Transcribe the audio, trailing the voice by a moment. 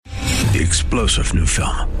The explosive new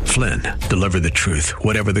film, Flynn, deliver the truth,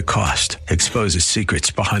 whatever the cost, exposes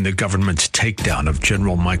secrets behind the government's takedown of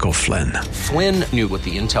General Michael Flynn. Flynn knew what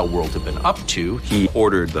the intel world had been up to. He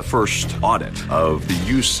ordered the first audit of the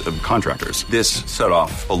use of contractors. This set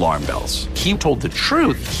off alarm bells. He told the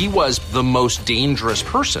truth. He was the most dangerous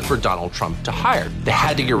person for Donald Trump to hire. They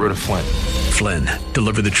had to get rid of Flynn. Flynn,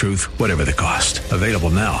 deliver the truth, whatever the cost. Available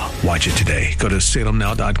now. Watch it today. Go to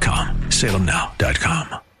salemnow.com.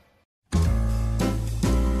 salemnow.com.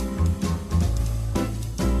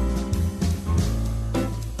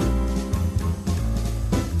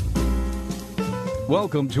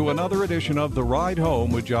 Welcome to another edition of The Ride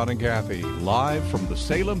Home with John and Kathy, live from the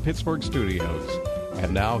Salem-Pittsburgh studios.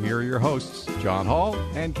 And now here are your hosts, John Hall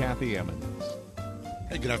and Kathy Emmons.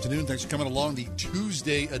 Hey, good afternoon. Thanks for coming along the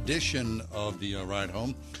Tuesday edition of the Ride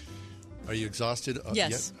Home. Are you exhausted?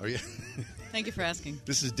 Yes. Are you? Thank you for asking.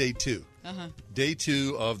 This is day two. Day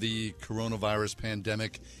two of the coronavirus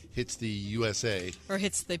pandemic hits the USA. Or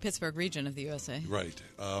hits the Pittsburgh region of the USA. Right.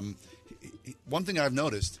 One thing I've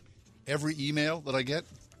noticed, every email that I get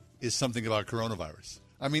is something about coronavirus.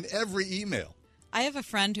 I mean, every email. I have a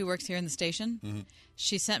friend who works here in the station. Mm-hmm.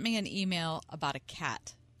 She sent me an email about a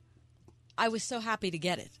cat. I was so happy to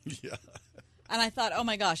get it. Yeah. And I thought, oh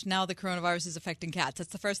my gosh, now the coronavirus is affecting cats.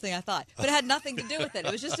 That's the first thing I thought. But it had nothing to do with it.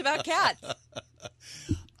 It was just about cats.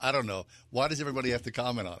 I don't know. Why does everybody have to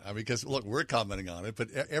comment on it? I mean, because, look, we're commenting on it, but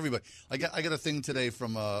everybody. I got a thing today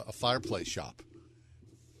from a fireplace shop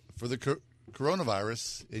for the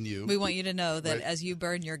coronavirus in you. We want you to know that right? As you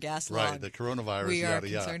burn your gas log, right, the coronavirus, we are yada,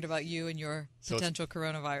 concerned about you and your potential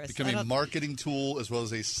coronavirus. It's becoming a marketing tool as well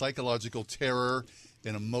as a psychological terror,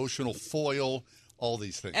 an emotional foil, all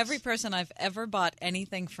these things. Every person I've ever bought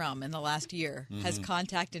anything from in the last year has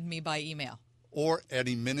contacted me by email. Or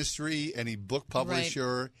any ministry, any book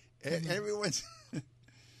publisher, everyone's...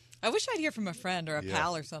 I wish I'd hear from a friend or a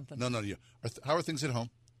pal or something. No. How are things at home?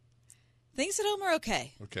 Things at home are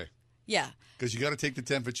okay. Okay. Yeah. Because you got to take the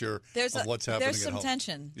temperature of what's happening at home. There's some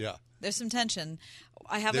tension. Yeah. There's some tension.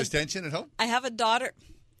 There's tension at home? I have a daughter.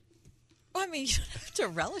 Well, I mean, you don't have to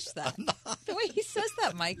relish that. The way he says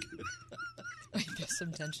that, Mike. Wait, there's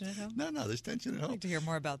some tension at home? No, there's tension at home. I'd like to hear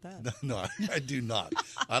more about that. No, I do not.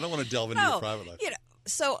 I don't want to delve into your private life.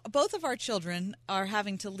 So both of our children are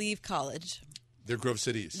having to leave college. They're Grove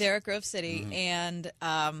Cities. They're at Grove City, and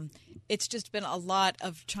it's just been a lot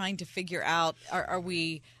of trying to figure out, are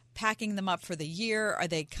we packing them up for the year? Are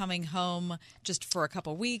they coming home just for a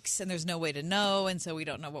couple weeks, and there's no way to know, and so we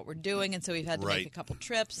don't know what we're doing, and so we've had to make a couple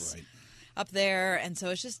trips up there, and so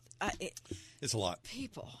it's just... it's a lot.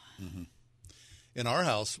 People. Mm-hmm. In our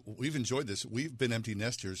house, we've enjoyed this. We've been empty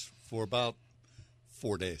nesters for about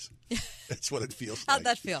 4 days. That's what it feels like. How'd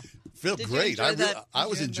that feel? Feel great. I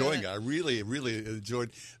was enjoying it. it. I really, really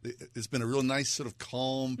enjoyed it. It's been a real nice sort of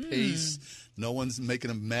calm pace. No one's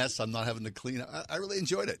making a mess. I'm not having to clean. I really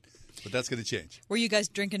enjoyed it. But that's going to change. Were you guys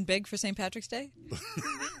drinking big for St. Patrick's Day?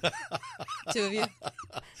 Two of you?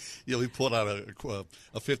 Yeah, we pulled out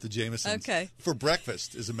a fifth of Jameson's. Okay. For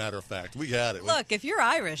breakfast, as a matter of fact. We had it. Look, if you're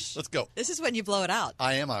Irish. Let's go. This is when you blow it out.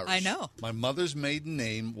 I am Irish. I know. My mother's maiden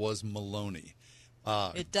name was Maloney.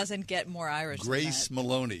 It doesn't get more Irish Grace than that.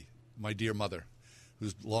 Maloney, my dear mother,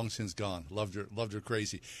 who's long since gone. Loved her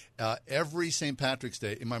crazy. Every St. Patrick's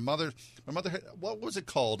Day, and my mother had, what was it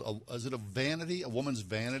called? Is it a vanity? A woman's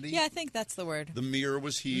vanity? Yeah, I think that's the word. The mirror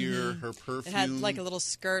was here, her perfume. It had like a little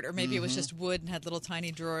skirt, or maybe it was just wood and had little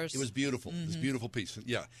tiny drawers. It was beautiful. It was a beautiful piece.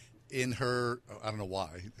 Yeah. In her, I don't know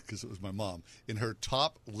why, because it was my mom, in her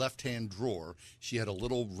top left-hand drawer, she had a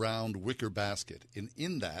little round wicker basket. And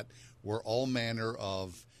in that were all manner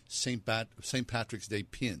of St. Patrick's Day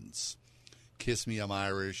pins. Kiss Me, I'm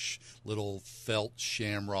Irish, little felt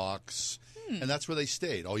shamrocks. And that's where they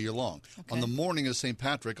stayed all year long. Okay. On the morning of St.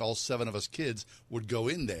 Patrick, all 7 of us kids would go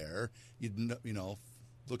in there. You'd,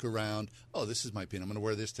 look around. Oh, this is my pin. I'm going to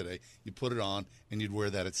wear this today. You put it on, and you'd wear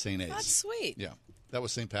that at St. A's. That's sweet. Yeah. That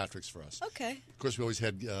was St. Patrick's for us. Okay. Of course, we always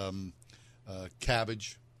had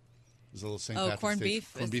cabbage. There's a little St. Patrick's corned Day.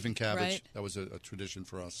 beef. Corned beef and cabbage. Right. That was a tradition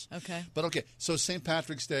for us. Okay. But okay, so St.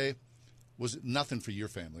 Patrick's Day was nothing for your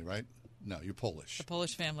family, right? No, you're Polish. The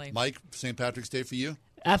Polish family. Mike, St. Patrick's Day for you?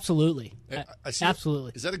 Absolutely. I see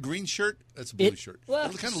absolutely. Is that a green shirt? That's a blue shirt. Well,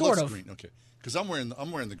 it kind of sort looks of. green. Okay. Because I'm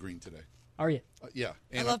wearing the green today. Are you? Yeah.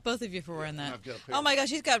 I love both of you for wearing that. I've got a pair Oh my gosh,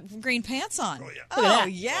 he's got green pants on. Oh yeah. Oh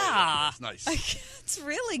yeah. That's nice. It's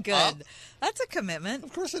really good. That's a commitment.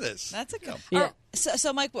 Of course it is. That's a commitment. Yeah.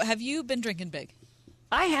 So Mike, have you been drinking big?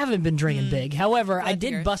 I haven't been drinking big. However, I Glad to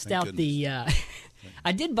hear did it. bust Thank out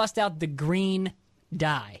I did bust out the green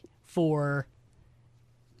dye for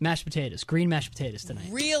Mashed potatoes. Green mashed potatoes tonight.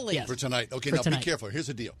 Really? Yes. For tonight. Okay, For now tonight. be careful. Here's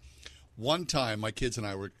the deal. One time, my kids and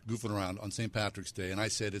I were goofing around on St. Patrick's Day, and I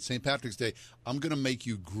said, at St. Patrick's Day, I'm going to make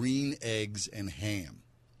you green eggs and ham.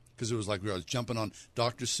 Because it was like I was jumping on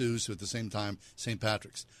Dr. Seuss at the same time, St.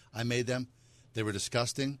 Patrick's. I made them. They were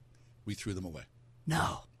disgusting. We threw them away.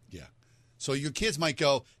 No. Yeah. So your kids might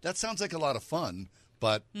go, that sounds like a lot of fun,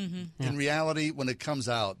 but in reality, when it comes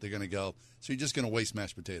out, they're going to go, so you're just going to waste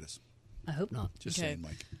mashed potatoes. I hope not. Just Okay. saying,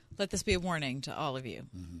 Mike. Let this be a warning to all of you.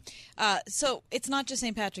 So it's not just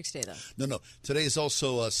St. Patrick's Day, though. No. Today is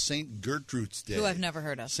also St. Gertrude's Day. Who I've never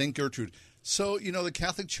heard of. St. Gertrude. So, the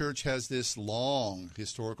Catholic Church has this long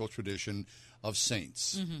historical tradition of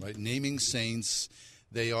saints, right? Naming saints.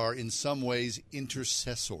 They are, in some ways,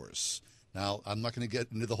 intercessors. Now, I'm not going to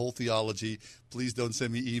get into the whole theology. Please don't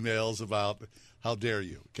send me emails about how dare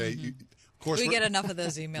you, okay? Of course, We get enough of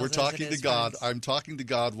those emails. We're as talking it to is, God. friends. I'm talking to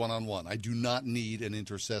God one-on-one. I do not need an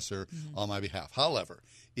intercessor on my behalf. However,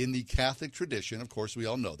 in the Catholic tradition, of course, we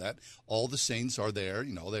all know that, all the saints are there.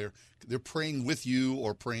 They're praying with you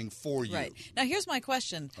or praying for you. Right. Now, here's my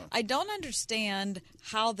question. I don't understand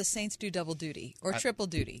how the saints do double duty or triple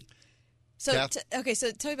duty. So,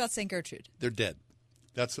 so tell me about St. Gertrude. They're dead.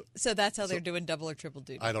 So that's how they're doing double or triple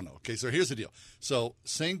duty. I don't know. Okay, so here's the deal. So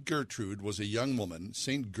St. Gertrude was a young woman,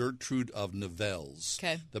 St. Gertrude of Nivelles,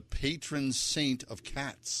 the patron saint of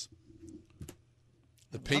cats.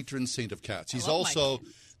 The patron saint of cats. He's also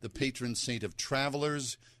the patron saint of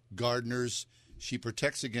travelers, gardeners. She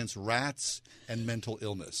protects against rats and mental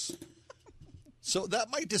illness. So that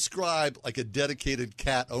might describe like a dedicated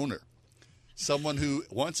cat owner. Someone who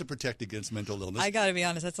wants to protect against mental illness. I got to be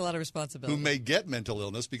honest, that's a lot of responsibility. Who may get mental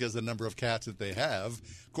illness because of the number of cats that they have.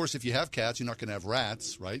 Of course, if you have cats, you're not going to have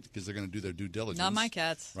rats, right? Because they're going to do their due diligence. Not my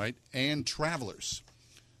cats. Right? And travelers.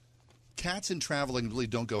 Cats and traveling really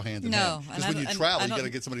don't go hand in hand. Because when you travel, you got to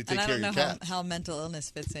get somebody to take care of your cats. I don't know how mental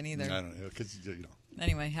illness fits in either. I don't know. Because,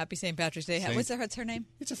 Anyway, happy St. Patrick's Day. What's her name?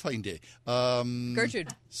 It's a fine day. Gertrude.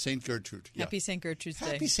 St. Gertrude. Yeah. Happy St. Gertrude's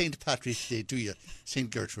Day. Happy St. Patrick's Day to you,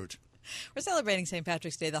 St. Gertrude. We're celebrating St.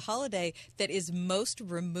 Patrick's Day, the holiday that is most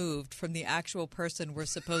removed from the actual person we're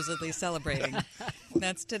supposedly celebrating.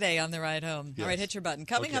 That's today on the ride home. Yes. All right, hit your button.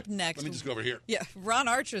 Coming up next. Let me just go over here. Yeah, Ron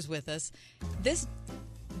Archer's with us. This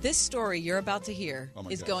story you're about to hear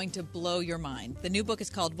is going to blow your mind. The new book is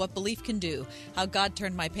called What Belief Can Do, How God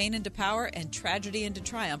Turned My Pain into Power and Tragedy into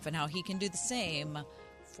Triumph, and how he can do the same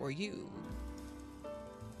for you.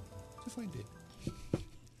 It's a fine day.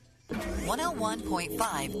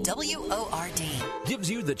 101.5 WORD gives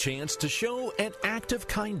you the chance to show an act of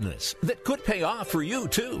kindness that could pay off for you,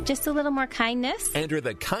 too. Just a little more kindness. Enter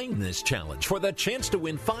the Kindness Challenge for the chance to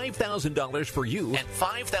win $5,000 for you and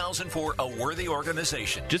 $5,000 for a worthy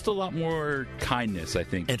organization. Just a lot more kindness, I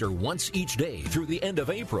think. Enter once each day through the end of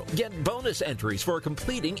April. Get bonus entries for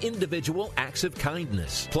completing individual acts of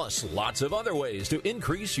kindness, plus lots of other ways to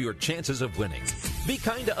increase your chances of winning. Be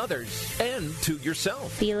kind to others and to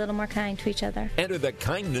yourself. Be a little more kind to each other. Enter the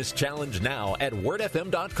Kindness Challenge now at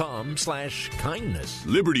wordfm.com/kindness.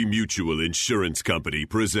 Liberty Mutual Insurance Company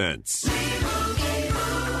presents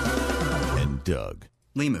and Doug.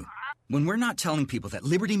 Limu, when we're not telling people that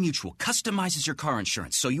Liberty Mutual customizes your car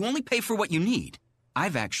insurance so you only pay for what you need,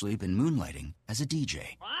 I've actually been moonlighting as a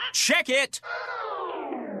DJ. What? Check it!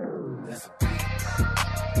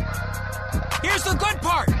 Here's the good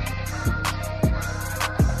part!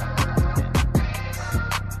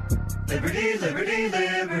 Liberty, liberty,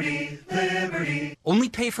 liberty, liberty. Only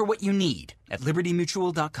pay for what you need at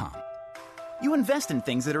libertymutual.com. You invest in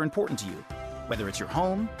things that are important to you. Whether it's your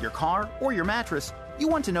home, your car, or your mattress, you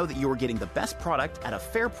want to know that you are getting the best product at a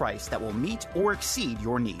fair price that will meet or exceed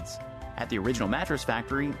your needs. At the Original Mattress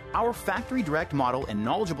Factory, our factory direct model and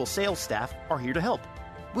knowledgeable sales staff are here to help.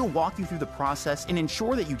 We'll walk you through the process and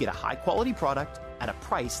ensure that you get a high-quality product at a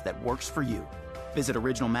price that works for you. Visit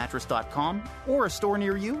originalmattress.com or a store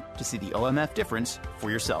near you to see the OMF difference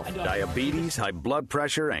for yourself. Diabetes, high blood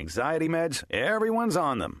pressure, anxiety meds, everyone's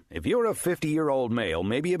on them. If you're a 50-year-old male,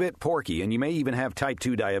 maybe a bit porky, and you may even have type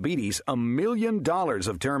 2 diabetes, $1 million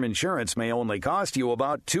of term insurance may only cost you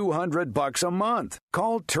about $200 a month.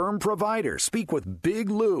 Call Term Provider. Speak with Big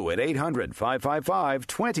Lou at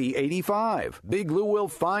 800-555-2085. Big Lou will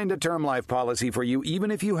find a term life policy for you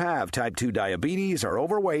even if you have type 2 diabetes, are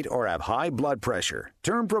overweight, or have high blood pressure. pressure.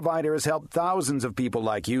 Term Provider has helped thousands of people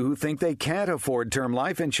like you who think they can't afford term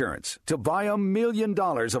life insurance to buy $1 million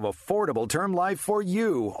of affordable term life for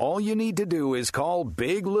you. All you need to do is call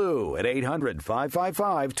Big Lou at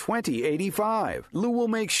 800-555-2085. Lou will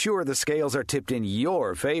make sure the scales are tipped in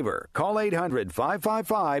your favor. Call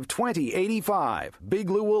 800-555-2085. Big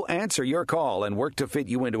Lou will answer your call and work to fit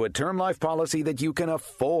you into a term life policy that you can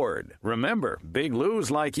afford. Remember, Big Lou's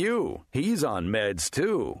like you. He's on meds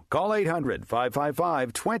too. Call 800-555-2085.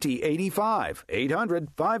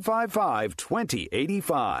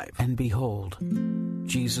 800-555-2085. And behold,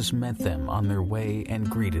 Jesus met them on their way and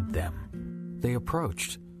greeted them. They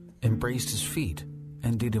approached, embraced his feet,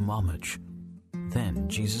 and did him homage. Then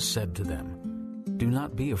Jesus said to them, "Do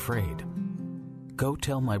not be afraid. Go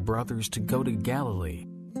tell my brothers to go to Galilee,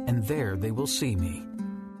 and there they will see me."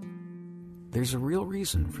 There's a real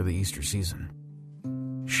reason for the Easter season.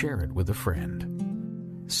 Share it with a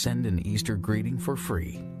friend. Send an Easter greeting for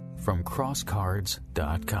free from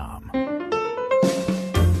crosscards.com.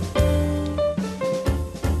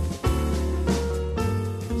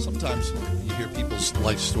 Sometimes you hear people's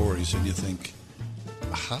life stories and you think,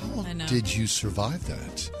 how did you survive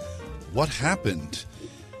that? What happened?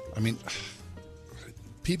 I mean,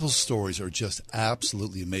 people's stories are just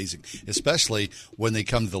absolutely amazing, especially when they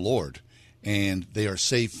come to the Lord and they are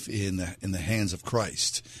safe in the hands of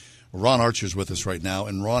Christ. Ron Archer's with us right now,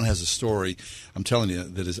 and Ron has a story, I'm telling you,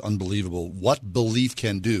 that is unbelievable. What Belief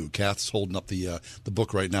Can Do. Kath's holding up the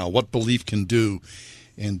book right now. What Belief Can Do.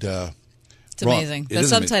 And it's amazing. The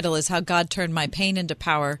subtitle is How God Turned My Pain into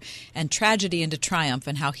Power and Tragedy into Triumph,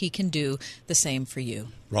 and How He Can Do the Same for You.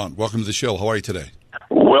 Ron, welcome to the show. How are you today?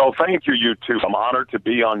 Well, thank you, you two. I'm honored to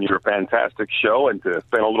be on your fantastic show and to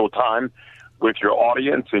spend a little time with your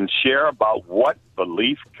audience and share about what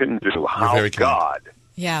belief can do, how God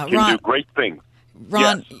can do great things.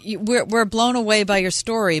 Ron, we're blown away by your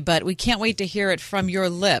story, but we can't wait to hear it from your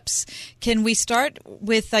lips. Can we start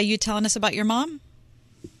with you telling us about your mom?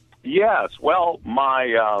 Yes. Well,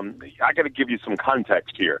 I got to give you some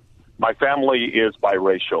context here. My family is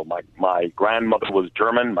biracial. My grandmother was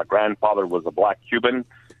German. My grandfather was a black Cuban.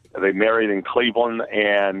 They married in Cleveland,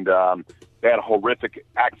 and they had a horrific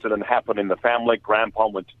accident happen in the family. Grandpa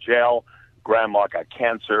went to jail. Grandma got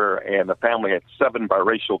cancer, and the family had 7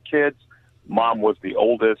 biracial kids. Mom was the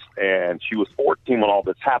oldest, and she was 14 when all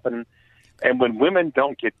this happened. And when women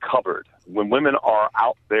don't get covered, when women are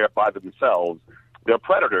out there by themselves, they're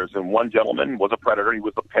predators. And one gentleman was a predator. He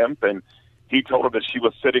was a pimp, and he told her that she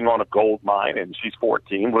was sitting on a gold mine, and she's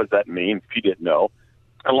 14. What does that mean? She didn't know.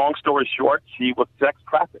 And long story short, she was sex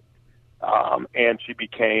trafficked. And she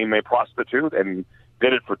became a prostitute and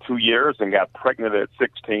did it for 2 years and got pregnant at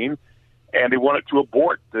 16. And they wanted to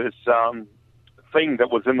abort this thing that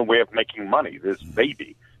was in the way of making money, this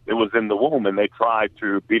baby that was in the womb. And they tried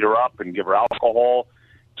to beat her up and give her alcohol,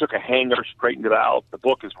 took a hanger, straightened it out. The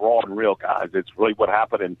book is raw and real, guys. It's really what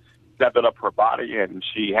happened, and stepped up her body, and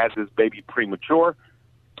she has this baby premature.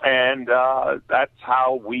 And that's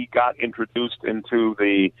how we got introduced into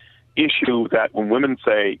the issue that when women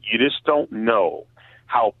say, you just don't know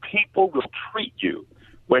how people will treat you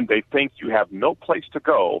when they think you have no place to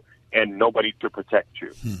go and nobody to protect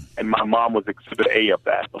you. And my mom was Exhibit A of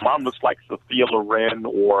that. My mom looks like Sophia Loren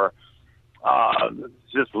or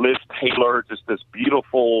just Liz Taylor, just this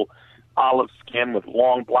beautiful olive skin with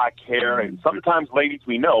long black hair. And sometimes, ladies,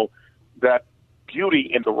 we know that beauty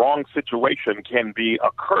in the wrong situation can be a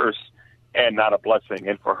curse and not a blessing.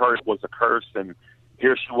 And for her, it was a curse. And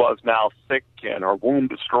here she was now sick and her womb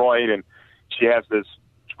destroyed. And she has this,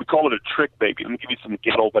 we call it a trick baby. Let me give you some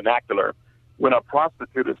ghetto vernacular. When a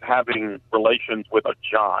prostitute is having relations with a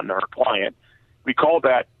John, her client, we call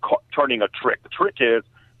that turning a trick. The trick is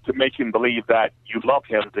to make him believe that you love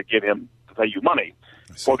him to get him to pay you money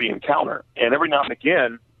for the encounter. And every now and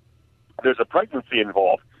again, there's a pregnancy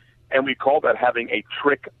involved, and we call that having a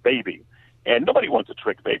trick baby. And nobody wants a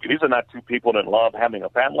trick baby. These are not two people in love having a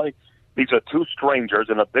family. These are two strangers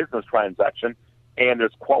in a business transaction, and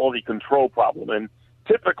there's quality control problem. And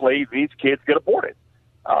typically, these kids get aborted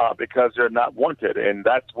because they're not wanted. And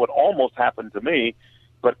that's what almost happened to me,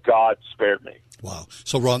 but God spared me. Wow.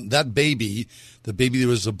 So, Ron, that baby, the baby that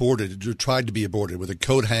was aborted, tried to be aborted with a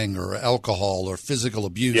coat hanger or alcohol or physical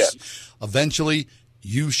abuse. Yes. Eventually,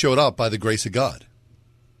 you showed up by the grace of God.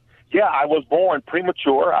 Yeah, I was born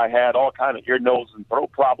premature. I had all kind of ear, nose, and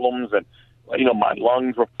throat problems, and my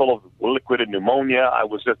lungs were full of liquid and pneumonia. I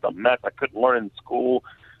was just a mess. I couldn't learn in school.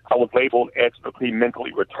 I was labeled ethnically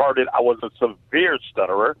mentally retarded. I was a severe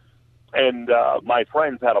stutterer, and my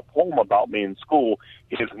friends had a poem about me in school.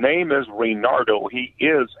 His name is Reynardo. He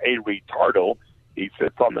is a retardo. He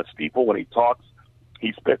sits on the steeple when he talks.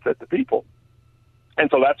 he spits at the people. And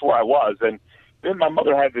so that's where I was. And then my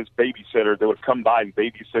mother had this babysitter that would come by and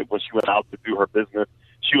babysit when she went out to do her business.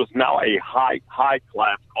 She was now a high-class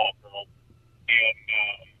call girl. And,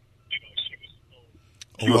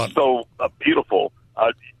 she was so beautiful.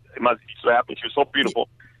 She was so beautiful.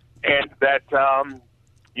 And that,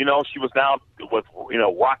 she was now with,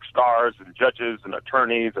 rock stars and judges and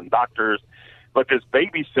attorneys and doctors. But this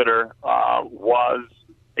babysitter was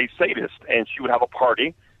a sadist, and she would have a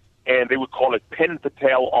party, and they would call it pin the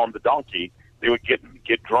tail on the donkey. They would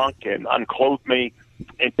get drunk and unclothe me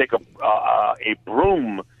and take a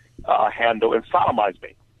broom handle and sodomize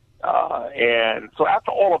me. And so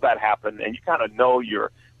after all of that happened, and you kind of know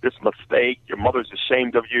you're this mistake, your mother's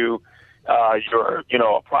ashamed of you, you're,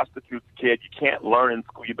 a prostitute's kid, you can't learn in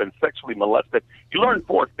school, you've been sexually molested. You learn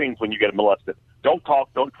 4 things when you get molested. Don't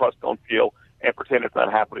talk, don't trust, don't feel, and pretend it's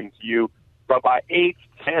not happening to you. But by age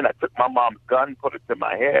 10, I took my mom's gun, put it to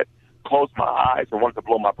my head, closed my eyes, and wanted to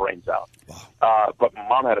blow my brains out. Wow. But my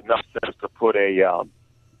mom had enough sense to put a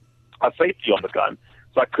safety on the gun,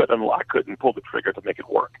 so I couldn't pull the trigger to make it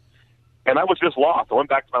work. And I was just lost. I went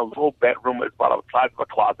back to my little bedroom. It's about the size of a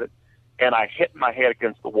closet, and I hit my head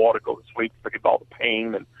against the wall to go to sleep, to forget all the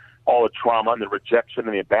pain and all the trauma and the rejection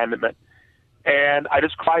and the abandonment. And I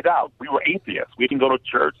just cried out. We were atheists. We didn't go to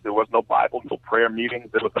church. There was no Bible, no prayer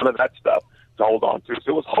meetings. There was none of that stuff to hold on to.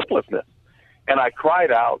 So it was hopelessness. And I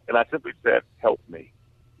cried out, and I simply said, help me.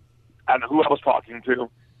 I don't know who I was talking to.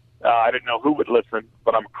 I didn't know who would listen,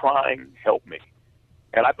 but I'm crying, help me.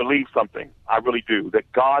 And I believe something, I really do,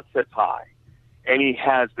 that God sits high, and he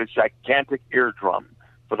has this gigantic eardrum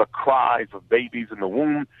for the cries of babies in the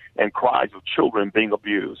womb and cries of children being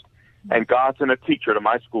abused. And God sent a teacher to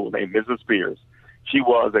my school named Mrs. Spears. She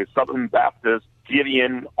was a Southern Baptist,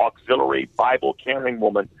 Gideon, auxiliary, Bible-carrying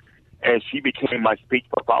woman, and she became my speech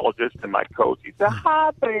pathologist and my coach. He said,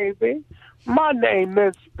 hi, baby. My name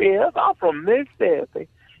is Spears. I'm from Mississippi,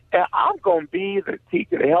 and I'm going to be the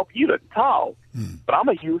teacher to help you to talk, but I'm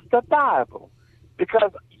going to use the Bible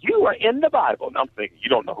because you are in the Bible. And I'm thinking, you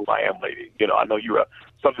don't know who I am, lady. I know you're a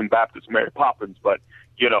Southern Baptist Mary Poppins, but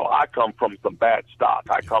I come from some bad stock.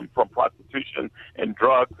 I come from prostitution and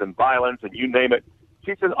drugs and violence and you name it.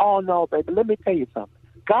 She says, oh, no, baby, let me tell you something.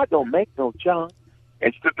 God don't make no junk.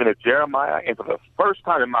 And she took me to Jeremiah, and for the first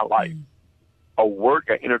time in my life, a word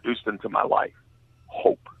got introduced into my life,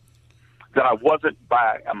 hope. That I wasn't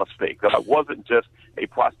by a mistake, that I wasn't just a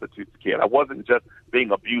prostitute's kid. I wasn't just being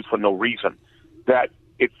abused for no reason. That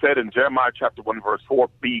it said in Jeremiah chapter 1, verse 4,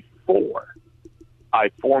 before I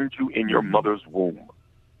formed you in your mother's womb,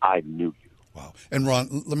 I knew you. Wow. And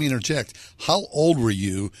Ron, let me interject. How old were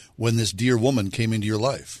you when this dear woman came into your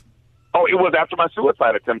life? Oh, it was after my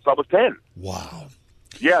suicide attempt, so I was 10. Wow.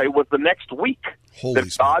 Yeah, it was the next week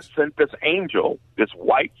that God sent this angel, this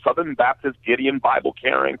white Southern Baptist Gideon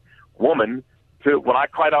Bible-carrying woman, to, when I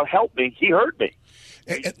cried out, help me, he heard me.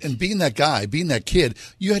 And being that guy, being that kid,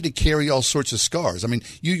 you had to carry all sorts of scars. I mean,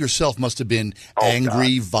 you yourself must have been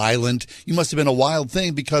angry, violent. You must have been a wild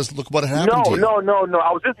thing because look what happened to you. No.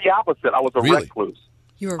 I was just the opposite. I was a recluse.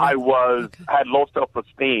 You were had low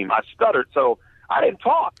self-esteem. I stuttered, so I didn't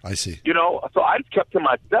talk. I see. So I just kept to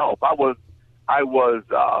myself. I was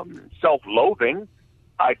self-loathing.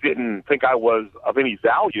 I didn't think I was of any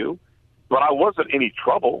value, but I wasn't any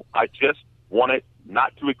trouble. I just wanted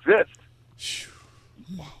not to exist.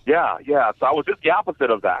 Wow. Yeah. So I was just the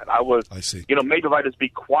opposite of that. I see. Maybe if I just be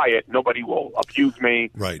quiet, nobody will abuse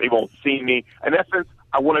me. Right. They won't see me. In essence,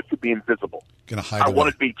 I wanted to be invisible. I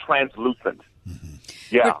wanted to be translucent. Mm-hmm.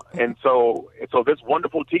 Yeah. And so this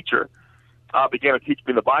wonderful teacher began to teach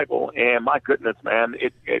me the Bible, and my goodness, man,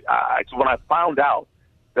 when I found out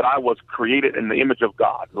that I was created in the image of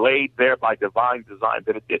God, laid there by divine design,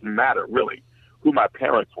 that it didn't matter really who my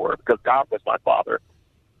parents were because God was my father.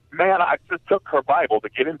 Man, I just took her Bible, the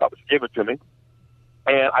Gideon Bible, she gave it to me,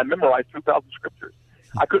 and I memorized 2,000 scriptures.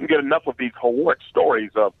 I couldn't get enough of these heroic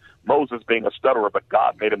stories of Moses being a stutterer, but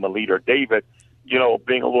God made him a leader. David,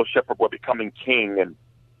 being a little shepherd boy, becoming king, and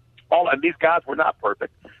these guys were not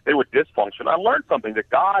perfect. They were dysfunctional. I learned something, that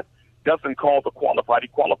God doesn't call the qualified. He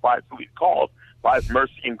qualifies who he calls by his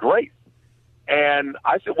mercy and grace. And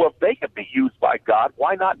I said, well, if they can be used by God,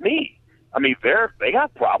 why not me? I mean, they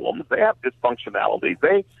have problems. They have dysfunctionality.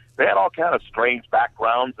 They had all kind of strange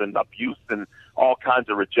backgrounds and abuse and all kinds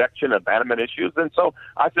of rejection, abandonment issues. And so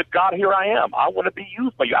I said, God, here I am. I want to be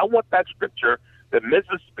used by you. I want that scripture that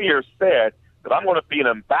Mrs. Spears said, that I'm going to be an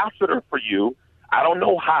ambassador for you. I don't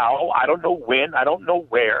know how. I don't know when. I don't know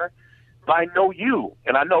where. But I know you,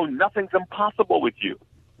 and I know nothing's impossible with you.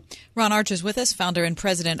 Ron Archer is with us, founder and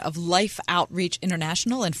president of Life Outreach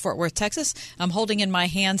International in Fort Worth, Texas. I'm holding in my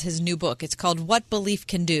hands his new book. It's called What Belief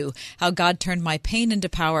Can Do, How God Turned My Pain into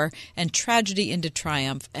Power and Tragedy into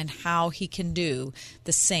Triumph, and How He Can Do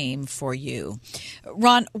the Same for You.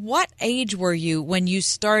 Ron, what age were you when you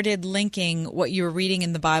started linking what you were reading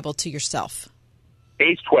in the Bible to yourself?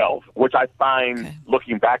 Age 12, which I find,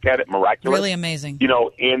 looking back at it, miraculous. Really amazing. You know,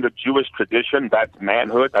 in the Jewish tradition, that's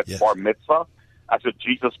manhood, that's bar mitzvah. That's what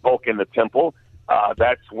Jesus spoke in the temple.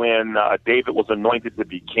 That's when David was anointed to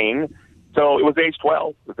be king. So it was age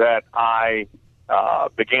 12 that I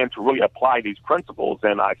began to really apply these principles,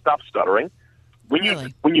 and I stopped stuttering. When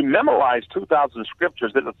you memorize 2,000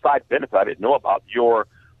 scriptures, there's a side benefit I didn't know about. Your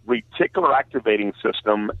reticular activating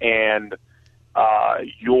system and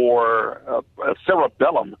your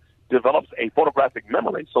cerebellum develops a photographic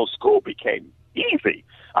memory. So school became easy.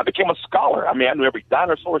 I became a scholar. I mean, I knew every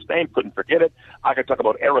dinosaur's name, couldn't forget it. I could talk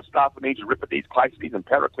about Aristophanes, Euripides, Cleisthenes, and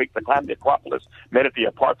Pericles, the climb the Acropolis,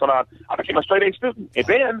 Menethea, Parthenon. I became a straight-A student. And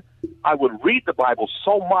then I would read the Bible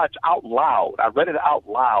so much out loud. I read it out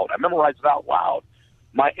loud. I memorized it out loud.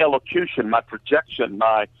 My elocution, my projection,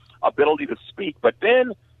 my ability to speak. But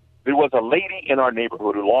then there was a lady in our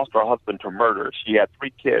neighborhood who lost her husband to murder. She had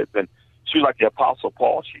 3 kids, and she was like the Apostle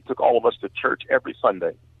Paul. She took all of us to church every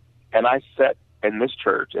Sunday. And I sat in this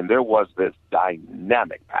church, and there was this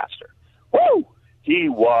dynamic pastor. Woo! He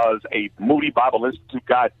was a Moody Bible Institute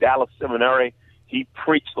guy at Dallas Seminary. He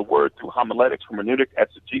preached the word through homiletics, hermeneutic,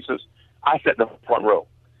 exegesis. I sat in the front row.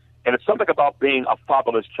 And it's something about being a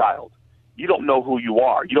fatherless child. You don't know who you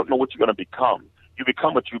are. You don't know what you're going to become. You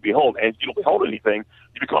become what you behold. And you don't behold anything.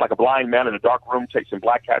 You become like a blind man in a dark room chasing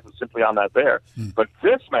black cats and simply I'm not there. But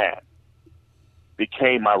this man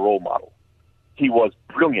became my role model. He was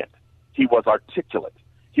brilliant. He was articulate.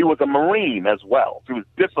 He was a Marine as well. He was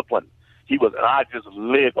disciplined. And I just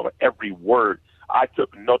lived on every word. I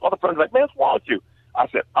took notes. Other friends were like, man, what's wrong with you? I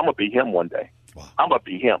said, I'm going to be him one day. Wow. I'm going to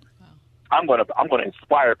be him. Wow. I'm going to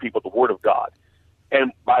inspire people with the word of God.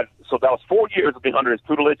 And so that was 4 years of being under his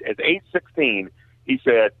tutelage. At age 16, he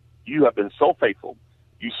said, you have been so faithful.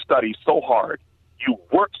 You study so hard. You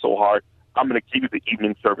work so hard. I'm going to give you the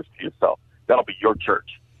evening service to yourself. That'll be your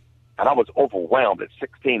church. And I was overwhelmed at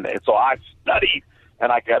 16. And so I studied,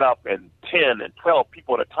 and I got up, and 10 and 12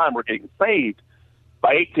 people at a time were getting saved.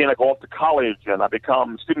 By 18, I go off to college, and I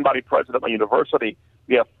become student body president at my university.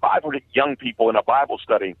 We have 500 young people in a Bible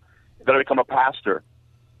study. Then I become a pastor.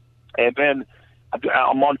 And then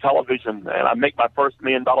I'm on television, and I make my first $1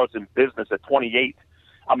 million in business at 28.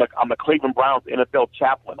 I'm a Cleveland Browns NFL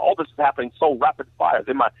chaplain. All this is happening so rapid fire.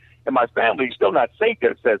 In my family, still not saved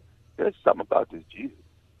yet. It says, there's something about this Jesus.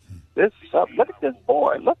 Look at this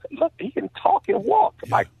boy. Look, he can talk and walk.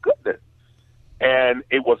 My goodness. And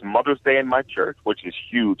it was Mother's Day in my church, which is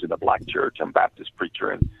huge in the black church. I'm a Baptist preacher,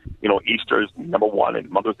 and, Easter is number 1, and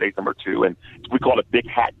Mother's Day is number 2, and we call it Big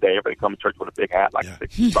Hat Day. Everybody comes to church with a big hat, like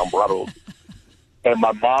 6 sombreros. And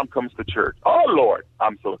my mom comes to church. Oh, Lord,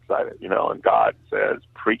 I'm so excited, and God says,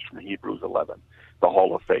 preach from Hebrews 11, the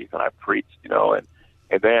Hall of Faith. And I preached,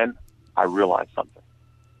 and then I realized something.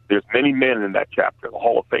 There's many men in that chapter, the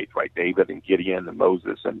Hall of Faith, right? David and Gideon and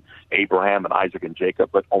Moses and Abraham and Isaac and Jacob,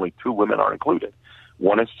 but only 2 women are included.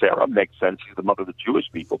 One is Sarah, makes sense. She's the mother of the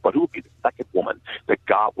Jewish people, but who would be the second woman that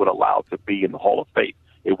God would allow to be in the Hall of Faith?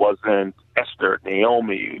 It wasn't Esther,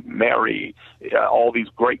 Naomi, Mary, all these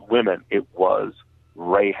great women. It was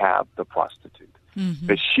Rahab the prostitute. Mm-hmm.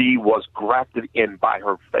 That she was grafted in by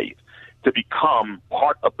her faith to become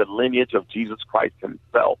part of the lineage of Jesus Christ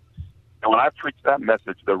himself. And when I preach that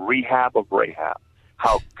message, the rehab of Rahab,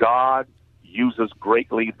 how God uses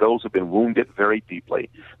greatly those who've been wounded very deeply,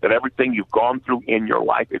 that everything you've gone through in your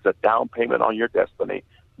life is a down payment on your destiny.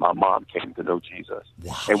 My mom came to know Jesus.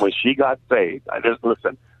 Wow. And when she got saved,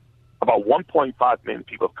 listen, about 1.5 million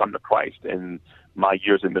people have come to Christ in my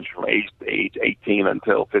years in ministry from age 18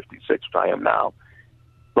 until 56, which I am now.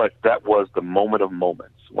 But that was the moment of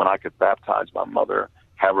moments when I could baptize my mother,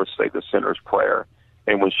 have her say the sinner's prayer.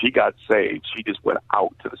 And when she got saved, she just went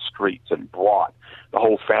out to the streets and brought the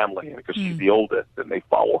whole family, because she's the oldest, and they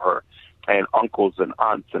follow her. And uncles and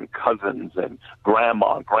aunts and cousins and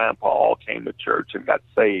grandma and grandpa all came to church and got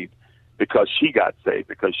saved because she got saved,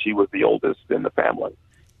 because she was the oldest in the family.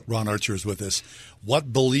 Ron Archer is with us.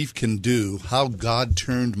 What Belief Can Do, How God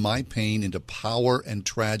Turned My Pain into Power and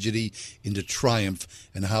Tragedy into Triumph,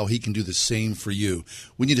 and How He Can Do the Same for You.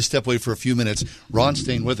 We need to step away for a few minutes. Ron,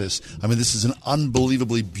 staying with us. I mean, this is an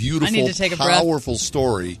unbelievably beautiful, powerful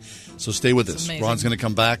story. So stay with us. Amazing. Ron's going to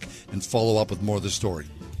come back and follow up with more of the story.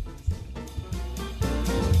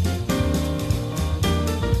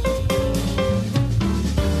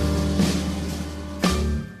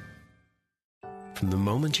 From the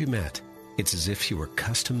moment you met, it's as if you were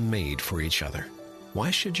custom made for each other.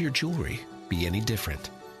 Why should your jewelry be any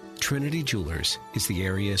different? Trinity Jewelers is the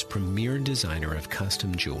area's premier designer of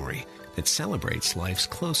custom jewelry that celebrates life's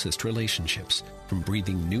closest relationships, from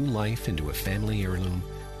breathing new life into a family heirloom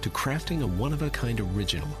to crafting a one-of-a-kind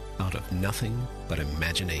original out of nothing but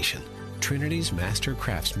imagination. Trinity's master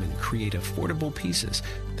craftsmen create affordable pieces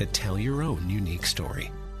that tell your own unique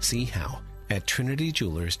story. See how at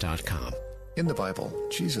trinityjewelers.com. In the Bible,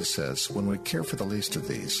 Jesus says when we care for the least of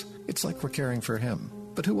these, it's like we're caring for Him.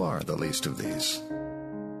 But who are the least of these?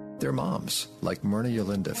 They're moms, like Myrna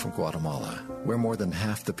Yolinda from Guatemala, where more than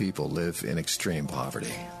half the people live in extreme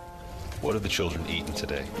poverty. What are the children eating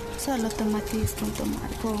today? Solo tomates con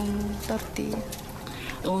tortilla.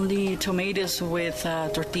 Only tomatoes with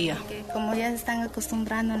tortilla.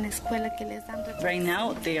 Right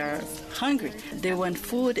now, they are hungry. They want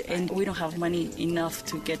food, and we don't have money enough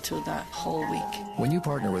to get to that whole week. When you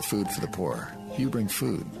partner with Food for the Poor, you bring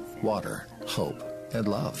food, water, hope, and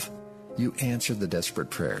love. You answer the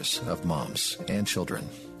desperate prayers of moms and children.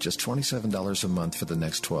 Just $27 a month for the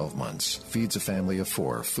next 12 months feeds a family of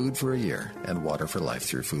 4 food for a year and water for life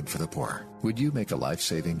through Food for the Poor. Would you make a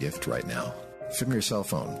life-saving gift right now? From your cell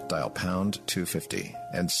phone, dial pound 250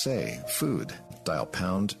 and say food. Dial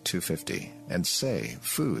pound 250 and say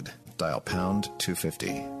food. Dial pound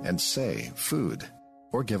 250 and say food.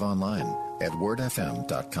 Or give online at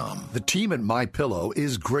wordfm.com. The team at MyPillow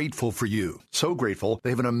is grateful for you. So grateful, they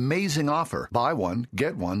have an amazing offer. Buy one,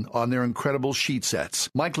 get one on their incredible sheet sets.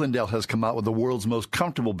 Mike Lindell has come out with the world's most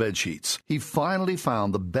comfortable bed sheets. He finally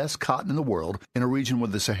found the best cotton in the world in a region where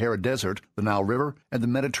the Sahara Desert, the Nile River, and the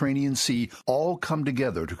Mediterranean Sea all come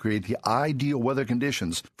together to create the ideal weather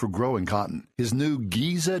conditions for growing cotton. His new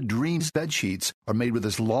Giza Dreams bed sheets are made with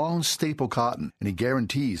this long staple cotton, and he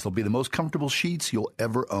guarantees they'll be the most comfortable sheets you'll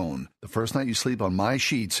ever own. The first night you sleep on my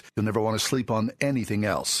sheets, you'll never want to sleep on anything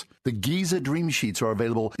else. The Giza Dream Sheets are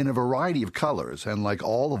available in a variety of colors, and like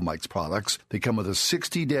all of Mike's products, they come with a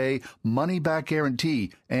 60-day money-back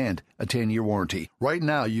guarantee and a 10-year warranty. Right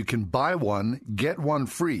now, you can buy one, get one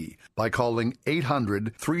free by calling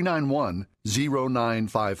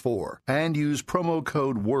 800-391-0954 and use promo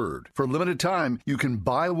code WORD. For a limited time, you can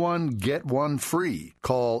buy one, get one free.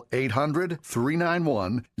 Call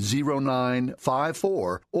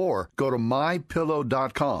 800-391-0954 or go to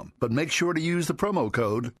mypillow.com. But make sure to use the promo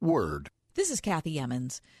code WORD. This is Kathy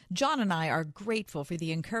Emmons. John and I are grateful for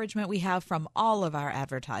the encouragement we have from all of our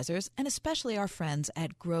advertisers, and especially our friends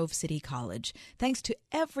at Grove City College. Thanks to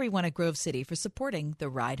everyone at Grove City for supporting the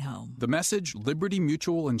ride home. The message, Liberty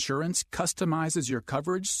Mutual Insurance customizes your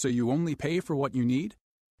coverage so you only pay for what you need,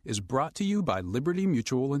 is brought to you by Liberty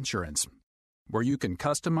Mutual Insurance, where you can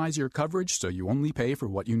customize your coverage so you only pay for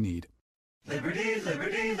what you need. Liberty,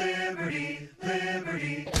 liberty, liberty,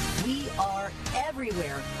 liberty. We are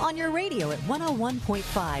everywhere on your radio at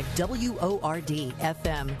 101.5 WORD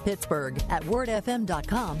FM Pittsburgh, at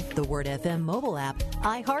wordfm.com, the Word FM mobile app,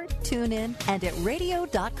 iHeart, TuneIn, and at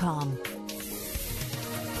radio.com.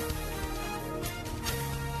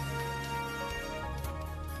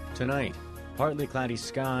 Tonight, partly cloudy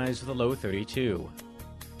skies with a low 32.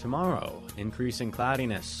 Tomorrow, increasing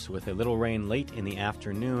cloudiness with a little rain late in the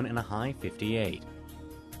afternoon and a high 58.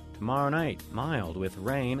 Tomorrow night, mild with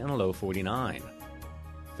rain and a low 49.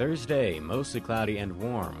 Thursday, mostly cloudy and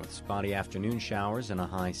warm with spotty afternoon showers and a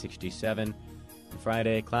high 67. And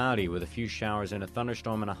Friday, cloudy with a few showers and a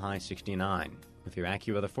thunderstorm and a high 69. With your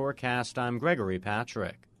AccuWeather forecast, I'm Gregory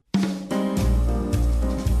Patrick.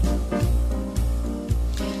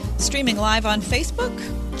 Streaming live on Facebook.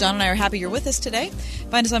 John and I are happy you're with us today.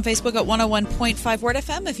 Find us on Facebook at 101.5 Word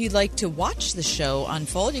FM. If you'd like to watch the show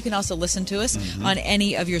unfold, you can also listen to us on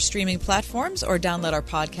any of your streaming platforms or download our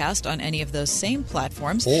podcast on any of those same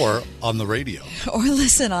platforms. Or on the radio. Or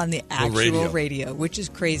listen on the actual radio, which is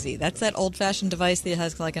crazy. That's that old-fashioned device that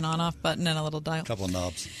has like an on-off button and a little dial. A couple of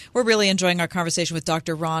knobs. We're really enjoying our conversation with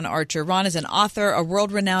Dr. Ron Archer. Ron is an author, a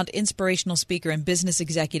world-renowned inspirational speaker and business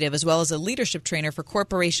executive, as well as a leadership trainer for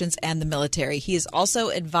corporations and the military. He has also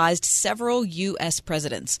advised several U.S.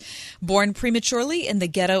 presidents. Born prematurely in the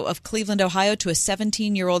ghetto of Cleveland, Ohio, to a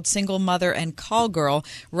 17-year-old single mother and call girl,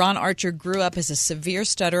 Ron Archer grew up as a severe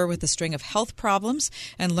stutterer with a string of health problems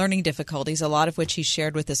and learning difficulties, a lot of which he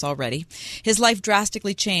shared with us already. His life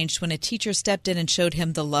drastically changed when a teacher stepped in and showed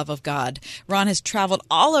him the love of God. Ron has traveled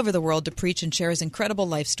all over the world to preach and share his incredible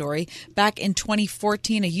life story. Back in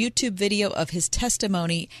 2014, a YouTube video of his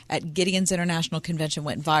testimony at Gideon's International Convention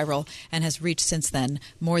went viral and has reached since then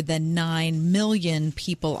more than 9 million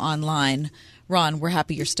people online. Ron, we're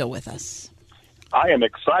happy you're still with us. I am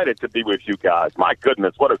excited to be with you guys. My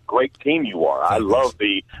goodness, what a great team you are. I love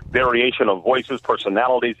the variation of voices,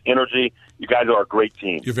 personalities, energy. You guys are a great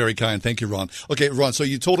team. You're very kind. Thank you, Ron. Okay, Ron, so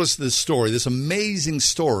you told us this story, this amazing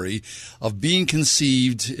story of being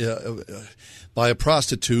conceived by a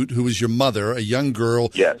prostitute who was your mother, a young girl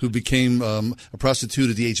who became a prostitute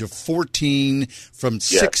at the age of 14 from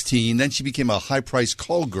 16. Then she became a high-priced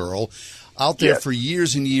call girl. Out there for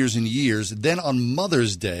years and years and years. Then on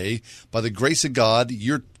Mother's Day, by the grace of God,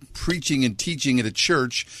 you're preaching and teaching at a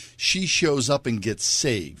church. She shows up and gets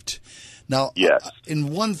saved. Now,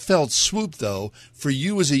 in one fell swoop, though, for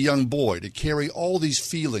you as a young boy to carry all these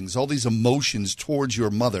feelings, all these emotions towards your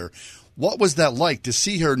mother, what was that like to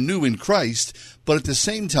see her new in Christ, but at the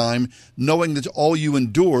same time knowing that all you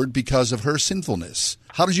endured because of her sinfulness?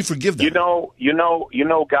 How did you forgive them? You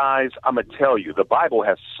know, guys, I'm going to tell you, the Bible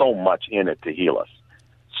has so much in it to heal us,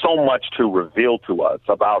 so much to reveal to us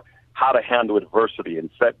about how to handle adversity and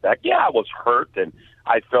setback. Yeah, I was hurt, and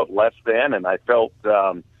I felt less than, and I felt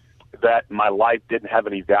that my life didn't have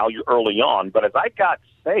any value early on. But as I got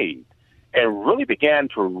saved and really began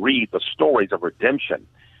to read the stories of redemption,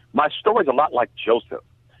 my story is a lot like Joseph.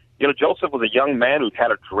 You know, Joseph was a young man who'd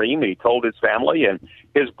had a dream, and he told his family, and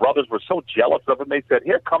his brothers were so jealous of him, they said,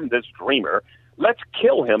 here comes this dreamer. Let's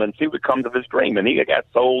kill him and see what comes of his dream. And he got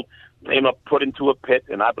sold, put into a pit,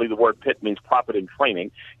 and I believe the word pit means prophet in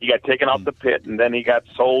training. He got taken out the pit, and then he got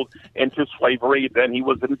sold into slavery. Then he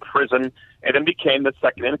was in prison, and then became the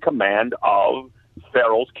second in command of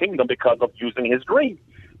Pharaoh's kingdom because of using his dream.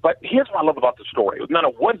 But here's what I love about the story. No matter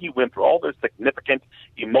what he went through, all the significant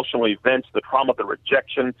emotional events, the trauma, the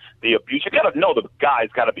rejection, the abuse, you got to know the guy's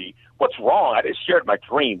got to be, what's wrong? I just shared my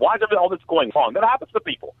dream. Why is all this going wrong? That happens to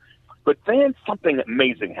people. But then something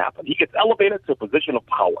amazing happened. He gets elevated to a position of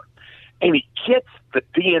power, and he gets the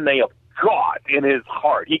DNA of God in his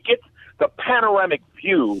heart. He gets the panoramic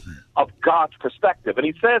view of God's perspective. And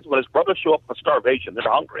he says when his brothers show up for starvation,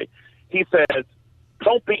 they're hungry, he says,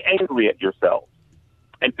 don't be angry at yourselves.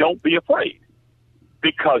 And don't be afraid,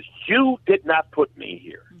 because you did not put me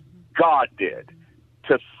here. God did,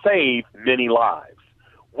 to save many lives.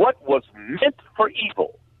 What was meant for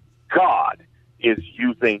evil, God is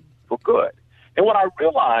using for good. And what I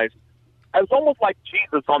realized, I was almost like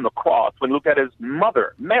Jesus on the cross when you look at his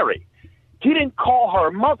mother, Mary. He didn't call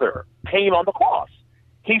her mother pain on the cross.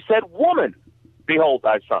 He said, woman, behold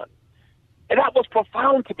thy son. And that was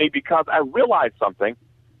profound to me because I realized something.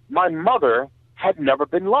 My mother had never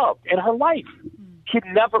been loved in her life. She'd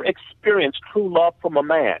never experienced true love from a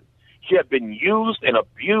man. She had been used and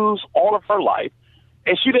abused all of her life,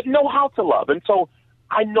 and she didn't know how to love. And so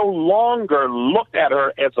I no longer looked at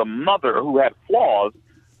her as a mother who had flaws.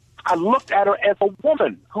 I looked at her as a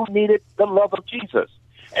woman who needed the love of Jesus.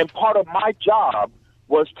 And part of my job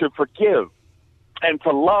was to forgive and to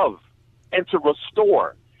love and to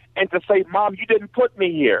restore and to say, Mom, you didn't put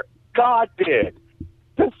me here. God did,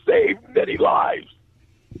 to save many lives.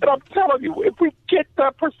 And I'm telling you, if we get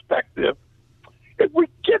that perspective, if we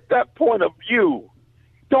get that point of view,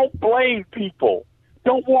 don't blame people.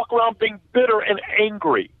 Don't walk around being bitter and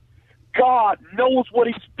angry. God knows what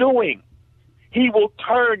he's doing. He will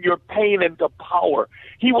turn your pain into power.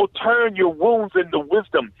 He will turn your wounds into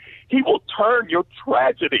wisdom. He will turn your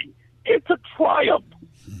tragedy into triumph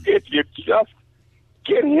if you just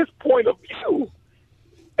get his point of view.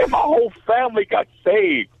 And my whole family got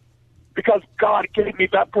saved because God gave me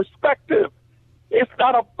that perspective. It's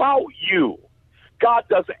not about you. God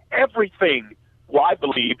does everything, well, I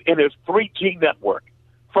believe, in his 3G network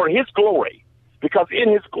for his glory, because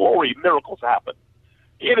in his glory, miracles happen.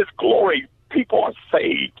 In his glory, people are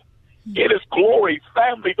saved. In his glory,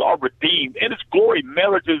 families are redeemed. In his glory,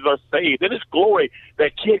 marriages are saved. In his glory,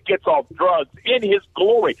 that kid gets off drugs. In his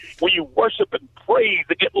glory, when you worship and praise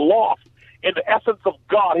and get lost in the essence of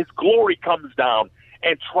God, his glory comes down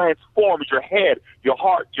and transforms your head, your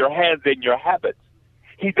heart, your hands, and your habits.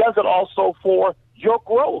 He does it also for your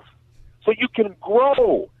growth, so you can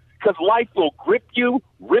grow, because life will grip you,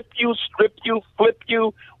 rip you, strip you, flip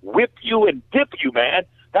you, whip you, and dip you, man.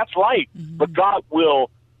 That's life. But God will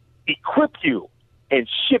equip you and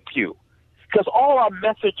ship you, because all our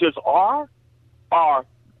messages are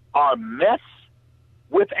mess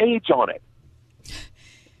with age on it.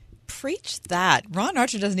 Preach that. Ron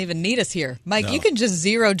Archer doesn't even need us here. Mike, you can just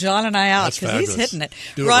zero John and I out because he's hitting it.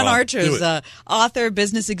 Ron Archer is author,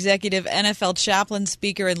 business executive, NFL chaplain,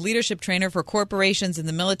 speaker, and leadership trainer for corporations in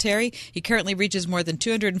the military. He currently reaches more than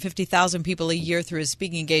 250,000 people a year through his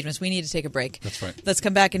speaking engagements. We need to take a break. That's right. Let's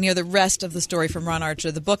come back and hear the rest of the story from Ron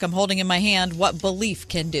Archer. The book I'm holding in my hand, What Belief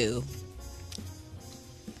Can Do.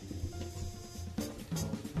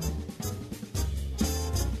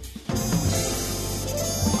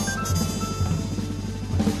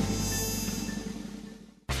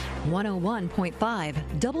 101.5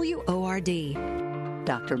 WORD.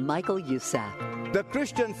 Dr. Michael Youssef. The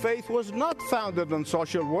Christian faith was not founded on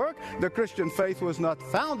social work. The Christian faith was not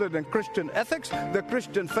founded in Christian ethics. The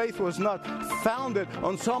Christian faith was not founded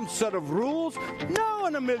on some set of rules. No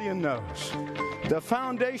in a million no's. The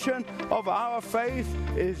foundation of our faith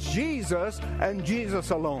is Jesus and Jesus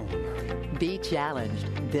alone. Be challenged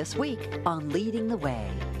this week on Leading the Way.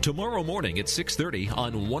 Tomorrow morning at 6:30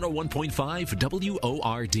 on 101.5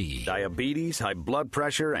 WORD. Diabetes, high blood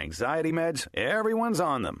pressure, anxiety meds, everyone's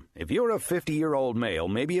on them. If you're a 50-year-old male,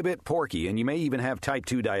 maybe a bit porky, and you may even have type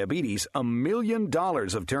 2 diabetes, $1 million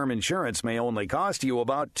of term insurance may only cost you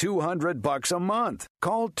about $200 a month.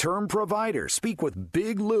 Call Term Provider. Speak with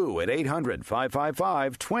Big Lou at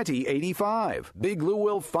 800-555-2085. Big Lou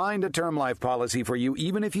will find a term life policy for you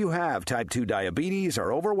even if you have type 2 diabetes,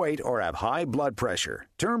 are overweight, or have high blood pressure.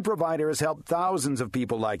 Term Provider has helped thousands of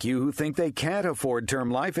people like you who think they can't afford term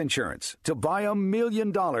life insurance. To buy $1 million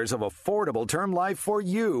of affordable term life for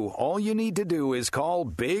you, all you need to do is call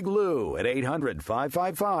Big Lou at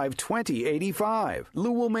 800-555-2085.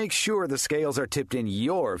 Lou will make sure the scales are tipped in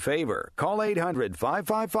your favor. Call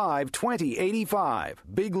 800-555-2085.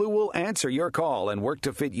 Big Lou will answer your call and work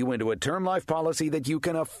to fit you into a term life policy that you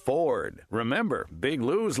can afford. Remember, Big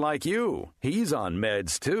Lou's like you. He's on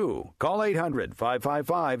meds too. Call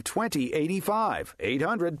 800-555-2085.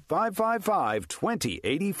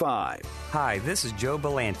 800-555-2085. Hi, this is Joe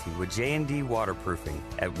Belanti with J&D Waterproofing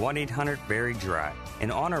at 1-800-VERY-DRY.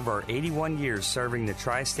 In honor of our 81 years serving the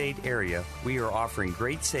tri-state area, we are offering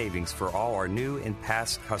great savings for all our new and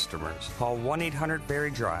past customers. Call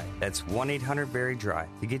 1-800-VERY-DRY. That's 1-800-VERY-DRY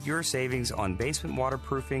to get your savings on basement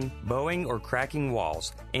waterproofing, bowing or cracking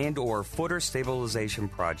walls, and or footer stabilization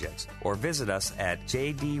projects. Or visit us at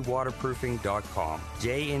jdwaterproofing.com.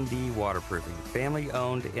 J&D Waterproofing, family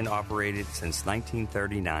owned and operated since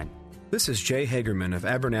 1939. This is Jay Hagerman of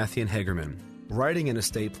Abernathy & Hagerman. Writing an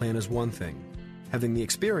estate plan is one thing. Having the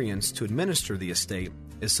experience to administer the estate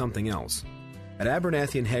is something else. At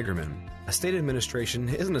Abernathy & Hagerman, estate administration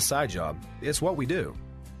isn't a side job, it's what we do.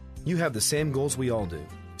 You have the same goals we all do,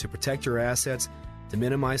 to protect your assets, to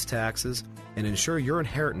minimize taxes, and ensure your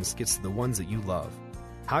inheritance gets to the ones that you love.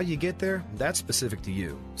 How you get there, that's specific to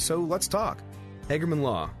you. So let's talk. Hagerman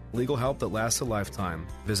Law, legal help that lasts a lifetime.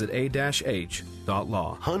 Visit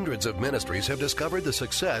a-h.law. Hundreds of ministries have discovered the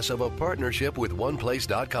success of a partnership with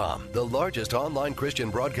OnePlace.com, the largest online Christian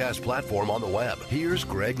broadcast platform on the web. Here's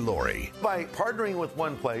Greg Laurie. By partnering with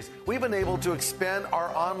OnePlace, we've been able to expand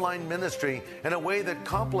our online ministry in a way that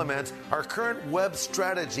complements our current web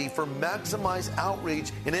strategy for maximized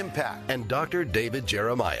outreach and impact. And Dr. David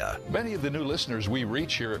Jeremiah. Many of the new listeners we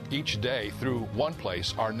reach here each day through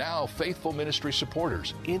OnePlace are now faithful ministry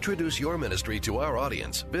supporters. Introduce your ministry to our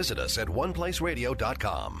audience. Visit us at oneplaceradio.com.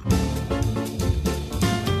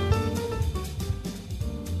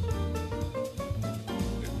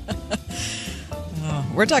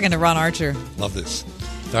 We're talking to Ron Archer. Love this.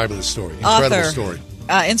 Fabulous story. Incredible Author, story.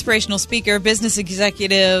 Inspirational speaker, business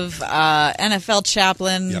executive, NFL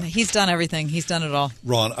chaplain. Yeah. He's done everything. He's done it all.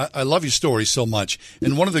 Ron, I love your story so much.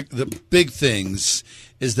 And one of the big things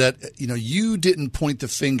is that, you didn't point the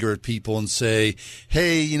finger at people and say,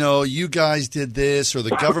 hey, you guys did this, or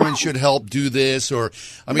the government should help do this, or,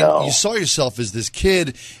 no. You saw yourself as this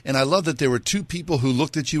kid, and I love that there were two people who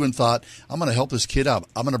looked at you and thought, I'm going to help this kid out.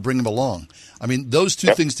 I'm going to bring him along. Those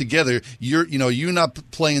two things together, you're not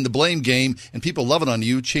playing the blame game, and people loving on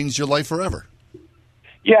you changed your life forever.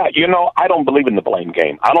 Yeah, I don't believe in the blame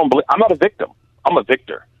game. I'm not a victim. I'm a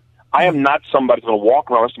victor. I am not somebody who's going to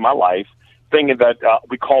walk around the rest of my life thinking that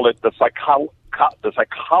we call it the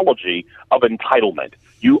psychology of entitlement.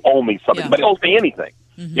 You owe me something. Nobody owes me anything.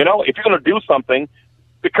 Mm-hmm. If you're going to do something,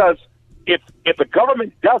 because if the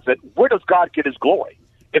government does it, where does God get his glory?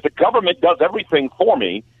 If the government does everything for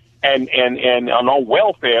me and on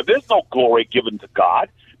welfare, there's no glory given to God.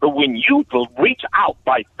 But when you reach out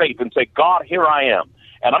by faith and say, God, here I am,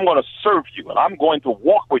 and I'm going to serve you, and I'm going to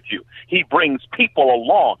walk with you, he brings people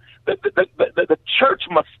along. The church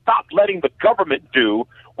must stop letting the government do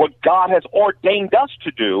what God has ordained us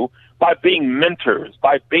to do by being mentors,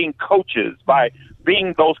 by being coaches, by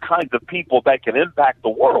being those kinds of people that can impact the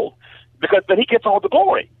world, because then he gets all the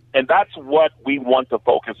glory. And that's what we want to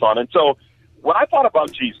focus on. And so when I thought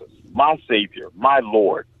about Jesus, my Savior, my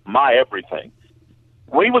Lord, my everything,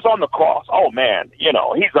 when he was on the cross, oh, man,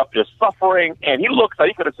 he's up there suffering, and he looks like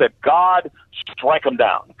he could have said, God, strike him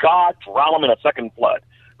down. God, drown him in a second flood.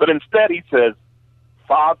 But instead he says,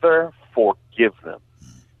 Father, forgive them.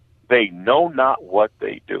 They know not what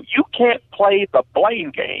they do. You can't play the blame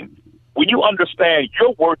game when you understand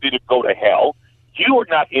you're worthy to go to hell. You are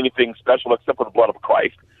not anything special except for the blood of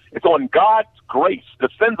Christ. And so when God's grace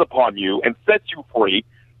descends upon you and sets you free,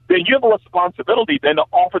 then you have a responsibility then to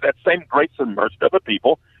offer that same grace and mercy to other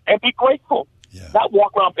people and be grateful. Yeah. Not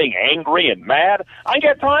walk around being angry and mad. I ain't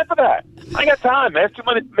got time for that. I ain't got time, man. Too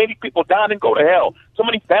many people dying and go to hell. So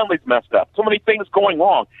many families messed up. So many things going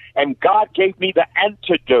wrong. And God gave me the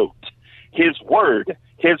antidote. His word,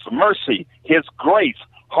 his mercy, his grace,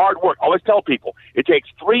 hard work. I always tell people it takes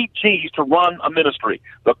 3 G's to run a ministry.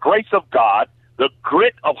 The grace of God, the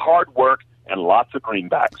grit of hard work, and lots of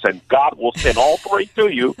greenbacks. And God will send all 3 to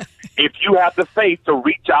you if you have the faith to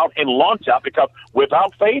reach out and launch out, because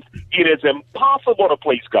without faith, it is impossible to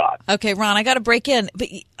please God. Okay, Ron, I got to break in. But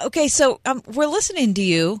okay, so we're listening to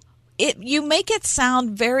you. You make it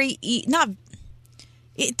sound very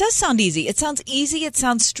it does sound easy. It sounds easy. It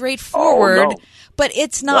sounds straightforward. Oh, no. But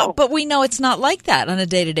it's not. No. But we know it's not like that on a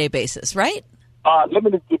day-to-day basis, right? Let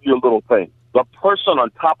me just give you a little thing. The person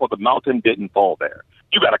on top of the mountain didn't fall there.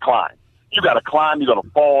 You got to climb. You got to climb. You're going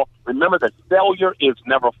to fall. Remember that failure is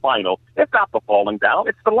never final. It's not the falling down.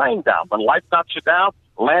 It's the laying down. When life knocks you down,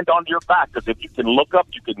 land on your back, because if you can look up,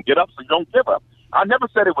 you can get up, so you don't give up. I never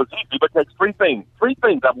said it was easy, but it takes 3 things. 3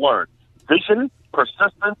 things I've learned: vision,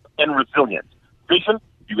 persistence, and resilience. Vision,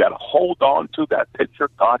 you got to hold on to that picture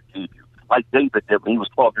God gave you, like David did when he was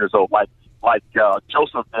 12 years old, like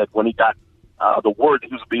Joseph did when he got the word that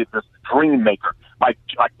he was being this dream maker, like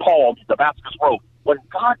Paul, Damascus Road. When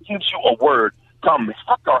God gives you a word, come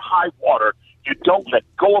heck or high water, you don't let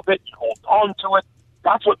go of it. You hold on to it.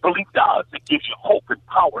 That's what belief does. It gives you hope and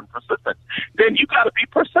power and persistence. Then you got to be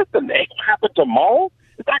persistent. It will happen tomorrow.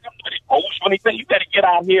 It's not going to be anything. You got to get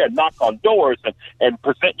out here and knock on doors and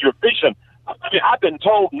present your vision. I mean, I've been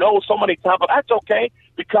told no so many times, but that's okay,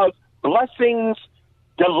 because blessings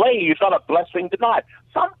delayed is not a blessing denied.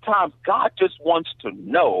 Sometimes God just wants to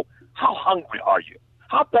know, how hungry are you?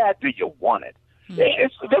 How bad do you want it?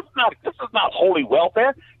 This is not holy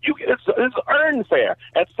welfare. It's earned fare.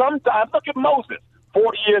 And sometimes, look at Moses,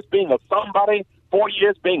 40 years being a somebody, 40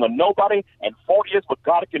 years being a nobody, and 40 years what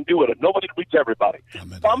God can do with a nobody to reach everybody.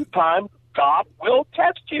 Amen. Sometimes God will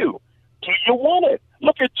test you. Do you want it?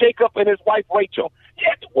 Look at Jacob and his wife Rachel. He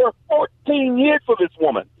had to work 14 years for this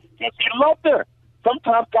woman because he loved her.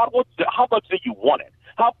 Sometimes God wants to, how much do you want it?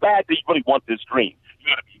 How bad do you really want this dream? You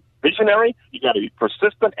got to be visionary. You got to be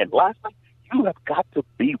persistent. And lastly, you have got to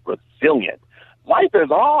be resilient. Life is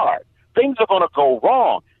hard. Things are going to go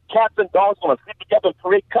wrong. Cats and dogs are going to sleep together and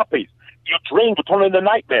create puppies. Your dreams will turn into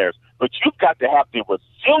nightmares. But you've got to have the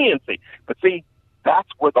resiliency. But see, that's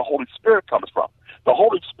where the Holy Spirit comes from. The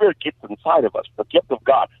Holy Spirit gets inside of us, the gift of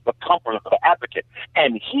God, the comforter, the advocate.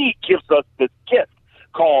 And he gives us this gift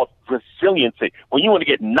called resiliency. When you want to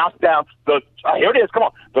get knocked down, here it is, come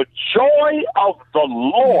on. The joy of the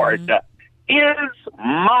Lord is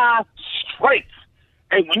my strength.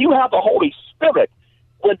 And when you have the Holy Spirit,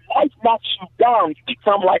 when life knocks you down, you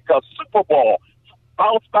become like a Super Bowl.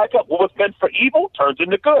 Bounce back up. What was meant for evil turns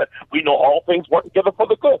into good. We know all things work together for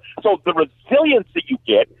the good. So the resiliency you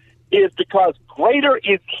get is because greater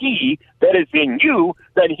is he that is in you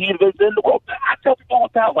than he that is in the world. I tell people all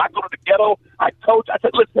the time, when I go to the ghetto, I coach, I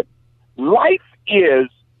said, listen, life is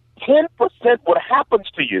 10% what happens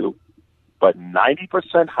to you, but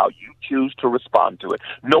 90% how you choose to respond to it.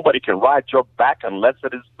 Nobody can ride your back unless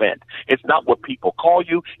it is bent. It's not what people call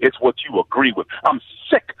you, it's what you agree with. I'm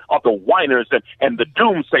sick of the whiners and the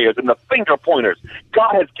doomsayers and the finger pointers.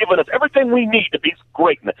 God has given us everything we need to be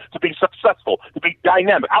great, to be successful, to be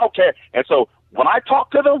dynamic. I don't care. And so when I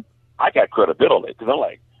talk to them, I got credibility because I'm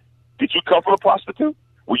like, did you come from a prostitute?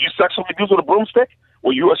 Were you sexually abused with a broomstick?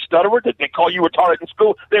 Were you a stutterer? Did they call you retarded in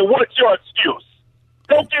school? Then what's your excuse?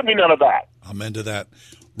 Don't give me none of that. Amen to that.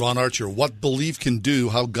 Ron Archer, what belief can do,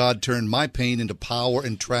 how God turned my pain into power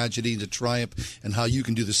and tragedy into triumph, and how you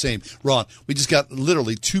can do the same. Ron, we just got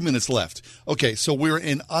literally 2 minutes left. Okay, so we're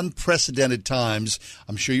in unprecedented times.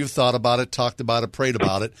 I'm sure you've thought about it, talked about it, prayed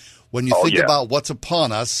about it. When you think about what's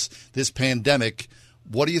upon us, this pandemic,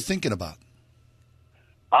 what are you thinking about?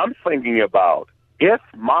 I'm thinking about if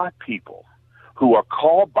my people who are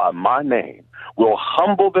called by my name will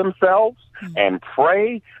humble themselves and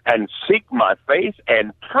pray and seek my face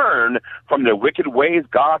and turn from their wicked ways,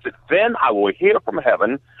 God said, then I will hear from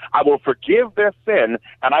heaven, I will forgive their sin,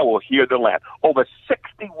 and I will heal their land. Over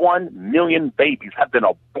 61 million babies have been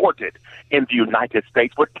aborted in the United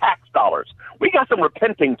States with tax dollars. We got some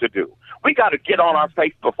repenting to do. We got to get on our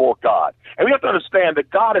face before God. And we have to understand that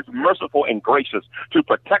God is merciful and gracious to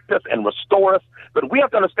protect us and restore us. But we have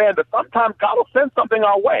to understand that sometimes God will send something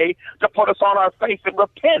our way to put us on our face and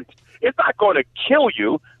repent. It's not going to kill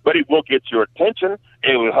you, but it will get your attention.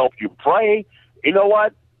 It will help you pray. You know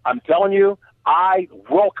what? I'm telling you, I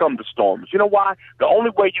welcome the storms. You know why? The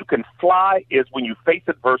only way you can fly is when you face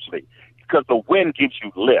adversity, because the wind gives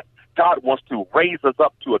you lift. God wants to raise us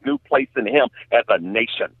up to a new place in him as a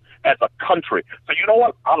nation, as a country. So you know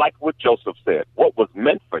what? I like what Joseph said. What was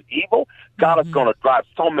meant for evil, God is going to drive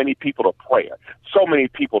so many people to prayer, so many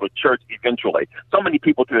people to church eventually, so many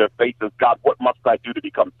people to their faces. God, what must I do to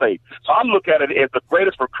become saved? So I look at it as the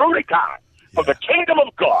greatest recruiting time for the kingdom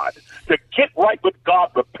of God to get right with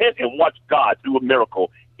God, repent, and watch God do a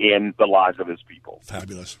miracle in the lives of his people.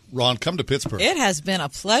 Fabulous. Ron, come to Pittsburgh. It has been a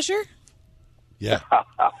pleasure. Yeah.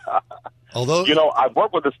 Although, you know, I've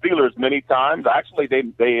worked with the Steelers many times. Actually,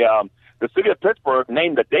 the city of Pittsburgh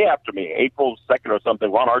named the day after me, April 2nd or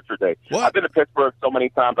something, Ron Archer Day. What? I've been to Pittsburgh so many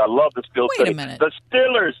times. I love the Steel City. Wait a minute. The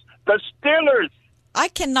Steelers. I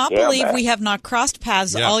cannot believe we have not crossed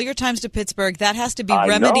paths all your times to Pittsburgh. That has to be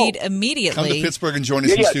remedied immediately. Come to Pittsburgh and join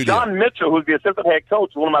us in studio. John Mitchell, who's the assistant head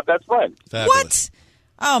coach, one of my best friends. Fabulous. What?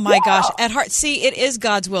 Oh, my gosh. At heart, see, it is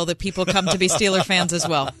God's will that people come to be Steeler fans as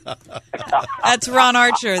well. That's Ron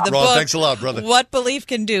Archer. The Ron, book, thanks a lot, brother. What Belief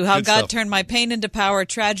Can Do, How Good God stuff. Turned My Pain into Power,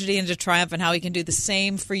 Tragedy into Triumph, and how he can do the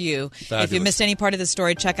same for you. Fabulous. If you missed any part of the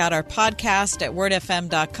story, check out our podcast at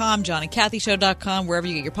wordfm.com, johnandkathyshow.com, wherever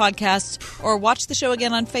you get your podcasts, or watch the show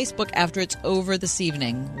again on Facebook after it's over this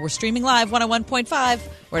evening. We're streaming live 101.5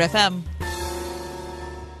 Word FM.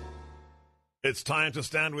 It's time to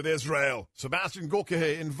stand with Israel. Sebastian Gorka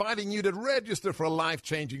here, inviting you to register for a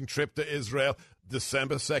life-changing trip to Israel,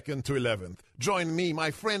 December 2nd to 11th. Join me,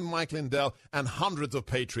 my friend Mike Lindell, and hundreds of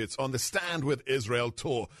patriots on the Stand with Israel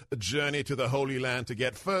tour, a journey to the Holy Land to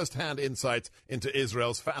get first-hand insights into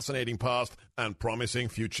Israel's fascinating past and promising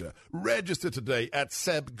future. Register today at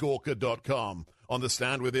sebgorka.com. On the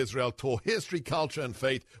Stand with Israel tour, history, culture, and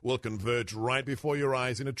faith will converge right before your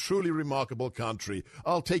eyes in a truly remarkable country.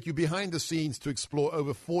 I'll take you behind the scenes to explore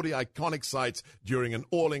over 40 iconic sites during an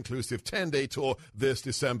all-inclusive 10-day tour this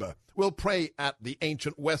December. We'll pray at the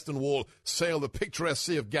ancient Western Wall, sail the picturesque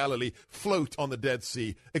Sea of Galilee, float on the Dead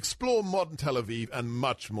Sea, explore modern Tel Aviv, and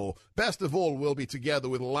much more. Best of all, we'll be together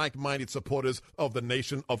with like-minded supporters of the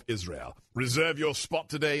nation of Israel. Reserve your spot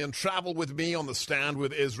today and travel with me on the Stand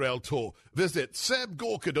with Israel tour. Visit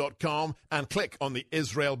sebgorka.com and click on the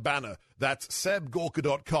Israel banner. That's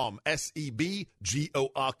sebgorka.com,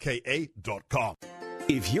 sebgorka.com.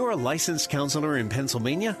 If you're a licensed counselor in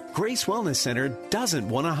Pennsylvania, Grace Wellness Center doesn't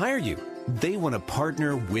want to hire you. They want to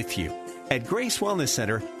partner with you. At Grace Wellness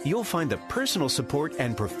Center, you'll find the personal support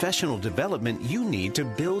and professional development you need to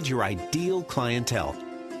build your ideal clientele.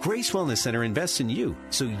 Grace Wellness Center invests in you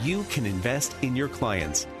so you can invest in your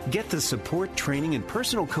clients. Get the support, training, and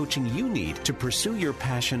personal coaching you need to pursue your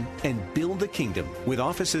passion and build the kingdom with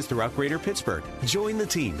offices throughout Greater Pittsburgh. Join the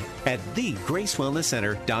team at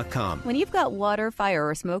thegracewellnesscenter.com. When you've got water, fire,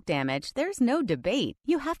 or smoke damage, there's no debate.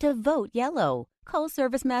 You have to vote yellow. Call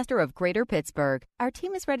Service Master of Greater Pittsburgh. Our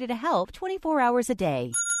team is ready to help 24 hours a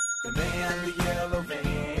day. The man, the yellow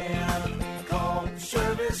van, call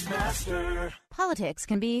Service Master. Politics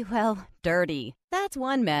can be, well, dirty. That's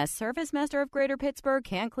one mess Service Master of Greater Pittsburgh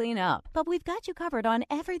can't clean up. But we've got you covered on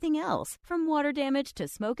everything else, from water damage to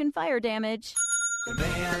smoke and fire damage. The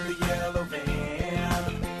man, the yellow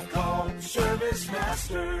van, call Service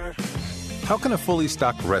Master. How can a fully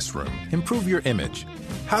stocked restroom improve your image?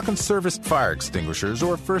 How can serviced fire extinguishers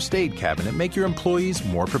or first aid cabinet make your employees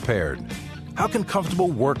more prepared? How can comfortable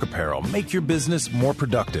work apparel make your business more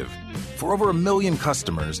productive? For over 1 million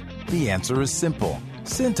customers, the answer is simple.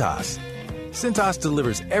 Cintas. Cintas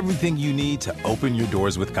delivers everything you need to open your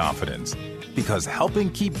doors with confidence. Because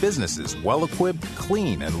helping keep businesses well-equipped,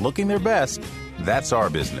 clean, and looking their best, that's our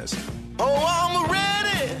business. Oh, I'm ready!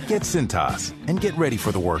 Get Cintas and get ready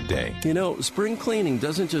for the workday. You know, spring cleaning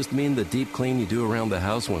doesn't just mean the deep clean you do around the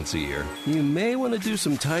house once a year. You may want to do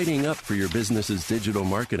some tidying up for your business's digital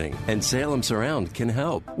marketing, and Salem Surround can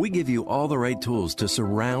help. We give you all the right tools to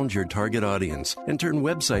surround your target audience and turn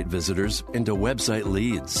website visitors into website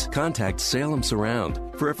leads. Contact Salem Surround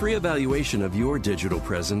for a free evaluation of your digital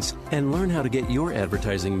presence and learn how to get your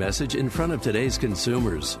advertising message in front of today's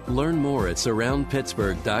consumers. Learn more at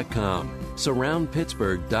surroundpittsburgh.com.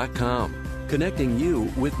 surroundpittsburgh.com, connecting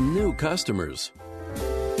you with new customers. We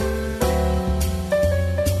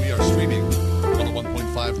are streaming on the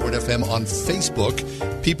 1.5 Word FM on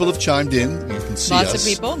Facebook. People have chimed in. You can see us. Lots of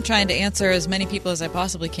people. I'm trying to answer as many people as I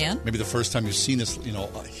possibly can. Maybe the first time you've seen us,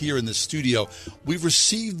 here in the studio. We've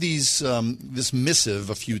received this missive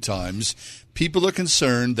a few times. People are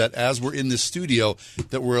concerned that as we're in this studio,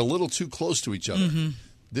 that we're a little too close to each other. Mm-hmm.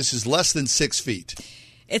 This is less than 6 feet.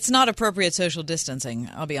 It's not appropriate social distancing,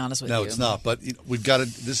 I'll be honest with you. No, it's not. But we've got to.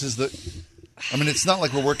 This is the. I mean, it's not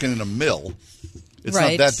like we're working in a mill. It's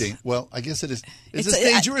Right. not that dangerous. Well, I guess it is. Is this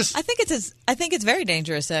dangerous? I think it's very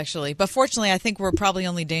dangerous, actually. But fortunately, I think we're probably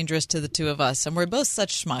only dangerous to the two of us, and we're both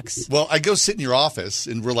such schmucks. Well, I go sit in your office,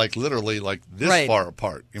 and we're like literally like this Right. far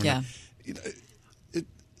apart. I mean, Yeah.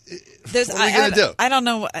 What are we going to do? I don't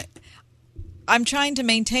know. I'm trying to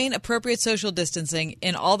maintain appropriate social distancing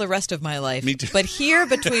in all the rest of my life. Me too. But here,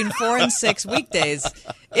 between 4 and 6 weekdays,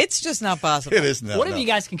 it's just not possible. It is not. What if you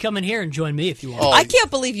guys can come in here and join me if you want? I can't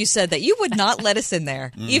believe you said that. You would not let us in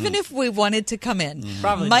there, even if we wanted to come in.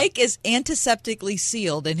 Probably Mike is antiseptically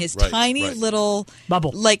sealed in his Right, tiny right. little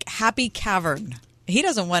bubble, like happy cavern. He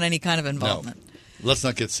doesn't want any kind of involvement. Let's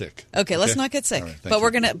not get sick. Okay, let's not get sick. All right, thank but you.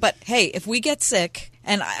 we're going to but hey, if we get sick,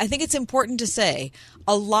 and I think it's important to say,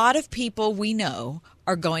 a lot of people we know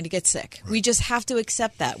are going to get sick. Right. We just have to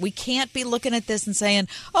accept that. We can't be looking at this and saying,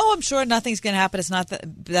 "Oh, I'm sure nothing's going to happen. It's not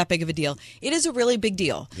that big of a deal." It is a really big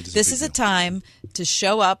deal. This is a time to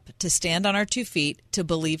show up, to stand on our 2 feet, to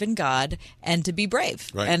believe in God, and to be brave.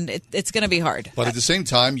 Right. And it's going to be hard. But at the same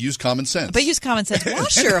time, use common sense. But use common sense.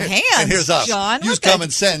 Wash your hands, And here's us. John. Use common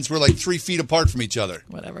sense. We're like 3 feet apart from each other.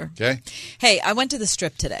 Whatever. Okay? Hey, I went to the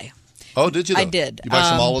Strip today. Oh, did you? I though? did. You buy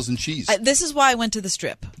some olives and cheese. This is why I went to the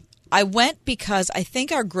Strip. I went because I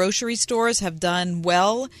think our grocery stores have done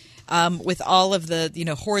well with all of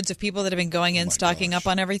the hordes of people that have been going in, stocking up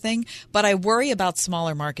on everything. But I worry about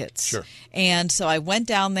smaller markets. Sure. And so I went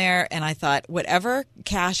down there and I thought, whatever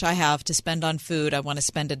cash I have to spend on food, I want to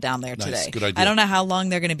spend it down there Nice. today. Good idea. I don't know how long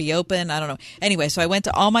they're going to be open. I don't know. Anyway, so I went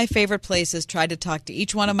to all my favorite places, tried to talk to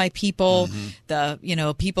each one of my people,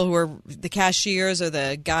 the people who are the cashiers or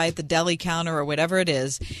the guy at the deli counter or whatever it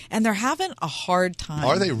is, and they're having a hard time.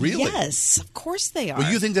 Are they really? Yes, of course they are. Well,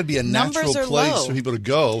 you think that'd be a natural Numbers are place low. for people to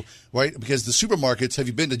go, right? Because the supermarkets, have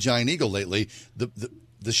you been to Giant Eagle lately?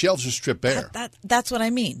 The shelves are stripped bare. That's what I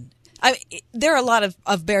mean. There are a lot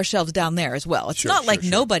of bare shelves down there as well. It's Sure, not sure, like sure.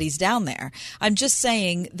 nobody's down there. I'm just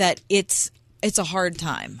saying that it's a hard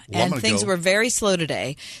time, Well, I'm and gonna things go. were very slow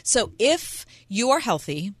today. So if you are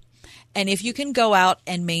healthy, and if you can go out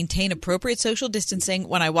and maintain appropriate social distancing,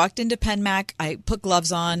 when I walked into PenMac, I put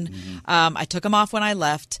gloves on. I took them off when I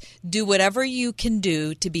left. Do whatever you can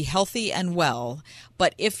do to be healthy and well.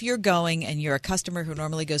 But if you're going and you're a customer who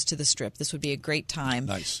normally goes to the Strip, this would be a great time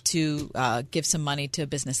to give some money to a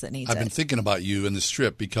business that needs I've been thinking about you in the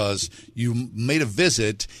Strip because you made a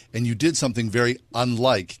visit and you did something very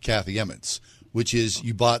unlike Kathy Emmons, which is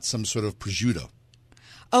you bought some sort of prosciutto.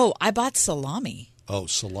 Oh, I bought salami. Oh,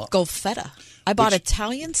 salami. Golfetta. I bought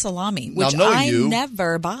Italian salami, Now, which knowing I you,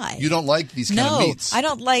 never buy. You don't like these kind of meats. No, I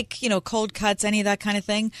don't like, cold cuts, any of that kind of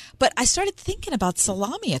thing. But I started thinking about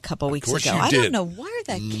salami a couple weeks course ago. you I did. don't know where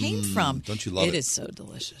that came from. Don't you love it? It is so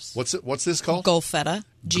delicious. What's this called? Golfetta.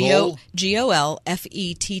 Gol-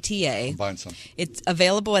 Golfetta. I'm buying some. It's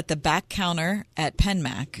available at the back counter at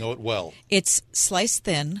PenMac. Know it well. It's sliced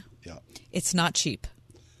thin. Yeah. It's not cheap.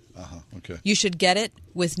 Okay. You should get it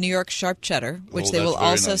with New York sharp cheddar, which Oh, they that's will very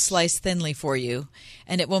also nice. slice thinly for you,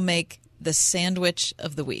 and it will make the sandwich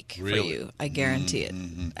of the week for Really? you. I guarantee it.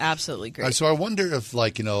 Absolutely great. So I wonder if,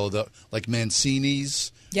 like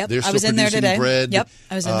Mancini's. Yep, They're I still was in there producing today. bread. Yep,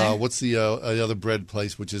 I was in there. What's the other bread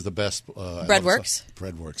place, which is the best? Breadworks.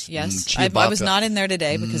 Breadworks. Yes, Ciabatta. I was not in there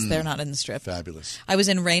today because they're not in the Strip. Fabulous. I was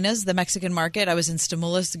in Reina's, the Mexican market. I was in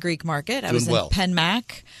Stimulus, the Greek market. I was Doing well. in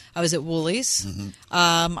PenMac. I was at Woolies.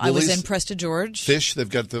 I was Woolies? in Presta George. Fish. They've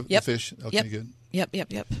got the fish. Okay, Yep. good. Yep.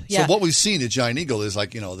 So Yeah. what we've seen at Giant Eagle is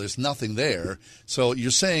there's nothing there. So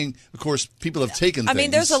you're saying, of course, people have taken I things.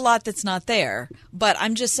 mean, there's a lot that's not there, but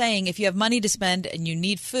I'm just saying if you have money to spend and you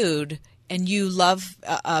need food and you love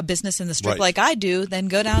a business in the Strip Right. like I do, then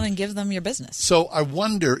go down and give them your business. So I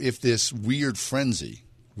wonder if this weird frenzy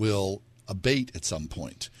will abate at some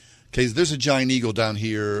point. Okay, there's a Giant Eagle down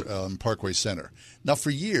here in Parkway Center. Now, for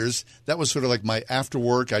years, that was sort of like my after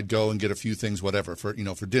work. I'd go and get a few things, whatever, for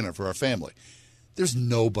dinner for our family. There's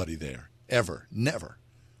nobody there, ever, never.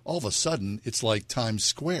 All of a sudden, it's like Times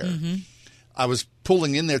Square. I was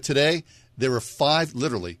pulling in there today. There were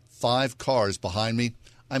literally five cars behind me.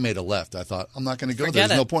 I made a left. I thought, I'm not going to go there. Forget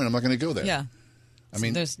There's no it. point. I'm not going to go there. Yeah. I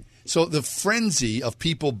mean, There's- so the frenzy of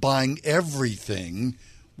people buying everything,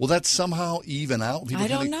 will that somehow even out? People I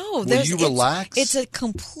don't know. Will you relax? It's a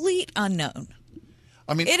complete unknown.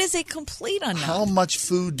 I mean, it is a complete unknown. how much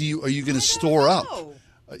food are you going to store up?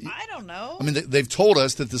 I don't know. I mean, they've told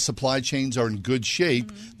us that the supply chains are in good shape,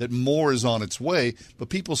 Mm-hmm. that more is on its way, but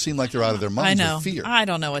people seem like they're out of their I minds know. with fear. I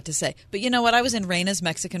don't know what to say. But you know what? I was in Reina's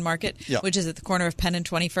Mexican Market, Yeah. which is at the corner of Penn and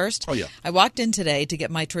 21st. Oh, yeah. I walked in today to get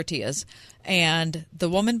my tortillas, and the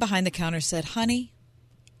woman behind the counter said, "Honey,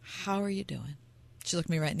 how are you doing?" She looked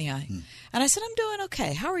me right in the eye. And I said, I'm doing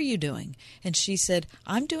okay. How are you doing? And she said,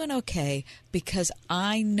 I'm doing okay because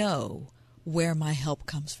I know where my help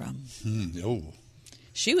comes from.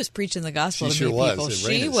 She was preaching the gospel to many people.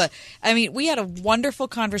 She was. I mean, we had a wonderful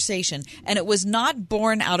conversation, and it was not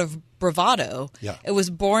born out of bravado. Yeah. It was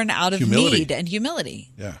born out of humility. need and humility.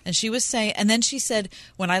 Yeah. And she was saying, and then she said,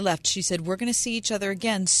 when I left, she said, we're going to see each other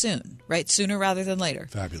again soon, right? Sooner rather than later.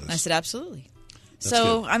 Fabulous. And I said, absolutely. That's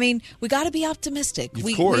so, good. I mean, we got to be optimistic. Of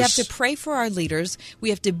We course. have to pray for our leaders. We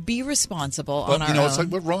have to be responsible But, on our own. it's like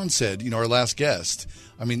what Ron said, our last guest.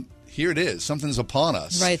 I mean, here it is. Something's upon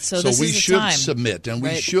us. Right, so this we is the should time. submit, and we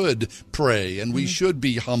Right. should pray, and we should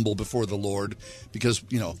be humble before the Lord because,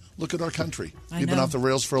 look at our country. We've been know. off the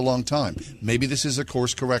rails for a long time. Maybe this is a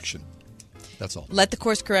course correction. That's all. Let the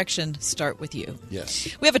course correction start with you. Yes.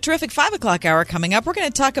 We have a terrific 5 o'clock hour coming up. We're going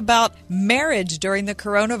to talk about marriage during the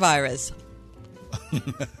coronavirus.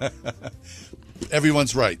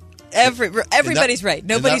 Everyone's right. Everybody's right.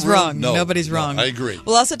 Nobody's wrong. No, Nobody's wrong. I agree.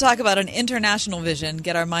 We'll also talk about an international vision,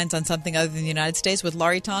 get our minds on something other than the United States with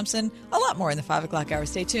Laurie Thompson. A lot more in the 5 o'clock hour.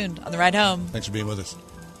 Stay tuned on the ride home. Thanks for being with us.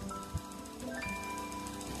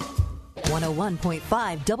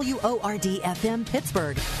 101.5 WORD FM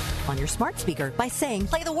Pittsburgh. On your smart speaker by saying,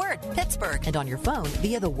 play the word Pittsburgh. And on your phone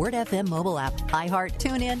via the Word FM mobile app, iHeart,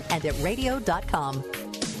 TuneIn, and at radio.com.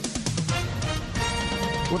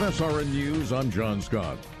 With SRN News, I'm John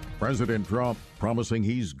Scott. President Trump promising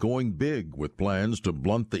he's going big with plans to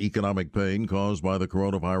blunt the economic pain caused by the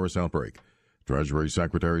coronavirus outbreak. Treasury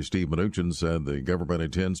Secretary Steve Mnuchin said the government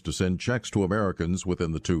intends to send checks to Americans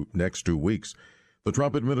within the next 2 weeks. The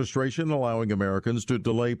Trump administration allowing Americans to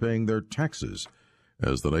delay paying their taxes.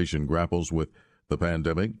 As the nation grapples with the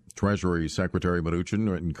pandemic, Treasury Secretary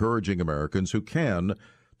Mnuchin encouraging Americans who can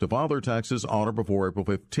to file their taxes on or before April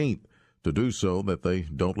 15th to do so that they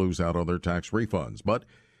don't lose out on their tax refunds. But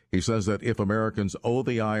he says that if Americans owe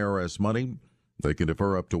the IRS money, they can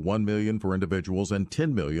defer up to $1 million for individuals and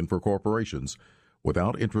 $10 million for corporations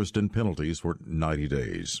without interest and penalties for 90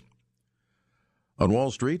 days. On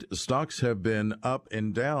Wall Street, stocks have been up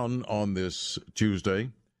and down on this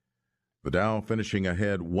Tuesday. The Dow finishing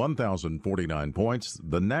ahead 1,049 points.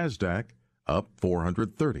 The NASDAQ up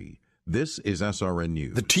 430. This is SRN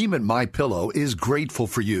News. The team at MyPillow is grateful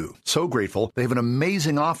for you. So grateful, they have an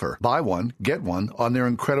amazing offer. Buy one, get one on their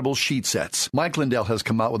incredible sheet sets. Mike Lindell has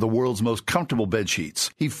come out with the world's most comfortable bed sheets.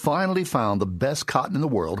 He finally found the best cotton in the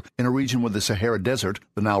world in a region where the Sahara Desert,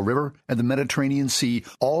 the Nile River, and the Mediterranean Sea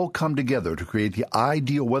all come together to create the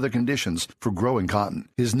ideal weather conditions for growing cotton.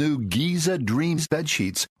 His new Giza Dreams bed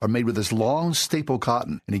sheets are made with this long staple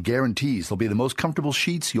cotton, and he guarantees they'll be the most comfortable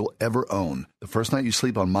sheets you'll ever own. The first night you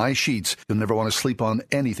sleep on my sheets, you'll never want to sleep on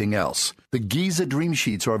anything else. The Giza Dream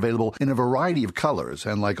Sheets are available in a variety of colors,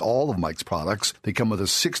 and like all of Mike's products, they come with a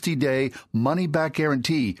 60-day money-back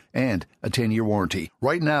guarantee and a 10-year warranty.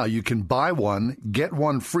 Right now, you can buy one, get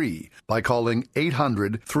one free by calling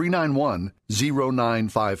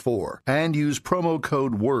 800-391-0954 and use promo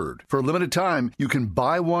code WORD. For a limited time, you can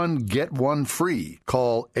buy one, get one free.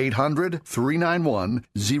 Call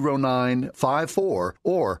 800-391-0954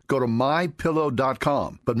 or go to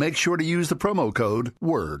mypillow.com. But make sure to use the promo code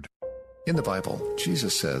WORD. In the Bible,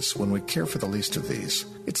 Jesus says when we care for the least of these,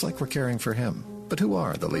 it's like we're caring for him. But who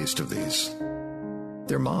are the least of these?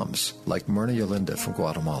 They're moms, like Myrna Yolinda from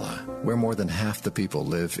Guatemala, where more than half the people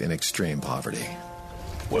live in extreme poverty.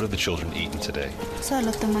 What are the children eating today?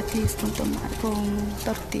 Solo tomates con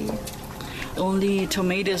tortilla. Only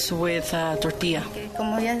tomatoes with tortilla.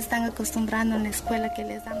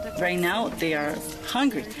 Right now, they are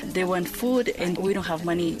hungry. They want food, and we don't have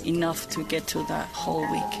money enough to get to the whole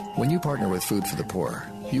week. When you partner with Food for the Poor,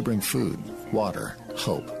 you bring food, water,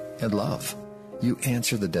 hope, and love. You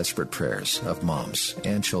answer the desperate prayers of moms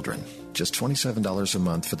and children. Just $27 a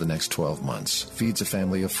month for the next 12 months feeds a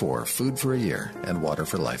family of 4 food for a year and water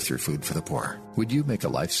for life through Food for the Poor. Would you make a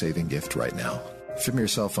life-saving gift right now? From your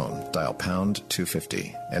cell phone, dial pound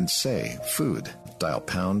 250 and say food. Dial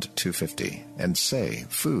pound 250 and say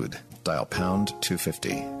food. Dial pound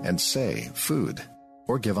 250 and say food.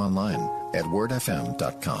 Or give online at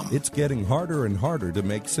wordfm.com. It's getting harder and harder to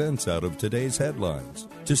make sense out of today's headlines.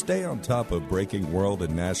 To stay on top of breaking world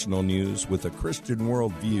and national news with a Christian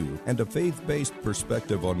worldview and a faith-based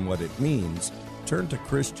perspective on what it means, turn to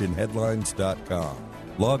ChristianHeadlines.com.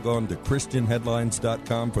 Log on to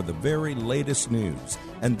ChristianHeadlines.com for the very latest news,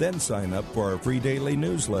 and then sign up for our free daily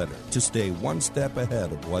newsletter to stay one step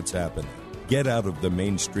ahead of what's happening. Get out of the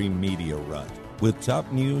mainstream media rut with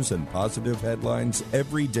top news and positive headlines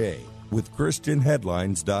every day with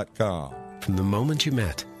ChristianHeadlines.com. From the moment you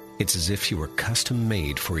met, it's as if you were custom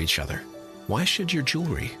made for each other. Why should your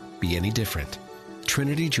jewelry be any different?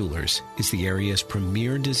 Trinity Jewelers is the area's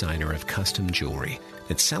premier designer of custom jewelry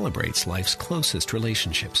that celebrates life's closest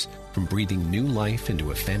relationships, from breathing new life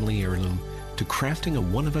into a family heirloom to crafting a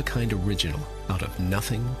one-of-a-kind original out of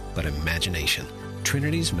nothing but imagination.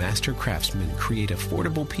 Trinity's master craftsmen create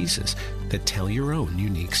affordable pieces that tell your own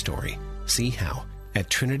unique story. See how at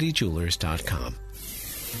trinityjewelers.com.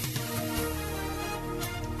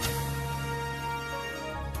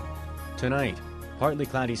 Tonight, partly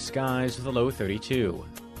cloudy skies with a low 32.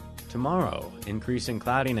 Tomorrow, increasing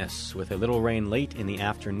cloudiness with a little rain late in the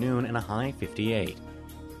afternoon and a high 58.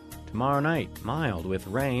 Tomorrow night, mild with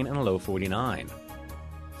rain and a low 49.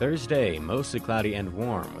 Thursday, mostly cloudy and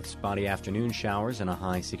warm with spotty afternoon showers and a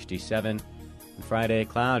high 67. And Friday,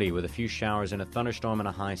 cloudy with a few showers and a thunderstorm and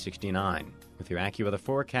a high 69. With your AccuWeather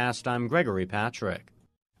forecast, I'm Gregory Patrick.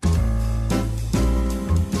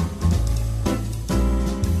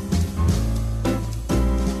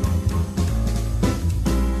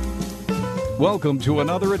 Welcome to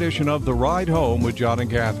another edition of The Ride Home with John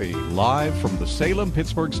and Kathy, live from the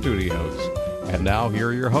Salem-Pittsburgh studios. And now here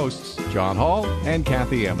are your hosts, John Hall and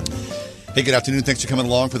Kathy Emmons. Hey, good afternoon. Thanks for coming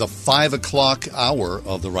along for the 5 o'clock hour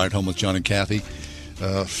of The Ride Home with John and Kathy.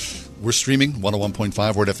 We're streaming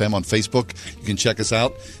 101.5 Word FM on Facebook. You can check us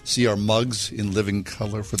out. See our mugs in living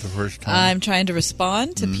color for the first time. I'm trying to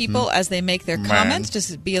respond to people as they make their comments.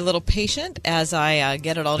 Just be a little patient as I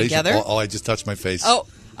get it all together. Oh, I just touched my face. Oh,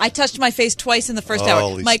 I touched my face twice in the first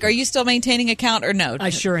hour. Mike, are you still maintaining a count or no? I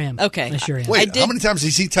sure am. Okay. I sure am. Wait, how many times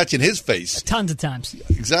is he touching his face? Tons of times.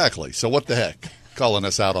 Exactly. So what the heck? Calling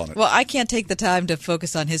us out on it. Well, I can't take the time to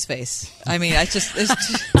focus on his face. I mean, I just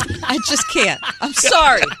can't. I'm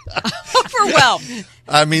sorry. I'm overwhelmed.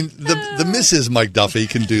 I mean, the Mrs. Mike Duffy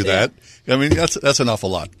can do that. I mean, that's an awful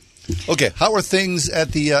lot. Okay, how are things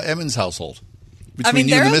at the Emmons household? Between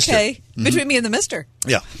you they're and the Mister? okay. Mm-hmm. Between me and the Mister.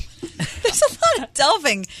 Yeah. There's a lot of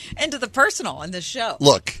delving into the personal in this show.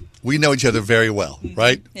 Look, we know each other very well,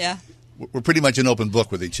 right? Yeah. We're pretty much an open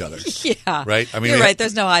book with each other. Yeah. Right? I mean, you're right.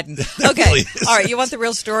 There's no hiding. Okay. All right. You want the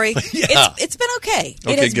real story? Yeah. It's been okay.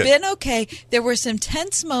 Okay, it has good. been okay. There were some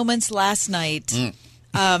tense moments last night.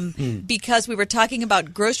 Because we were talking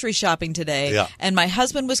about grocery shopping today, Yeah. and my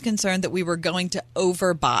husband was concerned that we were going to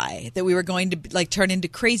overbuy, that we were going to turn into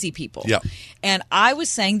crazy people. Yeah. And I was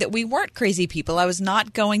saying that we weren't crazy people. I was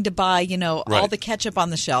not going to buy, all Right. the ketchup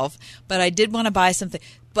on the shelf, but I did want to buy something.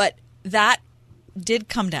 But that did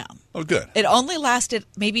come down. Oh, good. It only lasted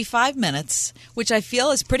maybe 5 minutes, which I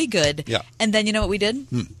feel is pretty good. Yeah. And then you know what we did?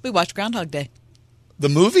 We watched Groundhog Day. The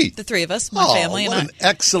movie? The three of us, my family, what and an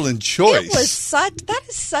excellent choice. It was that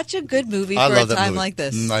is such a good movie I for love a that time movie. like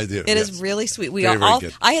this. I do, It yes. is really sweet. We Very, are very all.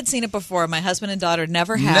 good. I had seen it before. My husband and daughter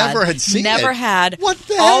never had. seen Never it. had. What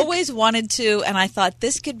the heck? Always wanted to, and I thought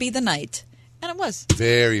this could be the night, and it was.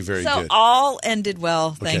 Very, very So good. all ended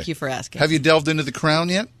well. Okay. Thank you for asking. Have you delved into The Crown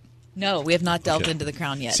yet? No, we have not delved Okay. into The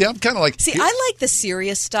Crown yet. See, I'm kind of like... See, I like the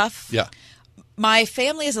serious stuff. Yeah. My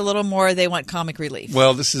family is a little more. They want comic relief.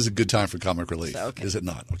 Well, this is a good time for comic relief, is it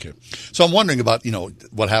not? Okay. So I'm wondering about,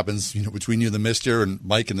 what happens, between you and the Mister and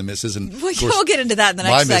Mike and the Missus. And We'll of course, get into that in the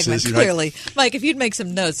my next missus, segment, clearly. Mike, if you'd make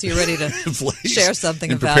some notes so you're ready to Please. share something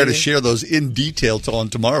and of prepare value. to share those in detail on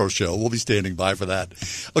tomorrow's show. We'll be standing by for that.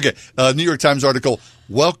 Okay, New York Times article,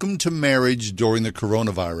 Welcome to Marriage During the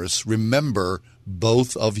Coronavirus. Remember,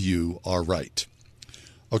 both of you are right.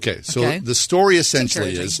 Okay, so Okay. the story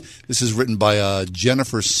essentially encouraging. is, this is written by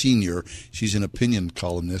Jennifer Senior. She's an opinion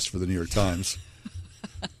columnist for the New York Times.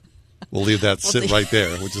 We'll leave that sit right there.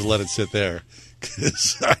 We'll just let it sit there.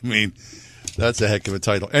 'Cause, I mean, that's a heck of a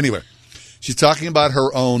title. Anyway, she's talking about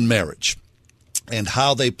her own marriage and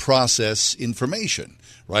how they process information,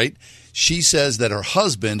 right? She says that her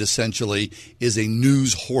husband essentially is a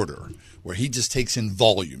news hoarder, where he just takes in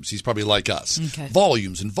volumes. He's probably like us. Okay.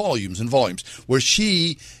 Volumes and volumes and volumes. Where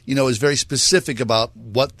she, is very specific about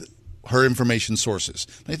what her information sources.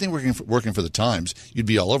 I think working for the Times, you'd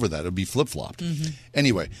be all over that. It would be flip-flopped.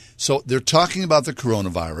 Anyway, so they're talking about the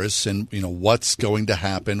coronavirus and, what's going to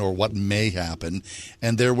happen or what may happen.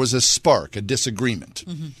 And there was a spark, a disagreement.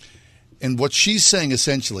 And what she's saying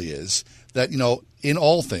essentially is that, in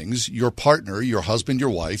all things, your partner, your husband,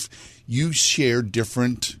 your wife, you share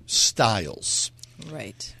different styles.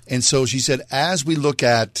 Right. And so she said, as we look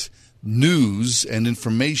at news and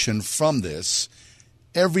information from this,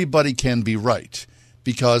 everybody can be right.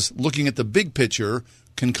 Because looking at the big picture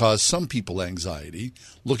can cause some people anxiety.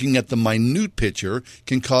 Looking at the minute picture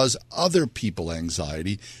can cause other people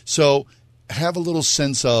anxiety. So have a little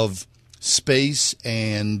sense of space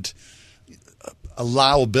and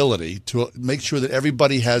allowability to make sure that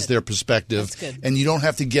everybody has their perspective, and you don't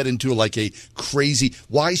have to get into like a crazy,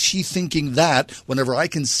 why is she thinking that whenever I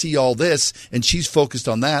can see all this and she's focused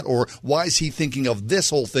on that, or why is he thinking of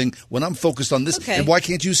this whole thing when I'm focused on this, and why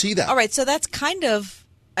can't you see that? All right, so that's kind of,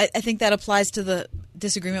 I think that applies to the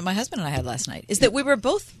disagreement my husband and I had last night, is that we were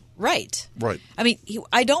both right. Right. I mean,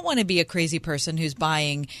 I don't want to be a crazy person who's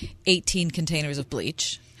buying 18 containers of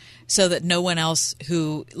bleach so that no one else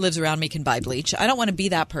who lives around me can buy bleach. I don't want to be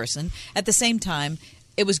that person. At the same time,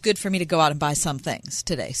 it was good for me to go out and buy some things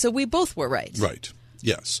today. So we both were right. Right.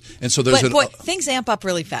 Yes. And so there's But things amp up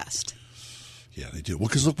really fast. Yeah, they do. Well,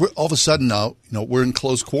 because look, all of a sudden now, we're in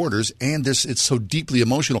close quarters, and it's so deeply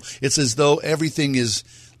emotional. It's as though everything is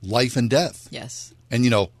life and death. Yes. And,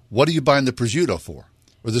 what are you buying the prosciutto for?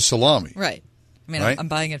 Or the salami? Right. I mean, right? I'm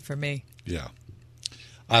buying it for me. Yeah.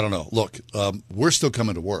 I don't know. Look, we're still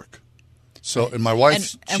coming to work. So, and my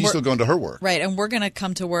wife, she's still going to her work. Right, and we're going to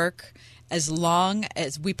come to work as long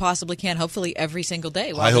as we possibly can, hopefully every single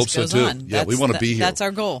day while I hope this goes so, too. on. Yeah, we want to be here. That's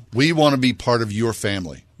our goal. We want to be part of your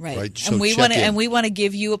family. Right. So and we want to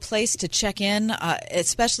give you a place to check in,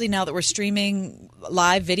 especially now that we're streaming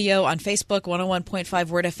live video on Facebook, 101.5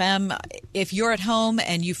 Word FM. If you're at home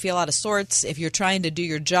and you feel out of sorts, if you're trying to do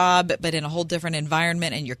your job but in a whole different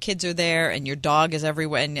environment and your kids are there and your dog is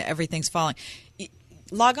everywhere and everything's falling,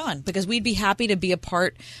 log on, because we'd be happy to be a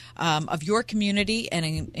part of your community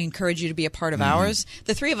and encourage you to be a part of ours.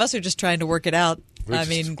 The three of us are just trying to work it out.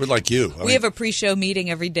 We're like you. We have a pre-show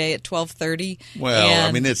meeting every day at 12:30.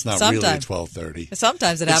 Well, it's not really at 12:30.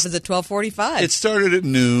 Sometimes it happens at 12:45. It started at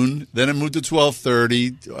noon, then it moved to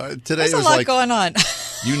 12:30. Today There's it was a lot like going on.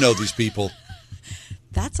 You know these people.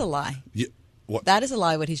 That's a lie. What? That is a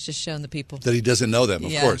lie. What he's just shown the people. That he doesn't know them.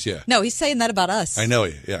 Of course, yeah. No, he's saying that about us. I know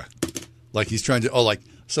you. Yeah. Like he's trying to. Like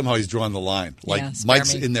somehow he's drawing the line. Like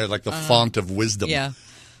Mike's in there, like the font of wisdom. Yeah.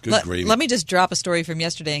 Good gravy. Let me just drop a story from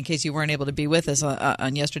yesterday in case you weren't able to be with us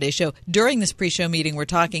on yesterday's show. During this pre-show meeting we're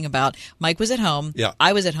talking about, Mike was at home,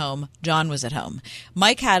 I was at home, John was at home.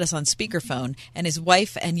 Mike had us on speakerphone, and his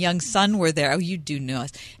wife and young son were there. Oh, you do know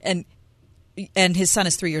us. And his son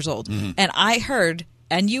is 3 years old. Mm-hmm. And I heard,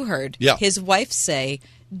 and you heard, his wife say,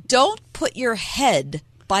 "Don't put your head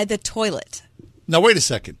by the toilet." Now, wait a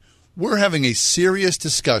second. We're having a serious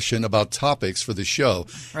discussion about topics for the show.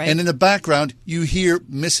 Right. And in the background, you hear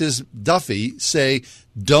Mrs. Duffy say,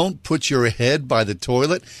 "Don't put your head by the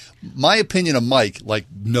toilet." My opinion of Mike, like,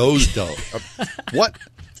 nose dough. What?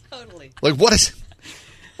 Totally. Like, what is...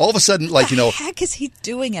 All of a sudden, like, What the heck is he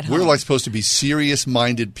doing at home? we're like supposed to be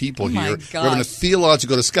serious-minded people here. gosh. We're having a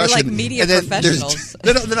theological discussion. We're like media and then professionals.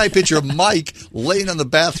 Then I picture Mike laying on the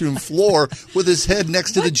bathroom floor with his head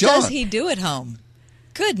next to the John. What does he do at home?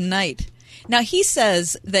 Good night. Now, he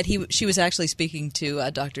says that she was actually speaking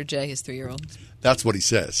to Dr. J, his 3-year-old. That's what he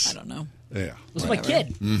says. I don't know. Yeah. It's my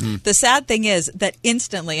kid. Mm-hmm. The sad thing is that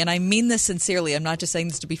instantly, and I mean this sincerely, I'm not just saying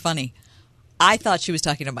this to be funny, I thought she was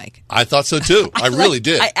talking to Mike. I thought so, too. I really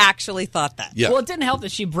did. I actually thought that. Yeah. Well, it didn't help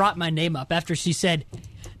that she brought my name up after she said,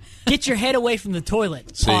 "Get your head away from the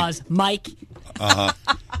toilet." See? Pause. Mike. Uh-huh.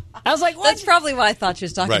 I was like, what? That's probably why I thought she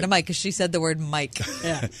was talking Right. to Mike, because she said the word Mike.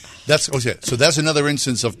 Yeah. So that's another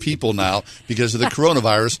instance of people now, because of the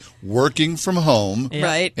coronavirus, working from home. Yeah.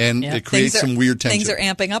 Right. And it creates some weird tension. Things are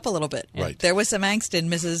amping up a little bit. Right. There was some angst in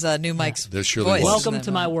Mrs. New Mike's There surely voice. was. Welcome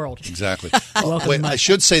to my world. Exactly. Welcome, Wait, Mike. I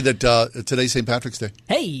should say that today's St. Patrick's Day.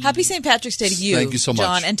 Hey. Happy St. Patrick's Day to you, Thank you so much.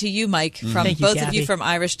 John, and to you, Mike, from Thank you, both of Kathy. you from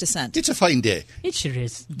Irish descent. It's a fine day. It sure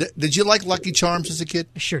is. Did you like Lucky Charms as a kid?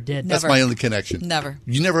 I sure did. That's Never. my only connection. Never.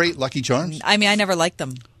 You never ate Lucky Charms? I mean, I never liked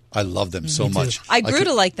them. I love them so much. I grew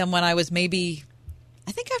to like them when I was maybe,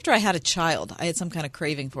 I think after I had a child, I had some kind of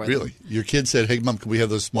craving for them. Really? Your kid said, "Hey, Mom, can we have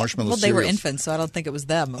those marshmallow Well, they were cereals?" infants, so I don't think it was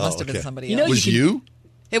them. It must have been okay. somebody You know, else. Was you?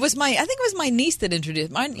 It was I think it was my niece that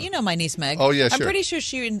introduced. You know my niece Meg. Oh, yeah, I'm sure. pretty sure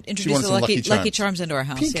she introduced wanted the some Lucky Lucky Charms into our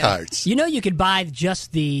house. Pink yeah. hearts. You know, you could buy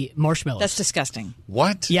just the marshmallows. That's disgusting.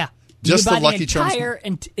 What? Yeah. Just you the could buy Lucky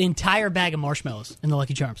Charms? entire bag of marshmallows in the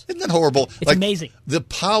Lucky Charms. Isn't that horrible? It's amazing. The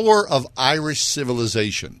power of Irish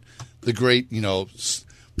civilization, the great,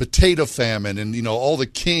 potato famine and, all the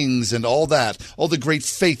kings and all that, all the great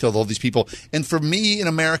faith of all these people. And for me in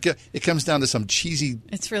America, it comes down to some cheesy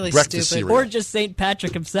It's really breakfast stupid. cereal. Or just St.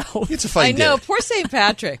 Patrick himself. It's a fine I know. day. Poor St.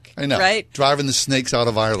 Patrick. I know. Right? Driving the snakes out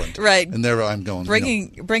of Ireland. Right. And there I'm going.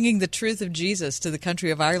 Bringing the truth of Jesus to the country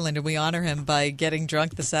of Ireland, and we honor him by getting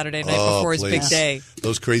drunk the Saturday night before his big please. day.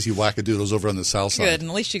 Those crazy wackadoodles over on the south side. Good. And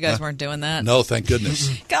at least you guys weren't doing that. No, thank goodness.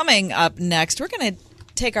 Coming up next, we're going to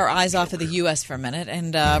take our eyes off of the U.S. for a minute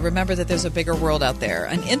and remember that there's a bigger world out there,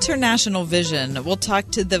 an international vision. We'll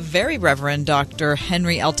talk to the very Reverend Dr.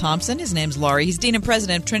 Henry L. Thompson. His name's Laurie. He's Dean and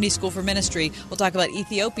President of Trinity School for Ministry. We'll talk about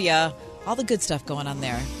Ethiopia, all the good stuff going on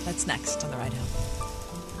there. That's next on The Ride Home.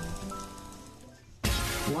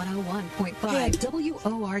 101.5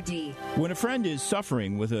 WORD. When a friend is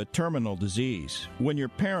suffering with a terminal disease, when your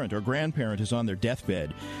parent or grandparent is on their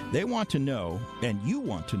deathbed, they want to know, and you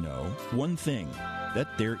want to know, one thing,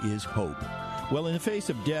 that there is hope. Well, in the face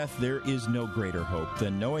of death, there is no greater hope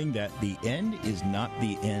than knowing that the end is not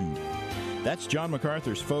the end. That's John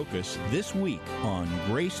MacArthur's focus this week on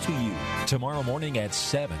Grace to You. Tomorrow morning at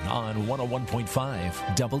 7 on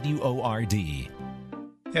 101.5 WORD.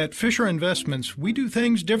 At Fisher Investments, we do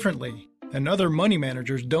things differently, and other money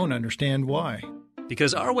managers don't understand why.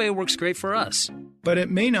 Because our way works great for us. But it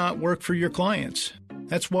may not work for your clients.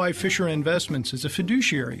 That's why Fisher Investments is a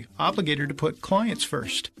fiduciary, obligated to put clients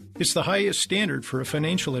first. It's the highest standard for a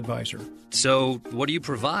financial advisor. So, what do you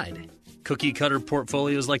provide? Cookie-cutter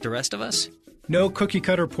portfolios like the rest of us? No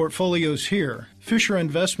cookie-cutter portfolios here. Fisher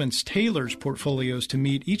Investments tailors portfolios to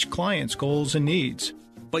meet each client's goals and needs.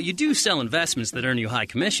 But you do sell investments that earn you high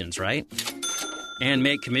commissions, right? And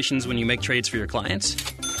make commissions when you make trades for your clients?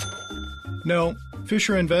 No,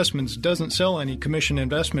 Fisher Investments doesn't sell any commission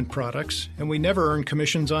investment products, and we never earn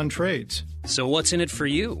commissions on trades. So what's in it for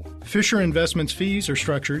you? Fisher Investments fees are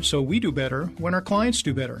structured so we do better when our clients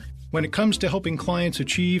do better. When it comes to helping clients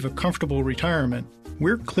achieve a comfortable retirement,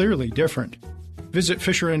 we're clearly different. Visit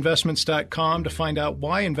FisherInvestments.com to find out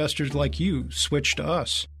why investors like you switch to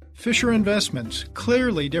us. Fisher Investments,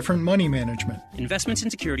 clearly different money management. Investments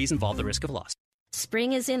in securities involve the risk of loss.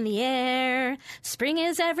 Spring is in the air. Spring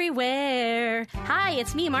is everywhere. Hi,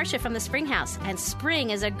 it's me, Marcia from the Spring House, and spring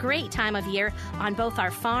is a great time of year on both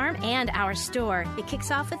our farm and our store. It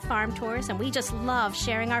kicks off with farm tours, and we just love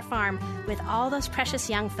sharing our farm with all those precious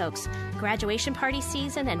young folks. Graduation party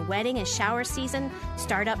season and wedding and shower season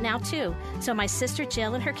start up now, too. So my sister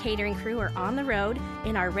Jill and her catering crew are on the road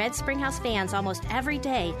in our red Spring House vans almost every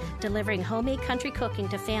day, delivering homemade country cooking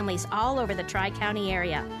to families all over the Tri-County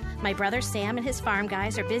area. My brother Sam and his farm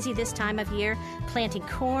guys are busy this time of year planting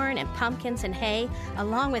corn and pumpkins and hay,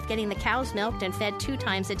 along with getting the cows milked and fed 2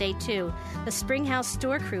 times a day, too. The Spring House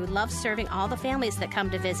store crew loves serving all the families that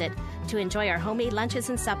come to visit, to enjoy our homemade lunches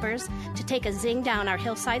and suppers, to take a zing down our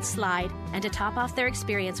hillside slide, and to top off their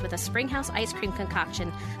experience with a Spring House ice cream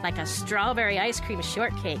concoction like a strawberry ice cream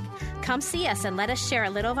shortcake. Come see us and let us share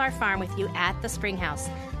a little of our farm with you at the Spring House.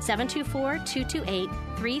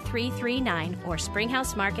 724-228-3339 or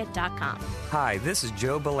springhousemarket.com. Hi, this is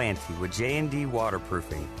Joe Belanti with J&D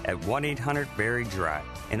Waterproofing at 1-800-VERY-DRY.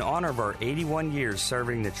 In honor of our 81 years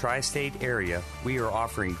serving the tri-state area, we are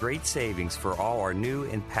offering great savings for all our new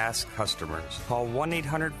and past customers. Call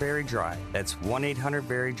 1-800-VERY-DRY. That's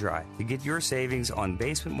 1-800-VERY-DRY to get your savings on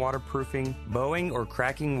basement waterproofing, bowing or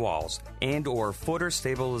cracking walls, and or footer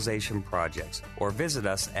stabilization projects. Or visit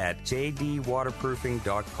us at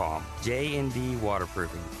jdwaterproofing.com. J&D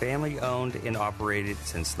Waterproofing, family owned and operated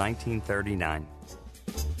since 1939.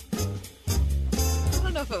 I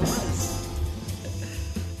don't know if it was.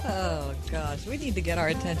 Oh, gosh. We need to get our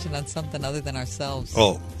attention on something other than ourselves.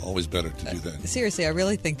 Oh, always better to do that. Seriously, I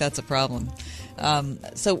really think that's a problem.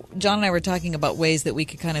 So John and I were talking about ways that we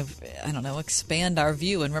could kind of, expand our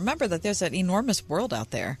view and remember that there's an enormous world out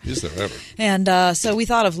there. Is there ever? And so we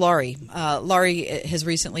thought of Laurie. Laurie has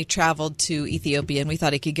recently traveled to Ethiopia, and we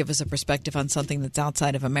thought he could give us a perspective on something that's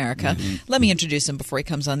outside of America. Mm-hmm. Let me introduce him before he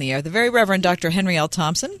comes on the air. The very Reverend Dr. Henry L.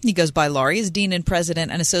 Thompson. He goes by Laurie, is Dean and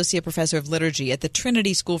President and Associate Professor of Liturgy at the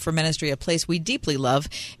Trinity School for Ministry, a place we deeply love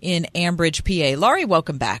in Ambridge, PA. Laurie,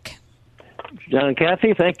 welcome back. John and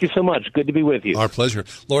Kathy, thank you so much. Good to be with you. Our pleasure.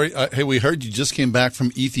 Laurie, hey, we heard you just came back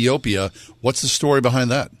from Ethiopia. What's the story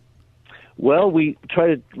behind that? Well, we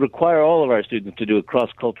try to require all of our students to do a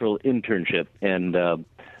cross-cultural internship and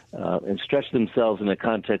stretch themselves in a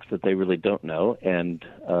context that they really don't know. And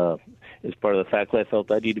as part of the faculty, I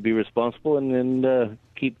felt I need to be responsible and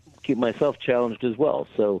keep myself challenged as well.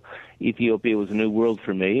 So Ethiopia was a new world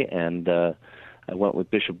for me, and I went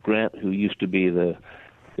with Bishop Grant, who used to be the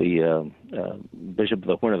Bishop of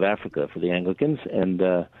the Horn of Africa for the Anglicans, and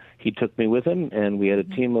he took me with him, and we had a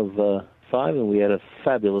team of 5, and we had a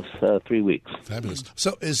fabulous 3 weeks. Fabulous.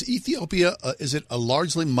 So is Ethiopia, is it a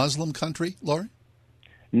largely Muslim country, Laurie?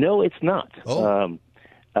 No, it's not. Oh.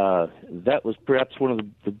 That was perhaps one of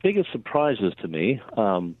the biggest surprises to me.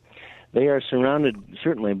 They are surrounded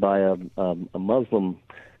certainly by a Muslim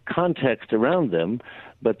context around them,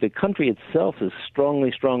 but the country itself is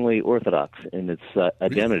strongly Orthodox in its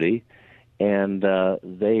identity. and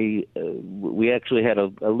we actually had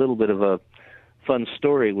a little bit of a fun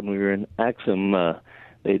story when we were in Axum.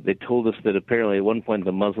 They told us that apparently at one point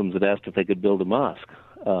the Muslims had asked if they could build a mosque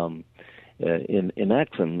in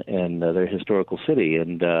Axum and their historical city,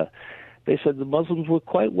 and they said the Muslims were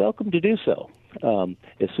quite welcome to do so.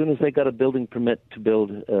 As soon as they got a building permit to build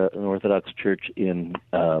an Orthodox church in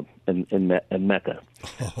Mecca,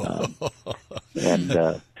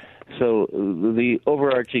 so the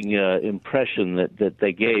overarching impression that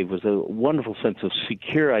they gave was a wonderful sense of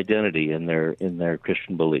secure identity in their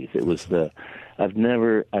Christian belief. It was I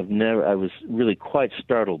was really quite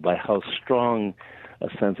startled by how strong a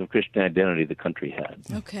sense of Christian identity the country had.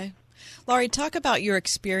 Okay. Laurie, talk about your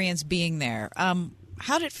experience being there.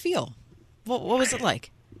 How did it feel? What was it like?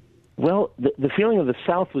 Well, the feeling of the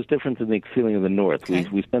South was different than the feeling of the North. Okay.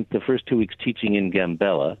 We spent the first 2 weeks teaching in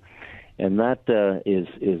Gambella, and that is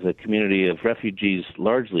a community of refugees,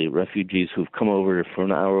 largely refugees who've come over for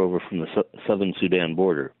an hour over from the southern Sudan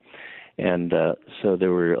border. And so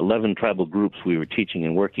there were 11 tribal groups we were teaching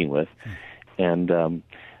and working with. And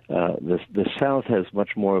the South has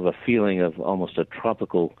much more of a feeling of almost a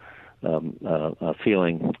tropical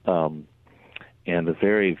feeling and a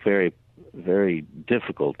very, very, very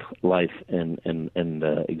difficult life and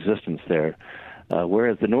existence there.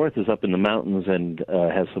 Whereas the North is up in the mountains and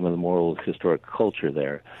has some of the more historic culture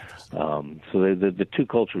there. So the two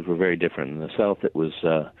cultures were very different. In the South, it was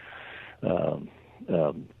a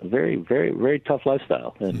very, very, very tough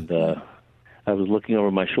lifestyle. And I was looking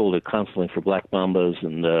over my shoulder constantly for black mambas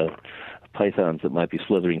and pythons that might be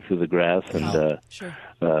slithering through the grass and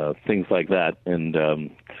things like that. And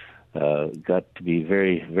got to be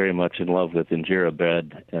very, very much in love with injera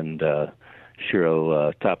bread and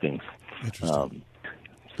shiro toppings.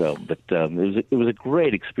 It was a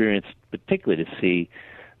great experience, particularly to see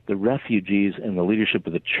the refugees and the leadership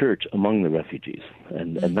of the church among the refugees,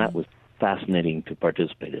 and that was fascinating to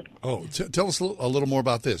participate in. Oh, tell us a little more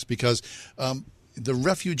about this, because the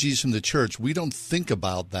refugees from the church, we don't think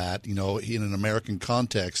about that, in an American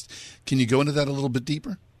context. Can you go into that a little bit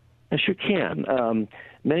deeper? I sure can.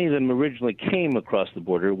 Many of them originally came across the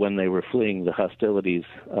border when they were fleeing the hostilities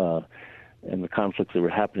and the conflicts that were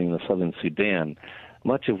happening in the southern Sudan,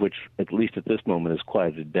 much of which, at least at this moment, is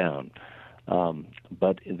quieted down.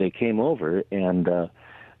 But they came over, and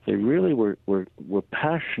they really were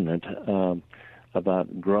passionate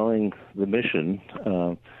about growing the mission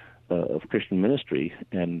of Christian ministry.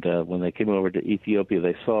 And when they came over to Ethiopia,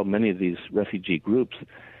 they saw many of these refugee groups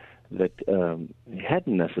that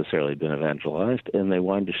hadn't necessarily been evangelized, and they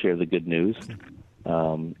wanted to share the good news.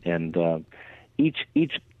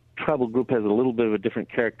 Each tribal group has a little bit of a different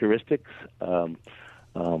characteristics. For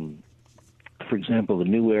example, the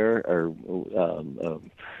Nuer are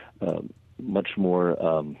much more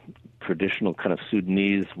traditional kind of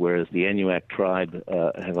Sudanese, whereas the Anuak tribe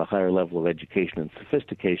have a higher level of education and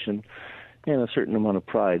sophistication and a certain amount of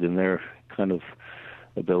pride in their kind of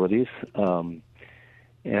abilities.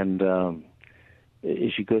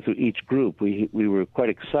 As you go through each group, we were quite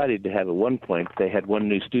excited to have at one point, they had one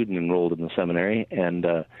new student enrolled in the seminary, and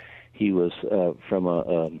he was from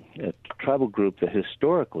a tribal group that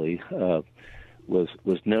historically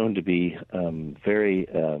was known to be very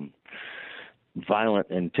violent,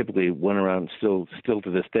 and typically went around, still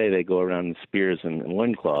to this day, they go around in spears and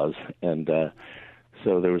loincloths. And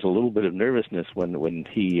so there was a little bit of nervousness when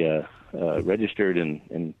he registered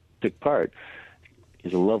and took part.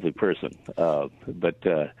 He's a lovely person, but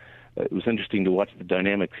it was interesting to watch the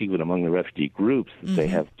dynamics even among the refugee groups. Mm-hmm. They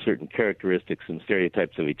have certain characteristics and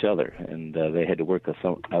stereotypes of each other, and they had to work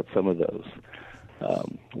out some of those.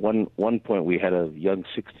 One point we had a young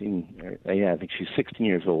I think she's 16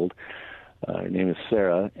 years old. Her name is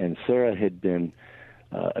Sarah, and Sarah had been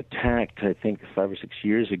attacked, I think, 5 or 6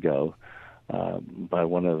 years ago by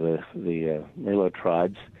one of the Merlo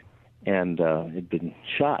tribes, and had been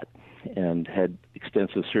shot and had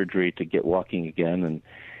extensive surgery to get walking again,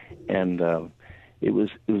 and it was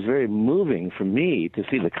very moving for me to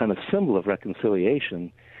see the kind of symbol of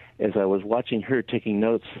reconciliation as I was watching her taking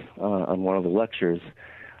notes on one of the lectures,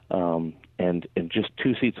 and just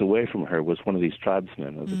 2 seats away from her was one of these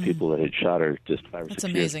tribesmen of the people that had shot her just 5 or 6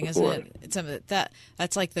 years before. That's amazing, isn't it?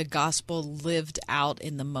 That's like the gospel lived out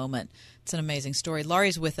in the moment. It's an amazing story.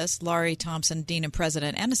 Laurie's with us. Laurie Thompson, Dean and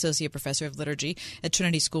President and Associate Professor of Liturgy at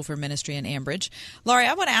Trinity School for Ministry in Ambridge. Laurie,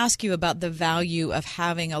 I want to ask you about the value of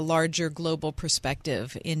having a larger global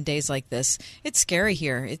perspective in days like this. It's scary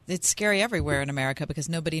here. It's scary everywhere in America because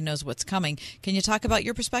nobody knows what's coming. Can you talk about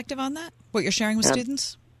your perspective on that, what you're sharing with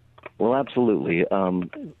students? Well, absolutely.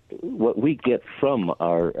 What we get from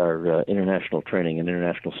our international training and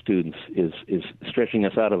international students is stretching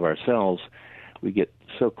us out of ourselves. We get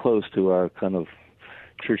so close to our kind of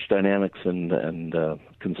church dynamics and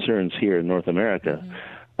concerns here in North America.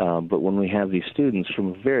 But when we have these students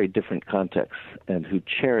from very different contexts and who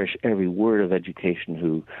cherish every word of education,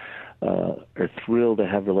 who are thrilled to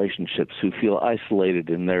have relationships, who feel isolated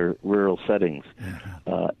in their rural settings,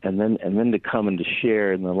 and then to come and to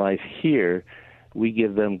share in the life here, we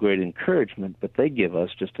give them great encouragement, but they give us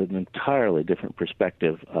just an entirely different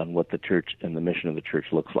perspective on what the church and the mission of the church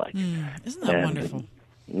looks like. Isn't that wonderful?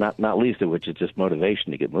 Not least of which is just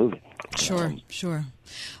motivation to get moving. Sure.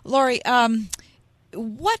 Laurie,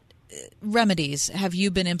 what remedies have you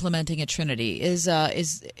been implementing at Trinity?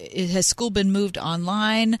 Has school been moved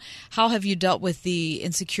online? How have you dealt with the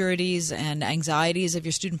insecurities and anxieties of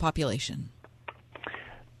your student population?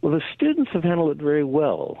 Well, the students have handled it very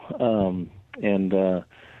well, and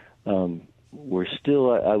we're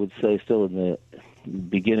still, I would say, still in the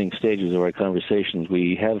beginning stages of our conversations.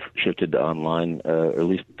 We have shifted to online, or at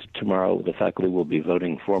least tomorrow the faculty will be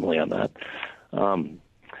voting formally on that.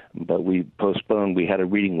 But we postponed. We had a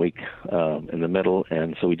reading week in the middle,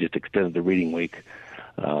 and so we just extended the reading week.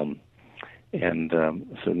 So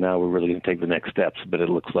now we're really going to take the next steps, but it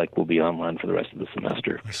looks like we'll be online for the rest of the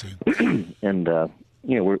semester. I see. And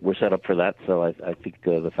we're set up for that, so I think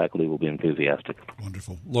the faculty will be enthusiastic.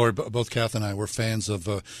 Wonderful. Laurie, both Kath and I, we're fans of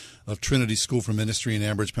Trinity School for Ministry in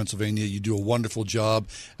Ambridge, Pennsylvania. You do a wonderful job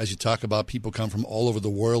as you talk about people come from all over the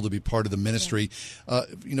world to be part of the ministry.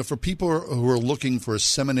 For people who are looking for a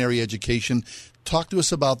seminary education, talk to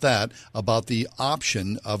us about that, about the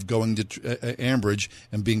option of going to Ambridge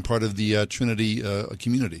and being part of the Trinity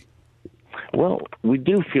community. Well, we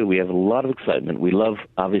do feel we have a lot of excitement. We love,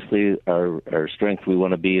 obviously, our strength. We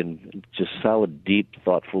want to be in just solid, deep,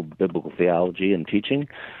 thoughtful biblical theology and teaching,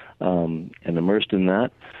 and immersed in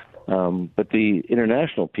that. But the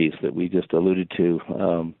international piece that we just alluded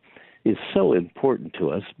to is so important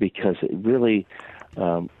to us because it really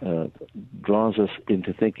draws us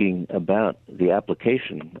into thinking about the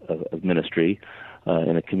application of ministry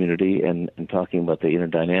in a community and talking about the inner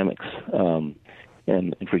dynamics.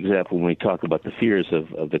 And for example, when we talk about the fears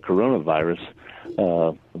of the coronavirus,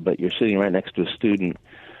 but you're sitting right next to a student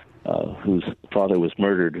whose father was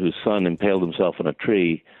murdered, whose son impaled himself on a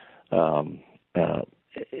tree,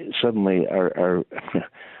 suddenly our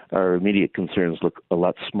immediate concerns look a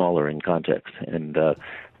lot smaller in context. And I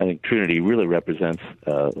think Trinity really represents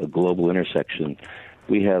a global intersection.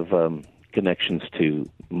 We have connections to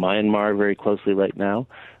Myanmar very closely right now,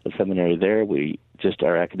 a seminary there.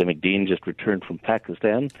 Our academic dean just returned from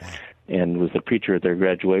Pakistan and was the preacher at their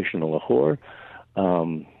graduation in Lahore.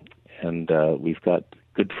 And we've got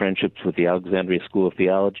good friendships with the Alexandria School of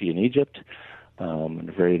Theology in Egypt,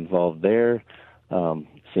 and very involved there.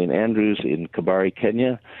 St. Andrews in Kabari,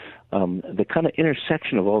 Kenya. The kind of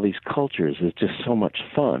intersection of all these cultures is just so much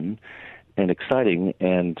fun and exciting,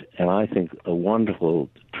 and I think a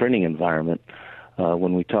wonderful training environment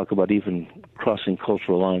when we talk about even crossing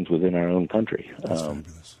cultural lines within our own country. That's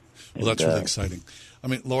fabulous. Well, that's really exciting. I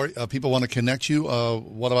mean, Laurie, people want to connect you.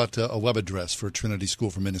 What about a web address for Trinity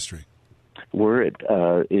School for Ministry? We're at,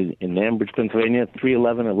 in Ambridge, Pennsylvania,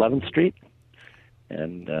 311 11th Street,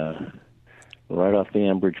 and right off the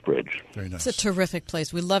Ambridge Bridge. Very nice. It's a terrific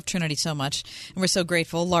place. We love Trinity so much, and we're so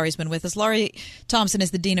grateful. Laurie's been with us. Laurie Thompson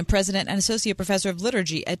is the Dean and President and Associate Professor of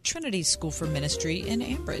Liturgy at Trinity School for Ministry in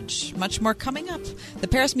Ambridge. Much more coming up. The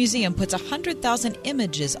Paris Museum puts 100,000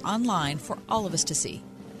 images online for all of us to see.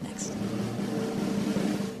 Next.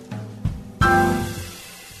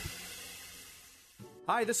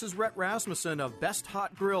 Hi, this is Rhett Rasmussen of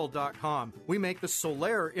BestHotGrill.com. We make the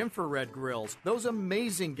Solaire infrared grills, those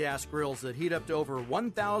amazing gas grills that heat up to over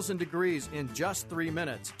 1,000 degrees in just 3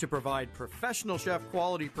 minutes to provide professional chef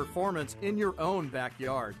quality performance in your own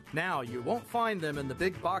backyard. Now, you won't find them in the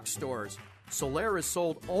big box stores. Solaire is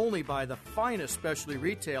sold only by the finest specialty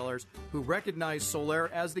retailers who recognize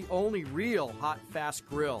Solaire as the only real hot, fast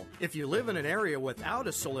grill. If you live in an area without a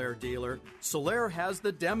Solaire dealer, Solaire has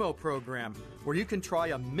the demo program where you can try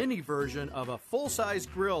a mini version of a full-size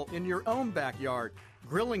grill in your own backyard,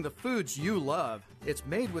 grilling the foods you love. It's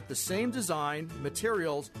made with the same design,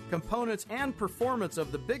 materials, components, and performance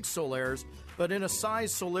of the big Solaires, but in a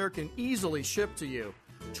size Solaire can easily ship to you.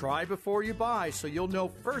 Try before you buy so you'll know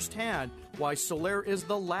firsthand why Solaire is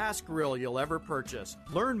the last grill you'll ever purchase.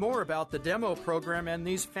 Learn more about the demo program and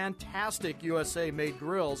these fantastic USA-made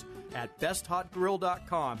grills at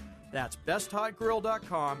BestHotGrill.com. That's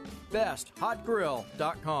besthotgrill.com,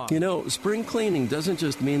 besthotgrill.com. You know, spring cleaning doesn't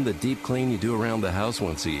just mean the deep clean you do around the house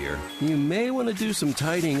once a year. You may want to do some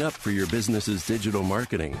tidying up for your business's digital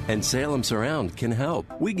marketing, and Salem Surround can help.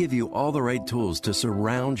 We give you all the right tools to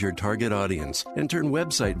surround your target audience and turn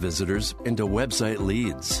website visitors into website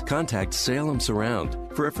leads. Contact Salem Surround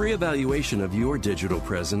for a free evaluation of your digital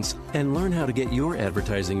presence and learn how to get your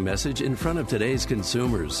advertising message in front of today's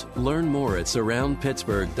consumers. Learn more at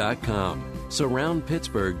surroundpittsburgh.com.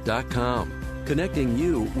 Surroundpittsburgh.com. Connecting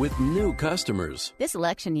you with new customers. This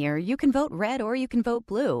election year, you can vote red or you can vote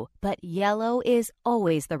blue, but yellow is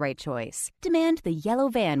always the right choice. Demand the yellow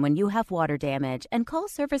van when you have water damage and call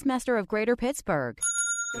Service Master of Greater Pittsburgh.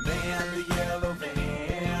 Demand the yellow van.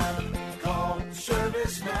 Call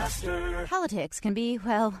Service Master. Politics can be,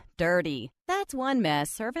 well, dirty. That's one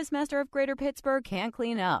mess Service Master of Greater Pittsburgh can't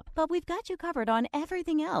clean up. But we've got you covered on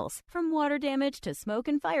everything else, from water damage to smoke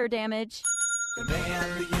and fire damage.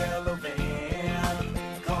 Demand the yellow van.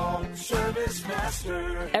 Call Service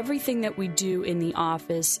Master. Everything that we do in the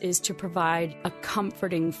office is to provide a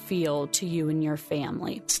comforting feel to you and your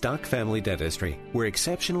family. Stock Family Dentistry, where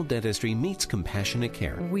exceptional dentistry meets compassionate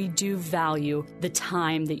care. We do value the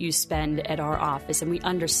time that you spend at our office, and we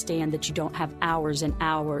understand that you don't have hours and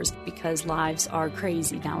hours because lives are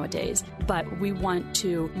crazy nowadays. But we want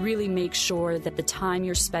to really make sure that the time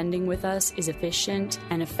you're spending with us is efficient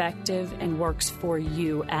and effective and works for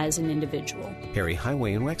you as an individual. Perry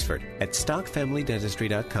Highway in Wexford at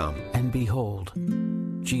stockfamilydentistry.com. And behold,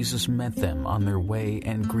 Jesus met them on their way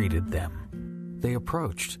and greeted them. They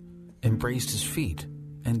approached, embraced his feet,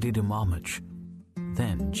 and did him homage.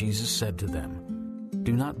 Then Jesus said to them,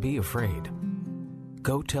 "Do not be afraid.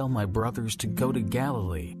 Go tell my brothers to go to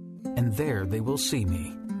Galilee, and there they will see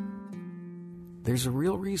me." There's a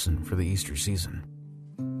real reason for the Easter season.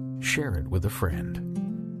 Share it with a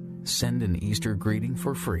friend. Send an Easter greeting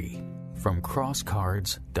for free from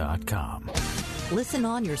crosscards.com. Listen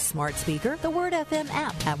on your smart speaker, the Word FM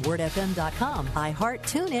app at wordfm.com, iHeart,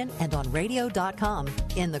 TuneIn, and on radio.com.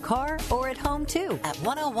 In the car or at home, too, at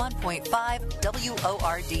 101.5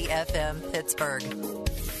 WORD FM, Pittsburgh.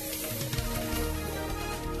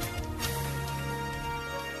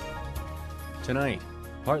 Tonight,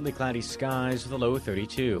 partly cloudy skies with a low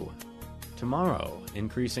 32. Tomorrow,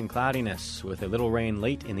 increasing cloudiness with a little rain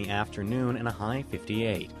late in the afternoon and a high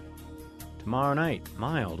 58. Tomorrow night,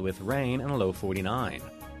 mild with rain and a low 49.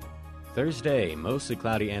 Thursday, mostly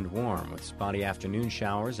cloudy and warm with spotty afternoon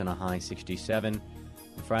showers and a high 67.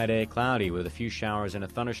 And Friday, cloudy with a few showers and a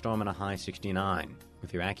thunderstorm and a high 69.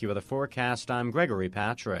 With your AccuWeather forecast, I'm Gregory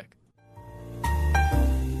Patrick.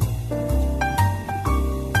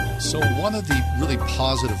 So one of the really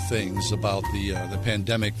positive things about the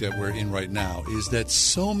pandemic that we're in right now is that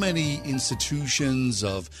so many institutions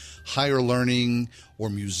of higher learning or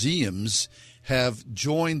museums have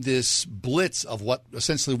joined this blitz of what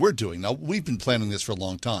essentially we're doing. Now, we've been planning this for a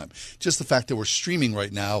long time. Just the fact that we're streaming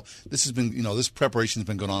right now, this has been, this preparation has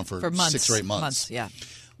been going on for months, 6 or 8 months. Yeah.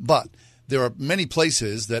 But there are many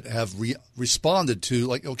places that have responded to,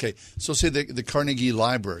 like, okay, so say the Carnegie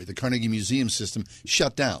Library, the Carnegie Museum system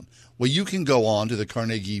shut down. Well, you can go on to the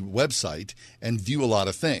Carnegie website and view a lot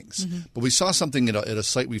of things. Mm-hmm. But we saw something at a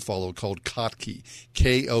site we follow called Kottke,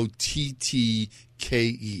 Kottke.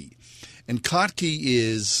 And Kottke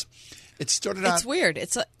is, it started out. It's weird.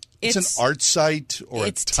 It's an art site or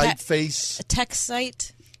a typeface. A tech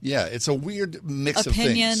site. Yeah, it's a weird mix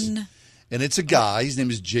Opinion. of things. And it's a guy, his name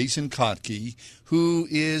is Jason Kottke, who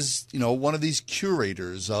is, one of these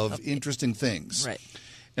curators of interesting things. Right.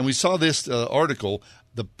 And we saw this article,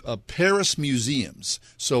 the Paris museums.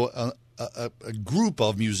 So a group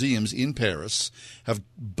of museums in Paris have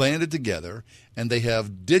banded together, and they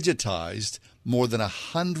have digitized more than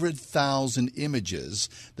 100,000 images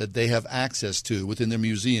that they have access to within their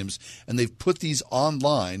museums, and they've put these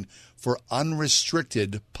online for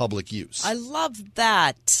unrestricted public use. I love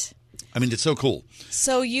that. I mean, it's so cool.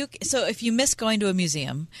 So if you miss going to a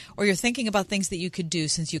museum, or you're thinking about things that you could do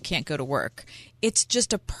since you can't go to work, it's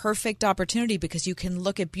just a perfect opportunity because you can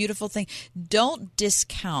look at beautiful things. Don't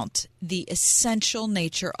discount the essential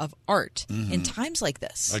nature of art in times like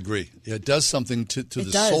this. I agree. Yeah, it does something to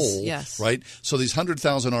the soul, yes. Right? So these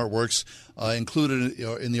 100,000 artworks included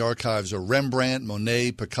in the archives are Rembrandt,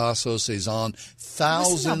 Monet, Picasso, Cézanne,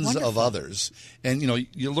 thousands of others. And,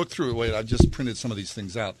 you look through it. Wait, I just printed some of these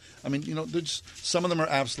things out. I mean, some of them are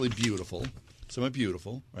absolutely beautiful. Some are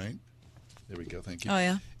beautiful, right? There we go. Thank you. Oh,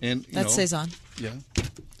 yeah. And that's Cézanne. Yeah.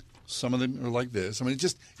 Some of them are like this. I mean, it's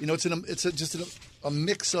just a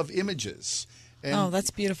mix of images. And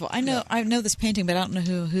that's beautiful. I know this painting, but I don't know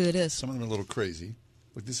who it is. Some of them are a little crazy.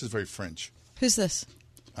 Look, this is very French. Who's this?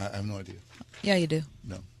 I have no idea. Yeah, you do.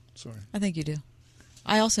 No, sorry. I think you do.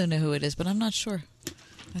 I also know who it is, but I'm not sure.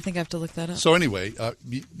 I think I have to look that up. So anyway,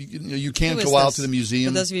 you can't Who is go out this? to the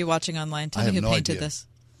museum. For those of you watching online, tell I me have who no painted idea. this.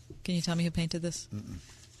 Can you tell me who painted this?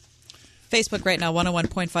 Facebook right now,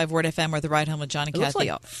 101.5 Word FM or The Ride Home with John and It looks Kathy.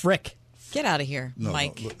 like Frick. Get out of here, No,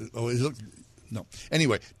 Mike. No.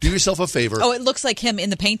 Anyway, do yourself a favor. Oh, it looks like him in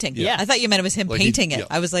the painting. Yeah. I thought you meant it was him Like painting it. yeah.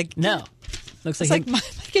 I was like, no. Looks like Mike,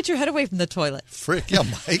 get your head away from the toilet. Frick, yeah,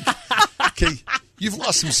 Mike. Okay, you've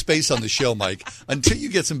lost some space on the show, Mike. Until you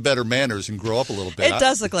get some better manners and grow up a little bit. It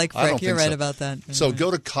does look like I don't Frick. You're think right so. about that. So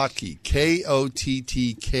go to Kottke, Kottke,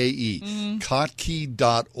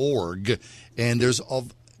 Kottke.org, and there's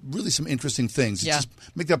really some interesting things. Yeah. Just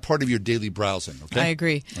make that part of your daily browsing, okay? I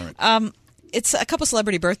agree. All right. It's a couple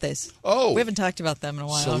celebrity birthdays. Oh. We haven't talked about them in a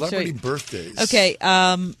while. I'll show Celebrity you. birthdays. Okay.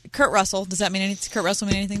 Kurt Russell. Does that mean anything? Does Kurt Russell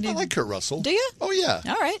mean anything to you? I like Kurt Russell. Do you? Oh, yeah.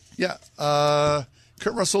 All right. Yeah.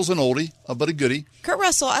 Kurt Russell's an oldie, but a goodie. Kurt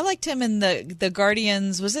Russell, I liked him in the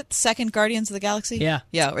Guardians. Was it the second Guardians of the Galaxy? Yeah.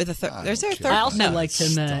 Yeah, or the third. There's there a third? I also no. liked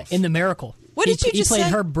him in The Miracle. What did you He just played say?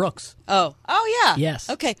 Herb Brooks. Oh, yeah. Yes.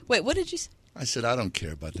 Okay, wait, what did you say? I said, I don't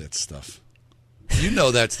care about that stuff. You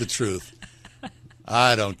know that's the truth.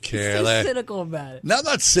 I don't care. So That- cynical about it. No, I'm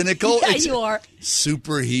not cynical. Yeah, It's you are.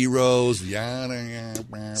 Superheroes.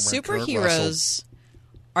 Superheroes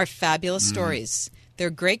are fabulous Mm-hmm. stories. They're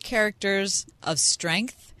great characters of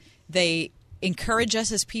strength. They encourage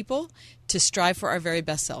us as people to strive for our very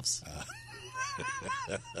best selves.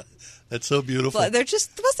 That's so beautiful. But they're fun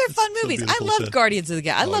so movies. I beautiful loved said. Guardians of the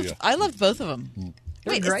Galaxy. Oh, yeah. I loved both of them.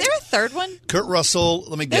 Wait, is great. there a third one? Kurt Russell,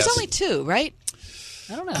 let me guess. There's only two, right?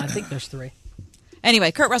 I don't know. I think there's three.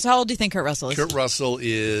 Anyway, Kurt Russell. How old do you think Kurt Russell is? Kurt Russell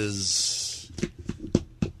is...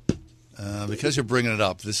 because you're bringing it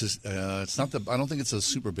up, this is... it's not the... I don't think it's a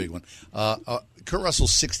super big one. Kurt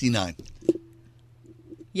Russell's 69.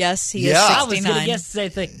 Yes, he Yeah. is 69. I was going to guess the same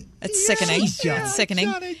thing. It's sickening. Johnny. It's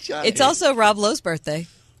sickening. Johnny. It's also Rob Lowe's birthday.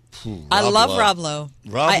 I love Rob Lowe.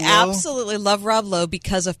 Rob I Lowe? absolutely love Rob Lowe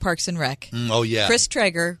because of Parks and Rec. Oh, yeah. Chris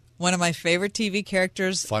Traeger, one of my favorite TV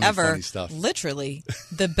characters ever. Funny stuff. Literally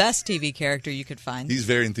the best TV character you could find. He's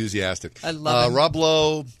very enthusiastic. I love him. Rob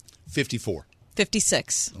Lowe, 54.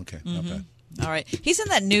 56. Okay, not bad. All right. He's in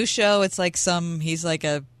that new show. It's like he's like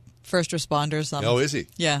a first responder or something. Oh, is he?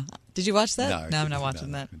 Yeah. Did you watch that? No, I I'm couldn't- not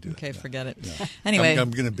watching no, that. I couldn't do Okay, that. forget it. No. Anyway.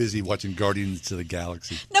 I'm going to busy watching Guardians of the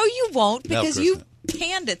Galaxy. No, you won't, No, of because course you not.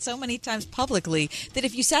 panned it so many times publicly that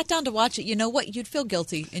if you sat down to watch it, you know what? You'd feel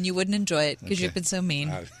guilty and you wouldn't enjoy it because Okay. you've been so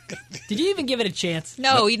mean. Did you even give it a chance?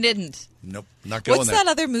 No, you didn't. Nope, not going What's there.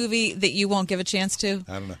 that other movie that you won't give a chance to?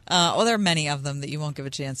 I don't know. Well, there are many of them that you won't give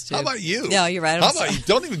a chance to. How about you? Yeah, you're right. I'm How about sorry. you?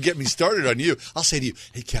 Don't even get me started on you. I'll say to you,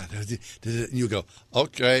 "Hey, Kat," and you go,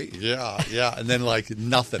 "Okay, yeah," and then like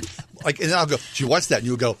nothing. Like, and then I'll go, "Did you watch that?" And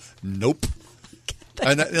you'll go, "Nope."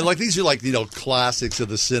 And like these are like classics of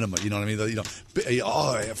the cinema. You know what I mean?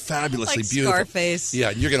 Fabulously Like beautiful. Scarface. Yeah,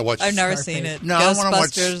 and you're gonna watch. I've never seen it. No, I want to watch.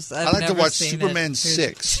 Ghostbusters, I I've like to never watch seen it. Superman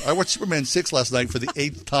 6. I watched Superman 6 last night for the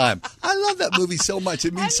 8th time. I love that movie so much.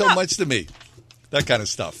 It means so much to me. That kind of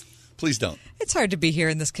stuff. Please don't. It's hard to be here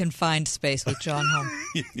in this confined space with John Holm.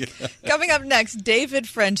 Yeah. Coming up next, David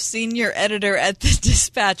French, senior editor at the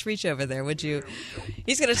Dispatch. Reach over there, would you?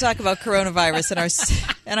 He's going to talk about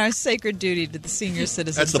coronavirus and our sacred duty to the senior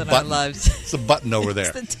citizens That's the in button. our lives. It's a button over there.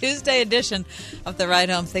 It's the Tuesday edition of the Ride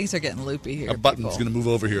Home. Things are getting loopy here. A button's people. going to move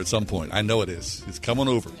over here at some point. I know it is. It's coming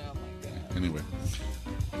over. Anyway.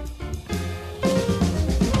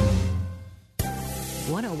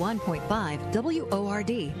 101.5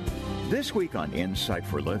 WORD. This week on Insight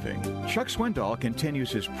for Living, Chuck Swindoll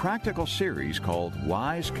continues his practical series called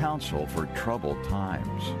Wise Counsel for Troubled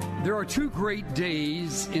Times. There are two great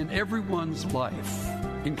days in everyone's life,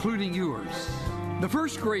 including yours. The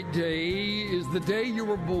first great day is the day you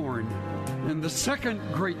were born, and the second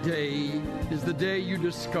great day is the day you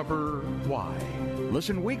discover why.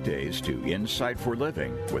 Listen weekdays to Insight for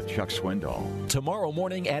Living with Chuck Swindoll. Tomorrow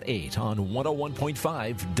morning at 8 on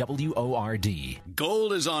 101.5 WORD.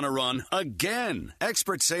 Gold is on a run again.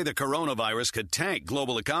 Experts say the coronavirus could tank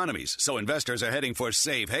global economies, so investors are heading for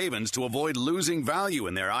safe havens to avoid losing value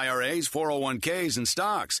in their IRAs, 401ks, and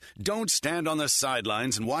stocks. Don't stand on the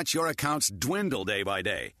sidelines and watch your accounts dwindle day by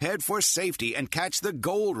day. Head for safety and catch the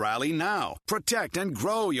gold rally now. Protect and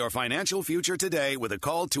grow your financial future today with a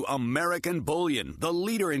call to American Bullion. the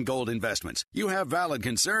leader in gold investments. You have valid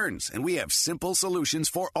concerns, and we have simple solutions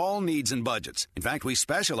for all needs and budgets. In fact, we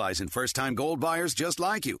specialize in first-time gold buyers just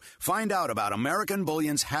like you. Find out about American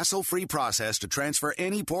Bullion's hassle-free process to transfer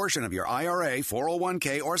any portion of your IRA,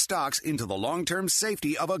 401k, or stocks into the long-term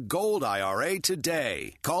safety of a gold IRA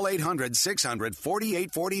today. Call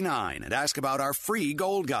 800-600-4849 and ask about our free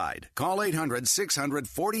gold guide. Call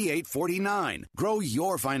 800-600-4849. Grow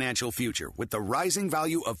your financial future with the rising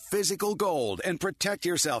value of physical gold and protect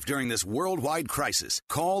yourself during this worldwide crisis.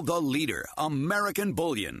 Call the leader, American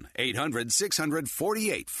Bullion.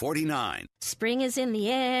 800-600-4849. Spring is in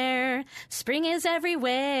the air. Spring is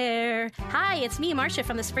everywhere. Hi, it's me, Marcia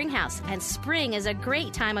from the Spring House, and spring is a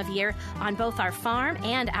great time of year on both our farm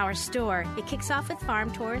and our store. It kicks off with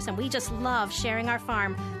farm tours, and we just love sharing our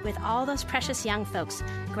farm with all those precious young folks.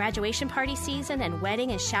 Graduation party season and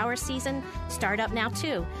wedding and shower season start up now,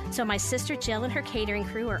 too. So my sister Jill and her catering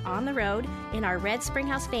crew are on the road in our red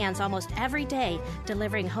Springhouse vans almost every day,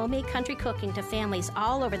 delivering homemade country cooking to families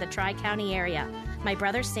all over the Tri-County area. My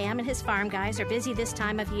brother Sam and his farm guys are busy this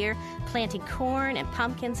time of year planting corn and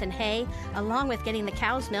pumpkins and hay, along with getting the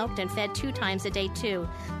cows milked and fed 2 times a day, too.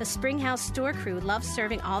 The Springhouse store crew loves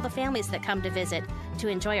serving all the families that come to visit, to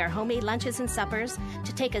enjoy our homemade lunches and suppers,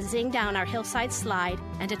 to take a zing down our hillside slide,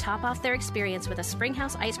 and to top off their experience with a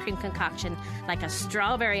Springhouse ice cream concoction like a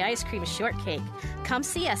strawberry ice cream shortcake. Come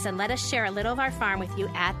see us and let us share a little of our farm with you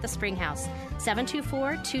at the Springhouse.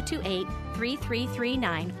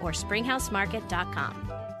 724-228-3339 or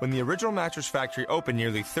springhousemarket.com. When the Original Mattress Factory opened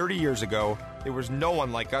nearly 30 years ago, there was no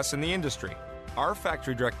one like us in the industry. Our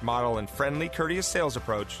factory direct model and friendly, courteous sales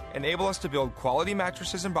approach enable us to build quality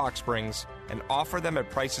mattresses and box springs and offer them at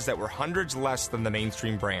prices that were hundreds less than the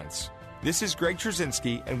mainstream brands. This is Greg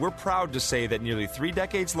Trzynski, and we're proud to say that nearly 3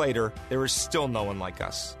 decades later, there is still no one like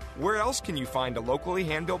us. Where else can you find a locally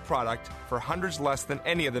hand-built product for hundreds less than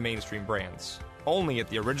any of the mainstream brands? Only at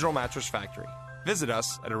the Original Mattress Factory. Visit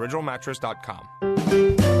us at originalmattress.com.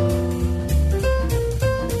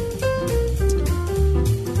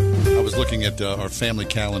 I was looking at our family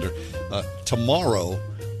calendar. Tomorrow,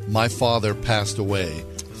 my father passed away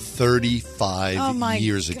 35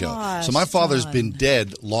 years ago. So my father's been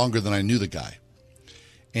dead longer than I knew the guy.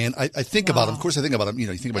 And I think about him. Of course, I think about him. You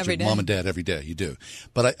know, you think about your mom and dad every day. You do.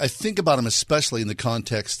 But I think about him especially in the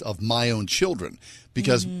context of my own children,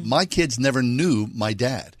 because my kids never knew my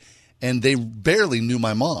dad, and they barely knew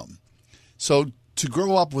my mom. So to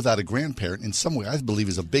grow up without a grandparent in some way, I believe,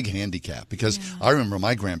 is a big handicap, because I remember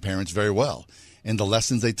my grandparents very well, and the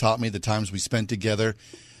lessons they taught me, the times we spent together.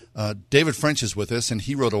 David French is with us, and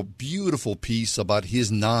he wrote a beautiful piece about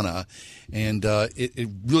his Nana, and it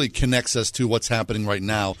really connects us to what's happening right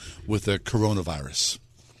now with the coronavirus.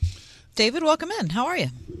 David, welcome in. How are you?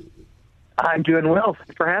 I'm doing well.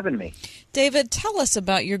 Thanks for having me. David, tell us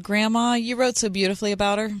about your grandma. You wrote so beautifully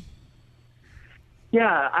about her.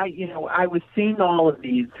 Yeah, I was seeing all of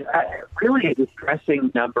these, really a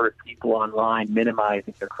distressing number of people online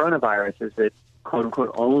minimizing the coronavirus as it,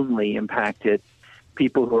 quote-unquote, only impacted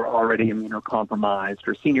people who are already immunocompromised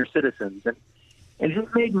or senior citizens. And it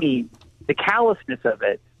just made me, the callousness of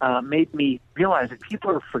it made me realize that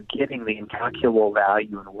people are forgetting the incalculable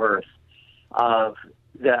value and worth of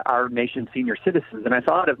our nation's senior citizens. And I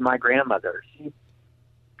thought of my grandmother. She,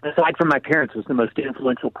 aside from my parents, was the most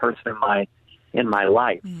influential person in my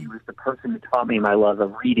life. She was the person who taught me my love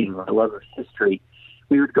of reading, my love of history.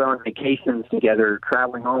 We would go on vacations together,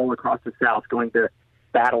 traveling all across the South, going to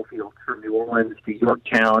battlefields from New Orleans to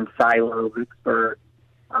Yorktown, Shiloh, Vicksburg.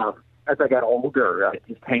 As I got older, I'd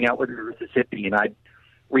just hang out with her in Mississippi, and I'd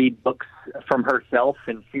read books from herself,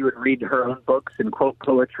 and she would read her own books and quote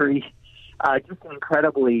poetry. Just an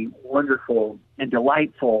incredibly wonderful and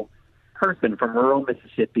delightful person from rural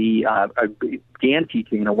Mississippi. I began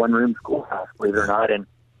teaching in a one-room schoolhouse, believe it or not, and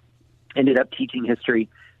ended up teaching history.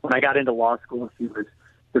 When I got into law school, she was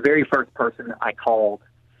the very first person I called.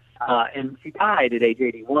 And she died at age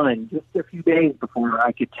 81, just a few days before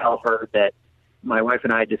I could tell her that my wife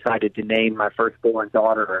and I decided to name my firstborn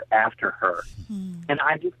daughter after her. And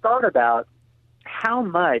I just thought about how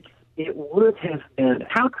much it would have been,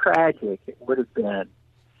 how tragic it would have been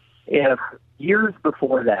if years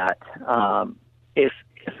before that, if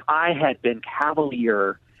I had been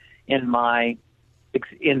cavalier in my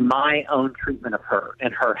own treatment of her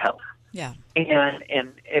and her health. Yeah.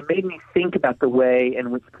 And it made me think about the way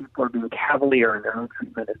in which people are being cavalier in their own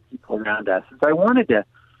treatment of people around us. And so I wanted to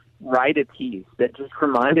write a piece that just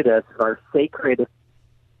reminded us of our sacred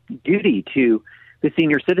duty to the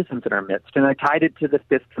senior citizens in our midst. And I tied it to the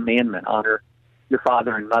fifth commandment, honor your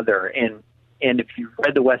father and mother. And if you've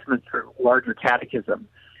read the Westminster Larger Catechism,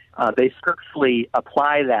 they scripturally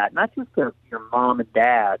apply that, not just to your mom and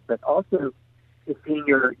dad, but also to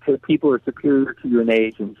people who are superior to you in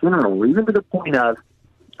age in general, even to the point of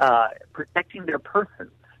protecting their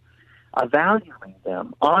persons, valuing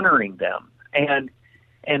them, honoring them. And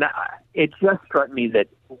it just struck me that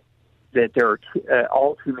there are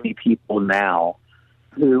all too many people now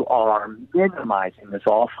who are minimizing this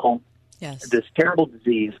awful, this terrible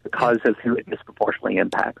disease because of who it disproportionately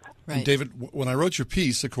impacts. Right. And David, when I wrote your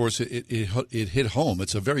piece, of course, it hit home.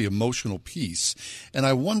 It's a very emotional piece. And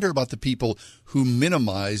I wonder about the people who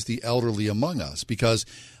minimize the elderly among us because,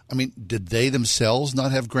 I mean, did they themselves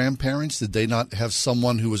not have grandparents? Did they not have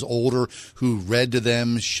someone who was older who read to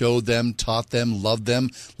them, showed them, taught them, loved them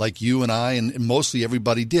like you and I and mostly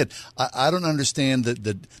everybody did? I don't understand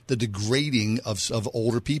the degrading of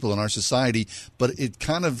older people in our society, but it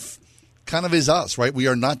kind of is us, right? We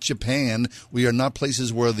are not Japan. We are not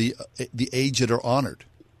places where the aged are honored.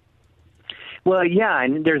 Well, yeah,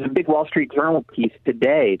 and there's a big Wall Street Journal piece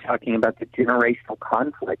today talking about the generational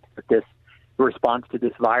conflict that this response to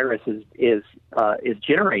this virus is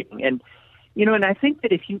generating. And and I think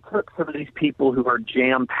that if you took some of these people who are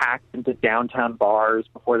jam-packed into downtown bars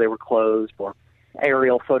before they were closed, or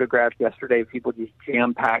aerial photographs yesterday of people just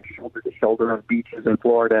jam-packed shoulder to shoulder on beaches in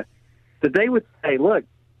Florida, that they would say, look,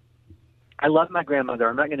 I love my grandmother.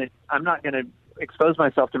 I'm not going to expose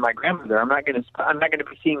myself to my grandmother. I'm not going to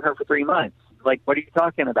be seeing her for 3 months. Like, what are you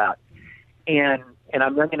talking about? And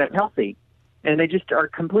I'm young and I'm healthy. And they just are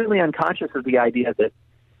completely unconscious of the idea that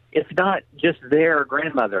it's not just their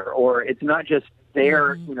grandmother, or it's not just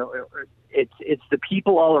their, it's the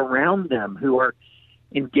people all around them who are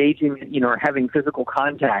engaging, or having physical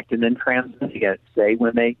contact and then transmitting it, say,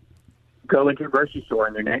 when they go into a grocery store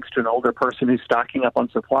and they're next to an older person who's stocking up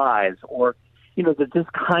on supplies, or, that this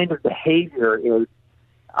kind of behavior is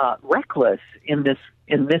reckless in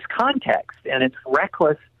this context. And it's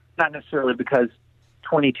reckless not necessarily because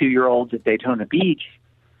 22-year-olds at Daytona Beach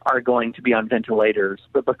are going to be on ventilators,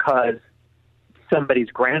 but because somebody's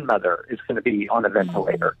grandmother is going to be on a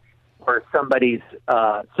ventilator, or somebody's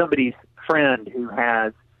friend who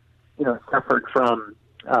has, suffered from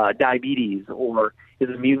diabetes or is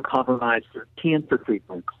immune compromised through cancer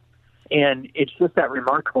treatments. And it's just that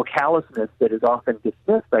remarkable callousness that is often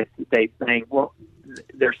dismissed by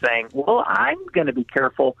they're saying, well, I'm going to be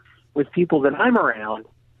careful with people that I'm around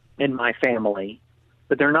in my family,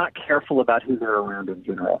 but they're not careful about who they're around in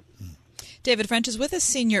general. David French is with us,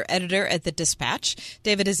 senior editor at The Dispatch.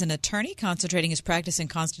 David is an attorney concentrating his practice in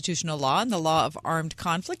constitutional law and the law of armed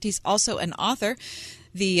conflict. He's also an author,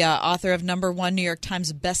 the author of #1 New York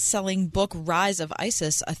Times best-selling book, Rise of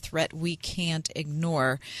ISIS, A Threat We Can't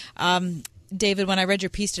Ignore. David, when I read your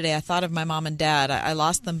piece today, I thought of my mom and dad. I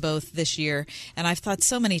lost them both this year, and I've thought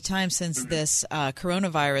so many times since this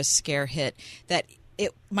coronavirus scare hit that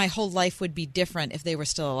my whole life would be different if they were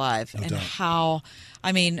still alive. No and doubt. how,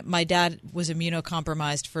 my dad was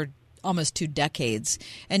immunocompromised for almost 2 decades,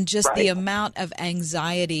 and just the amount of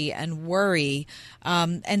anxiety and worry.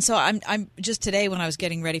 And so I'm just today, when I was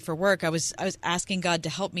getting ready for work, I was asking God to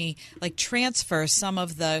help me transfer some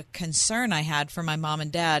of the concern I had for my mom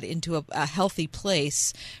and dad into a healthy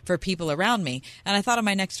place for people around me. And I thought of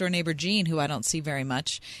my next door neighbor, Jean, who I don't see very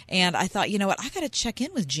much. And I thought, I got to check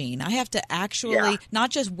in with Jean. I have to actually not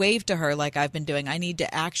just wave to her like I've been doing. I need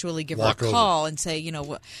to actually give her a call and say,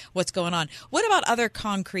 what's going on. What about other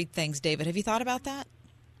concrete things, David? Have you thought about that?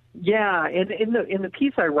 Yeah, and in the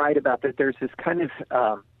piece I write about that, there's this kind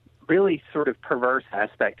of really sort of perverse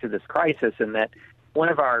aspect to this crisis, and that one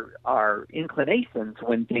of our inclinations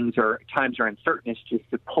when times are uncertain is just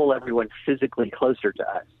to pull everyone physically closer to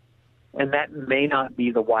us, and that may not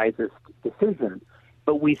be the wisest decision.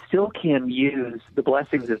 But we still can use the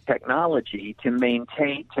blessings of technology to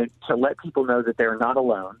maintain, to let people know that they're not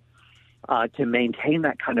alone, to maintain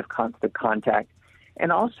that kind of constant contact.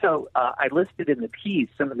 And also, I listed in the piece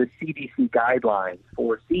some of the CDC guidelines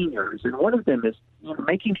for seniors, and one of them is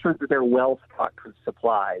making sure that they're well stocked with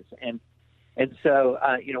supplies. And so,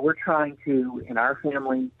 we're trying to, in our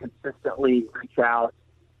family, consistently reach out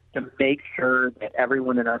to make sure that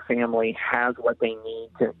everyone in our family has what they need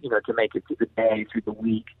to make it through the day, through the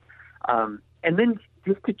week, and then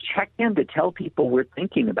just to check in to tell people we're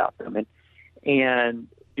thinking about them, and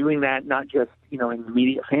doing that not just in the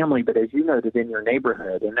immediate family, but as you noted, in your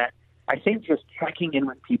neighborhood. And that, I think, just checking in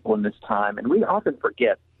with people in this time, and we often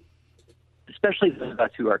forget, especially those of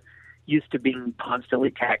us who are used to being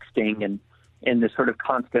constantly texting and in this sort of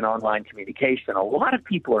constant online communication. A lot of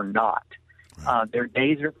people are not. Their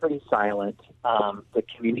days are pretty silent. The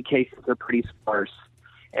communications are pretty sparse.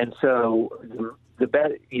 And so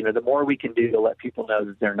the more we can do to let people know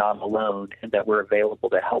that they're not alone and that we're available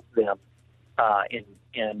to help them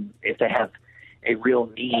in if they have a real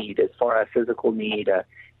need, as far as physical need,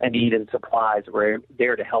 a need in supplies, we're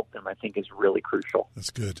there to help them, I think is really crucial. That's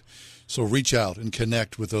good. So reach out and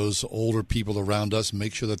connect with those older people around us.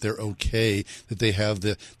 Make sure that they're okay, that they have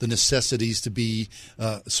the necessities to be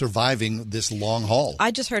surviving this long haul. I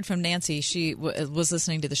just heard from Nancy. She was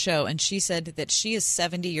listening to the show, and she said that she is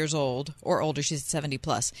 70 years old or older. She's 70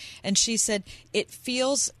 plus. And she said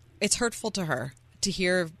it's hurtful to her to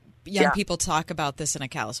hear young people talk about this in a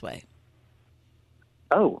callous way.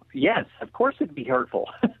 Oh, yes, of course it'd be hurtful.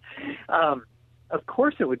 Of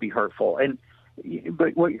course it would be hurtful.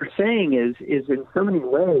 But what you're saying is in so many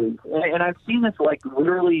ways, and I've seen this like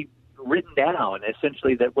literally written down,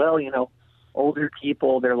 essentially that, well, older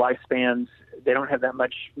people, their lifespans, they don't have that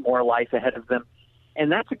much more life ahead of them.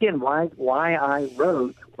 And that's, again, why I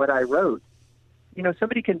wrote what I wrote.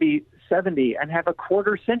 Somebody can be 70 and have a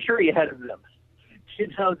quarter century ahead of them.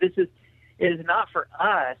 This is not for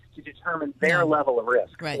us to determine their level of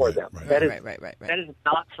risk for them. That is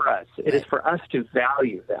not for us. It is for us to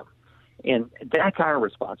value them. And that's our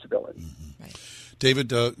responsibility. Right.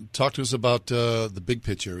 David, talk to us about the big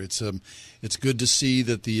picture. It's good to see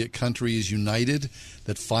that the country is united,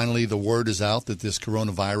 that finally the word is out that this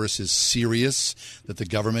coronavirus is serious, that the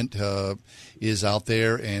government is out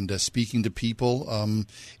there and speaking to people.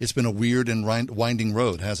 It's been a weird and winding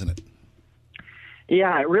road, hasn't it?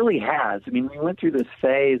 Yeah, it really has. I mean, we went through this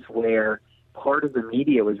phase where part of the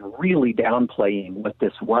media was really downplaying what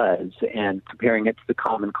this was and comparing it to the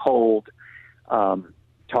common cold,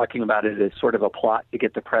 talking about it as sort of a plot to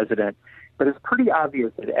get the president. But it's pretty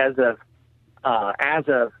obvious that as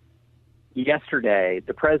of yesterday,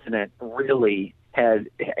 the president really had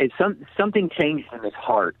something changed in his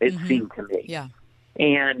heart, it seemed to me. Yeah.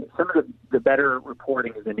 And some of the better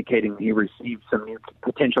reporting is indicating he received some new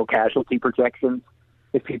potential casualty projections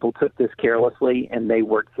if people took this carelessly, and they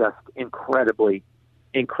were just incredibly,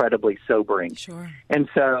 incredibly sobering. Sure. And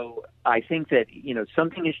so I think that,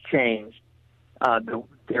 something has changed.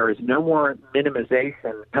 There is no more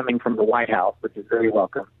minimization coming from the White House, which is very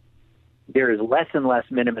welcome. There is less and less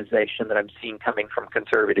minimization that I'm seeing coming from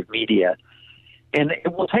conservative media. And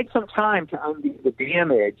it will take some time to undo the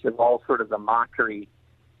damage of all sort of the mockery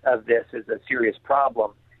of this as a serious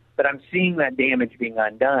problem. But I'm seeing that damage being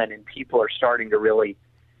undone, and people are starting to really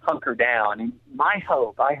hunker down. And I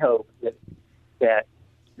hope that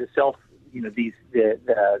the self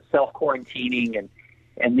quarantining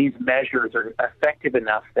and these measures are effective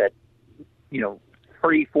enough that 3 or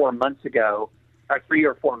 4 months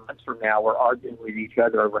from now, we're arguing with each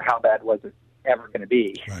other over how bad was it ever going to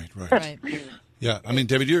be. Right. Yeah, I mean,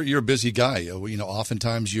 David, you're a busy guy.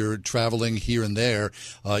 Oftentimes you're traveling here and there.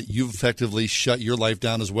 You've effectively shut your life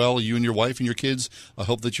down as well. You and your wife and your kids. I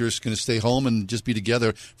hope that you're going to stay home and just be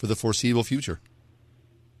together for the foreseeable future.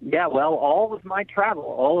 Yeah, well, all of my travel,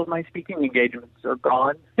 all of my speaking engagements are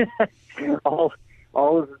gone. all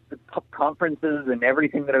of the conferences and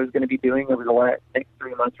everything that I was going to be doing over the next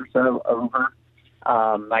 3 months or so over.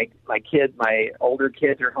 My older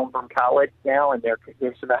kids are home from college now, and their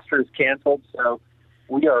semester is canceled. So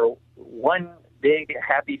we are one big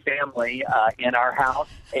happy family in our house,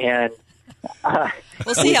 and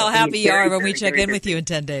we'll see how happy you are when we check in with you in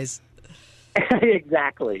 10 days.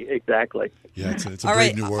 Exactly. Yeah, it's a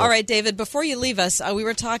brave new world. All right, David, before you leave us, we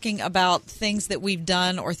were talking about things that we've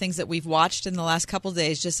done or things that we've watched in the last couple of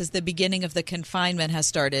days, just as the beginning of the confinement has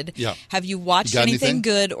started. Yeah. Have you watched anything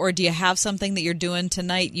good, or do you have something that you're doing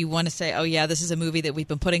tonight you want to say, oh, yeah, this is a movie that we've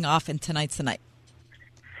been putting off, and tonight's the night?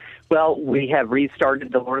 Well, we have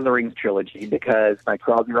restarted the Lord of the Rings trilogy because my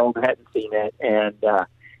 12-year-old hadn't seen it, and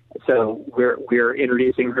so we're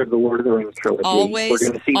introducing her to the Lord of the Rings trilogy.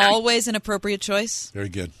 Always an appropriate choice. Very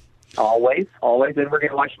good. Always. And we're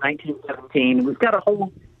going to watch 1917. We've got a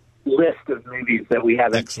whole list of movies that we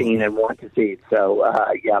haven't seen and want to see. So,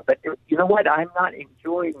 but you know what? I'm not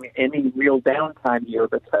enjoying any real downtime here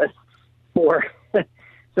because for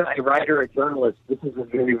a writer or journalist, this is a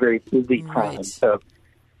very, very busy time. Right. So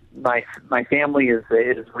my family is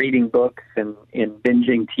reading books and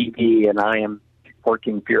binging TV, and I am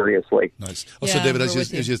working furiously. Nice. So, David,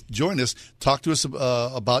 as you join us, talk to us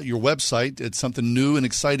about your website. It's something new and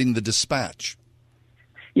exciting, The Dispatch.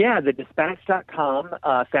 Yeah,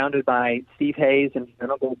 thedispatch.com, founded by Steve Hayes and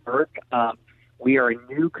Jenna Goldberg. We are a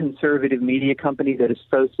new conservative media company that is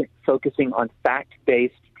focusing on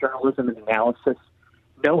fact-based journalism and analysis,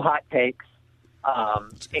 no hot takes,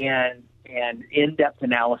 and in-depth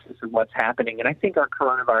analysis of what's happening. And I think our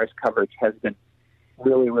coronavirus coverage has been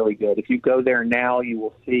really, really good. If you go there now, you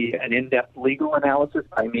will see an in-depth legal analysis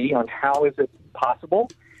by me on how is it possible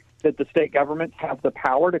that the state governments have the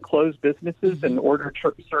power to close businesses and order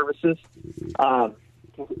church services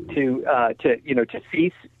to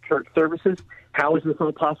cease church services. How is this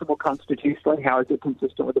all possible constitutionally? How is it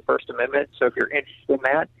consistent with the First Amendment? So if you're interested in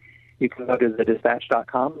that, you can go to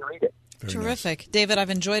thedispatch.com and read it. Terrific. David,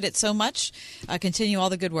 I've enjoyed it so much. Continue all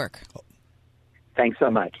the good work. Thanks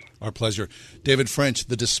so much. Our pleasure. David French,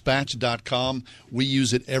 thedispatch.com. We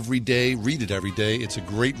use it every day, read it every day. It's a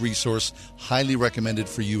great resource, highly recommended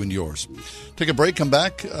for you and yours. Take a break, come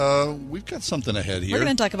back. We've got something ahead here. We're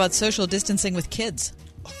going to talk about social distancing with kids.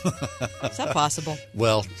 Is that possible?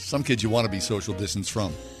 Well, some kids you want to be social distance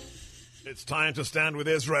from. It's time to stand with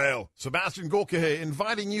Israel. Sebastian Gorka here,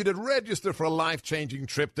 inviting you to register for a life-changing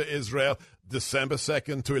trip to Israel, December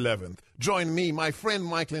 2nd to 11th. Join me, my friend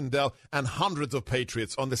Mike Lindell, and hundreds of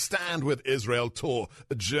patriots on the Stand with Israel tour,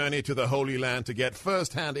 a journey to the Holy Land to get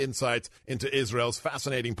first-hand insights into Israel's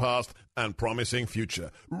fascinating past and promising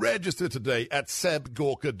future. Register today at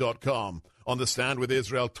sebgorka.com. On the Stand with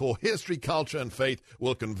Israel tour, history, culture, and faith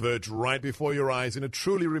will converge right before your eyes in a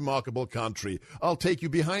truly remarkable country. I'll take you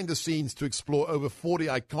behind the scenes to explore over 40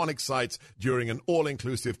 iconic sites during an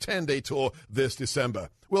all-inclusive 10-day tour this December.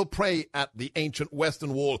 We'll pray at the ancient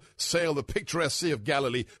Western Wall, sail the picturesque Sea of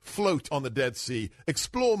Galilee, float on the Dead Sea,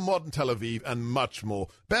 explore modern Tel Aviv, and much more.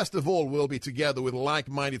 Best of all, we'll be together with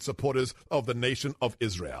like-minded supporters of the nation of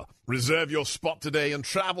Israel. Reserve your spot today and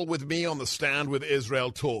travel with me on the Stand with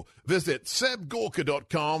Israel tour. Visit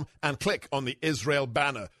sebgorka.com and click on the Israel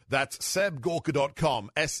banner. That's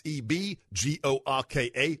sebgorka.com,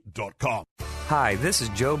 sebgorka.com. Hi, this is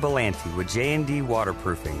Joe Belanti with J&D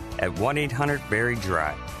Waterproofing at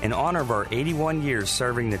 1-800-BURIED-DRY. In honor of our 81 years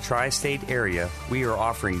serving the tri-state area, we are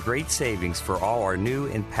offering great savings for all our new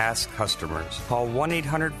and past customers. Call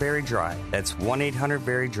 1-800-BURIED-DRY. That's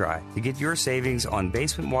 1-800-BURIED-DRY to get your savings on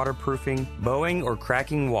basement waterproofing, bowing or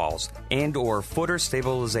cracking walls, and or footer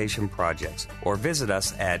stabilization projects. Or visit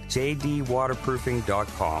us at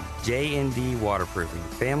jdwaterproofing.com. J&D Waterproofing,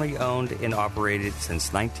 family owned and operated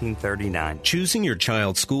since 1939. Choosing your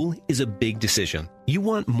child's school is a big decision. You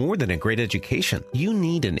want more than a great education. You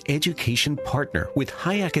need an education partner with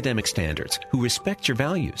high academic standards who respects your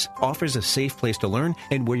values, offers a safe place to learn,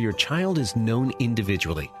 and where your child is known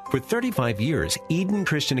individually. For 35 years, Eden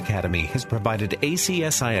Christian Academy has provided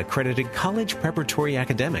ACSI-accredited college preparatory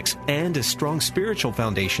academics and a strong spiritual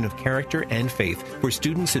foundation of character and faith for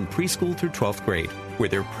students in preschool through 12th grade, where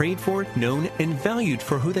they're prayed for, known, and valued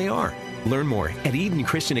for who they are. Learn more at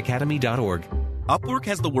EdenChristianAcademy.org. Upwork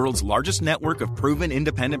has the world's largest network of proven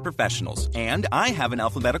independent professionals, and I have an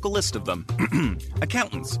alphabetical list of them.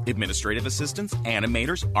 Accountants, administrative assistants,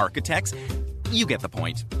 animators, architects. You get the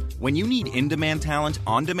point. When you need in-demand talent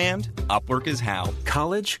on demand, Upwork is how.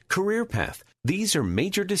 College, career path. These are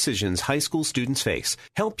major decisions high school students face.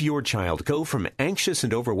 Help your child go from anxious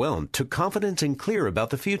and overwhelmed to confident and clear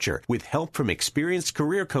about the future with help from experienced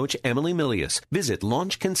career coach Emily Milius. Visit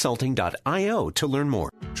launchconsulting.io to learn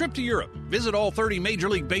more. Trip to Europe. Visit all 30 Major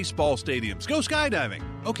League Baseball stadiums. Go skydiving.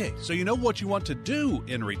 Okay, so you know what you want to do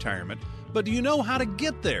in retirement, but do you know how to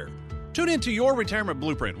get there? Tune into Your Retirement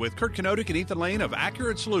Blueprint with Kurt Kanodik and Ethan Lane of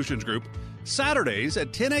Accurate Solutions Group, Saturdays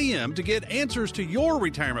at 10 a.m. to get answers to your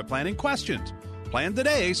retirement planning questions. Plan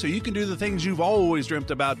today so you can do the things you've always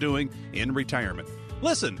dreamt about doing in retirement.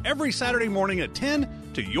 Listen every Saturday morning at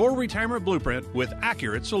 10 to Your Retirement Blueprint with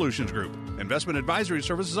Accurate Solutions Group. Investment advisory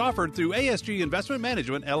services offered through ASG Investment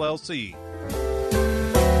Management, LLC.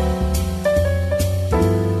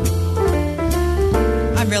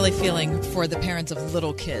 I'm really feeling for the parents of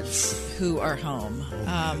little kids who are home.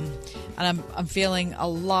 And I'm feeling a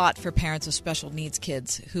lot for parents of special needs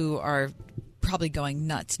kids who are probably going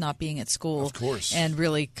nuts not being at school. Of course. And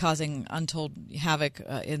really causing untold havoc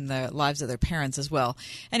in the lives of their parents as well.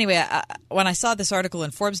 Anyway, when I saw this article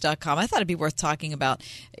in Forbes.com, I thought it'd be worth talking about.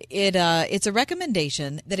 It's a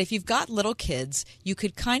recommendation that if you've got little kids, you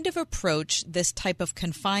could kind of approach this type of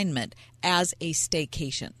confinement as a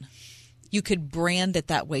staycation. You could brand it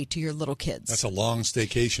that way to your little kids. That's a long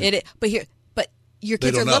staycation. But your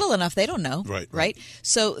kids are little enough, they don't know. Right?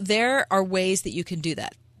 So there are ways that you can do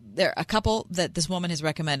that. There are a couple that this woman has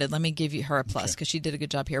recommended. Let me give her a plus because she did a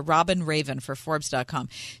good job here. Robin Raven for Forbes.com.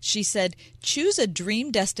 She said, choose a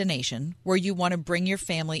dream destination where you want to bring your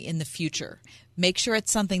family in the future. Make sure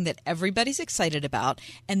it's something that everybody's excited about,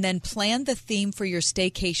 and then plan the theme for your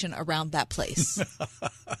staycation around that place.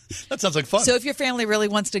 That sounds like fun. So if your family really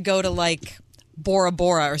wants to go to, like, Bora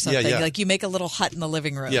Bora or something. Yeah. Like you make a little hut in the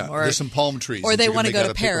living room. Yeah, or there's some palm trees. Or that they you can want to make go out to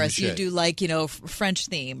of paper Paris. You mache. do like, French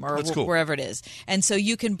theme or That's cool. wherever it is. And so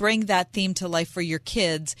you can bring that theme to life for your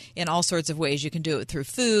kids in all sorts of ways. You can do it through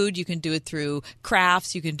food. You can do it through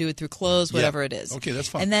crafts. You can do it through clothes, whatever it is. Okay, that's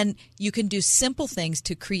fine. And then you can do simple things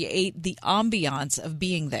to create the ambiance of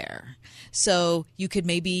being there. So you could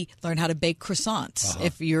maybe learn how to bake croissants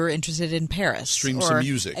if you're interested in Paris. Stream some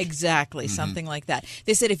music. Exactly, something like that.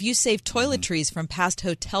 They said if you save toiletries from past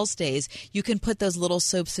hotel stays, you can put those little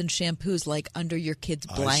soaps and shampoos like under your kids'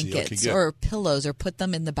 I see. blankets Okay, good. or pillows, or put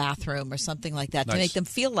them in the bathroom or something like that to Nice. make them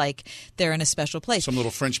feel like they're in a special place. Some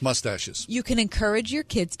little French mustaches. You can encourage your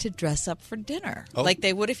kids to dress up for dinner Oh. like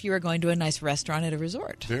they would if you were going to a nice restaurant at a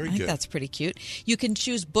resort. Very I think good. that's pretty cute. You can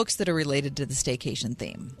choose books that are related to the staycation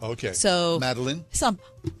theme. Okay. So Madeline?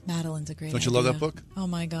 Madeline's a great Don't you love idea. that book? Oh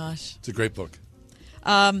my gosh. It's a great book.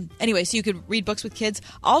 Anyway, so you could read books with kids.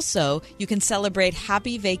 Also, you can celebrate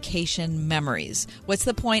happy vacation memories. What's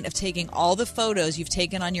the point of taking all the photos you've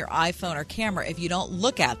taken on your iPhone or camera if you don't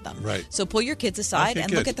look at them? Right. So pull your kids aside Okay,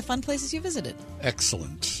 and good. look at the fun places you visited.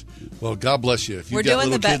 Excellent. Well, God bless you. If you've We're got doing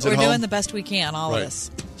little the kids best. at We're home, doing the best we can. All right. of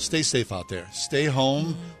us. Stay safe out there. Stay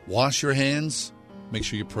home. Wash your hands. Make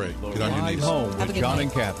sure you pray. Get on your Ride knees. Home Have a with good John night.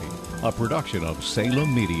 and Kathy, a production of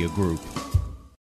Salem Media Group.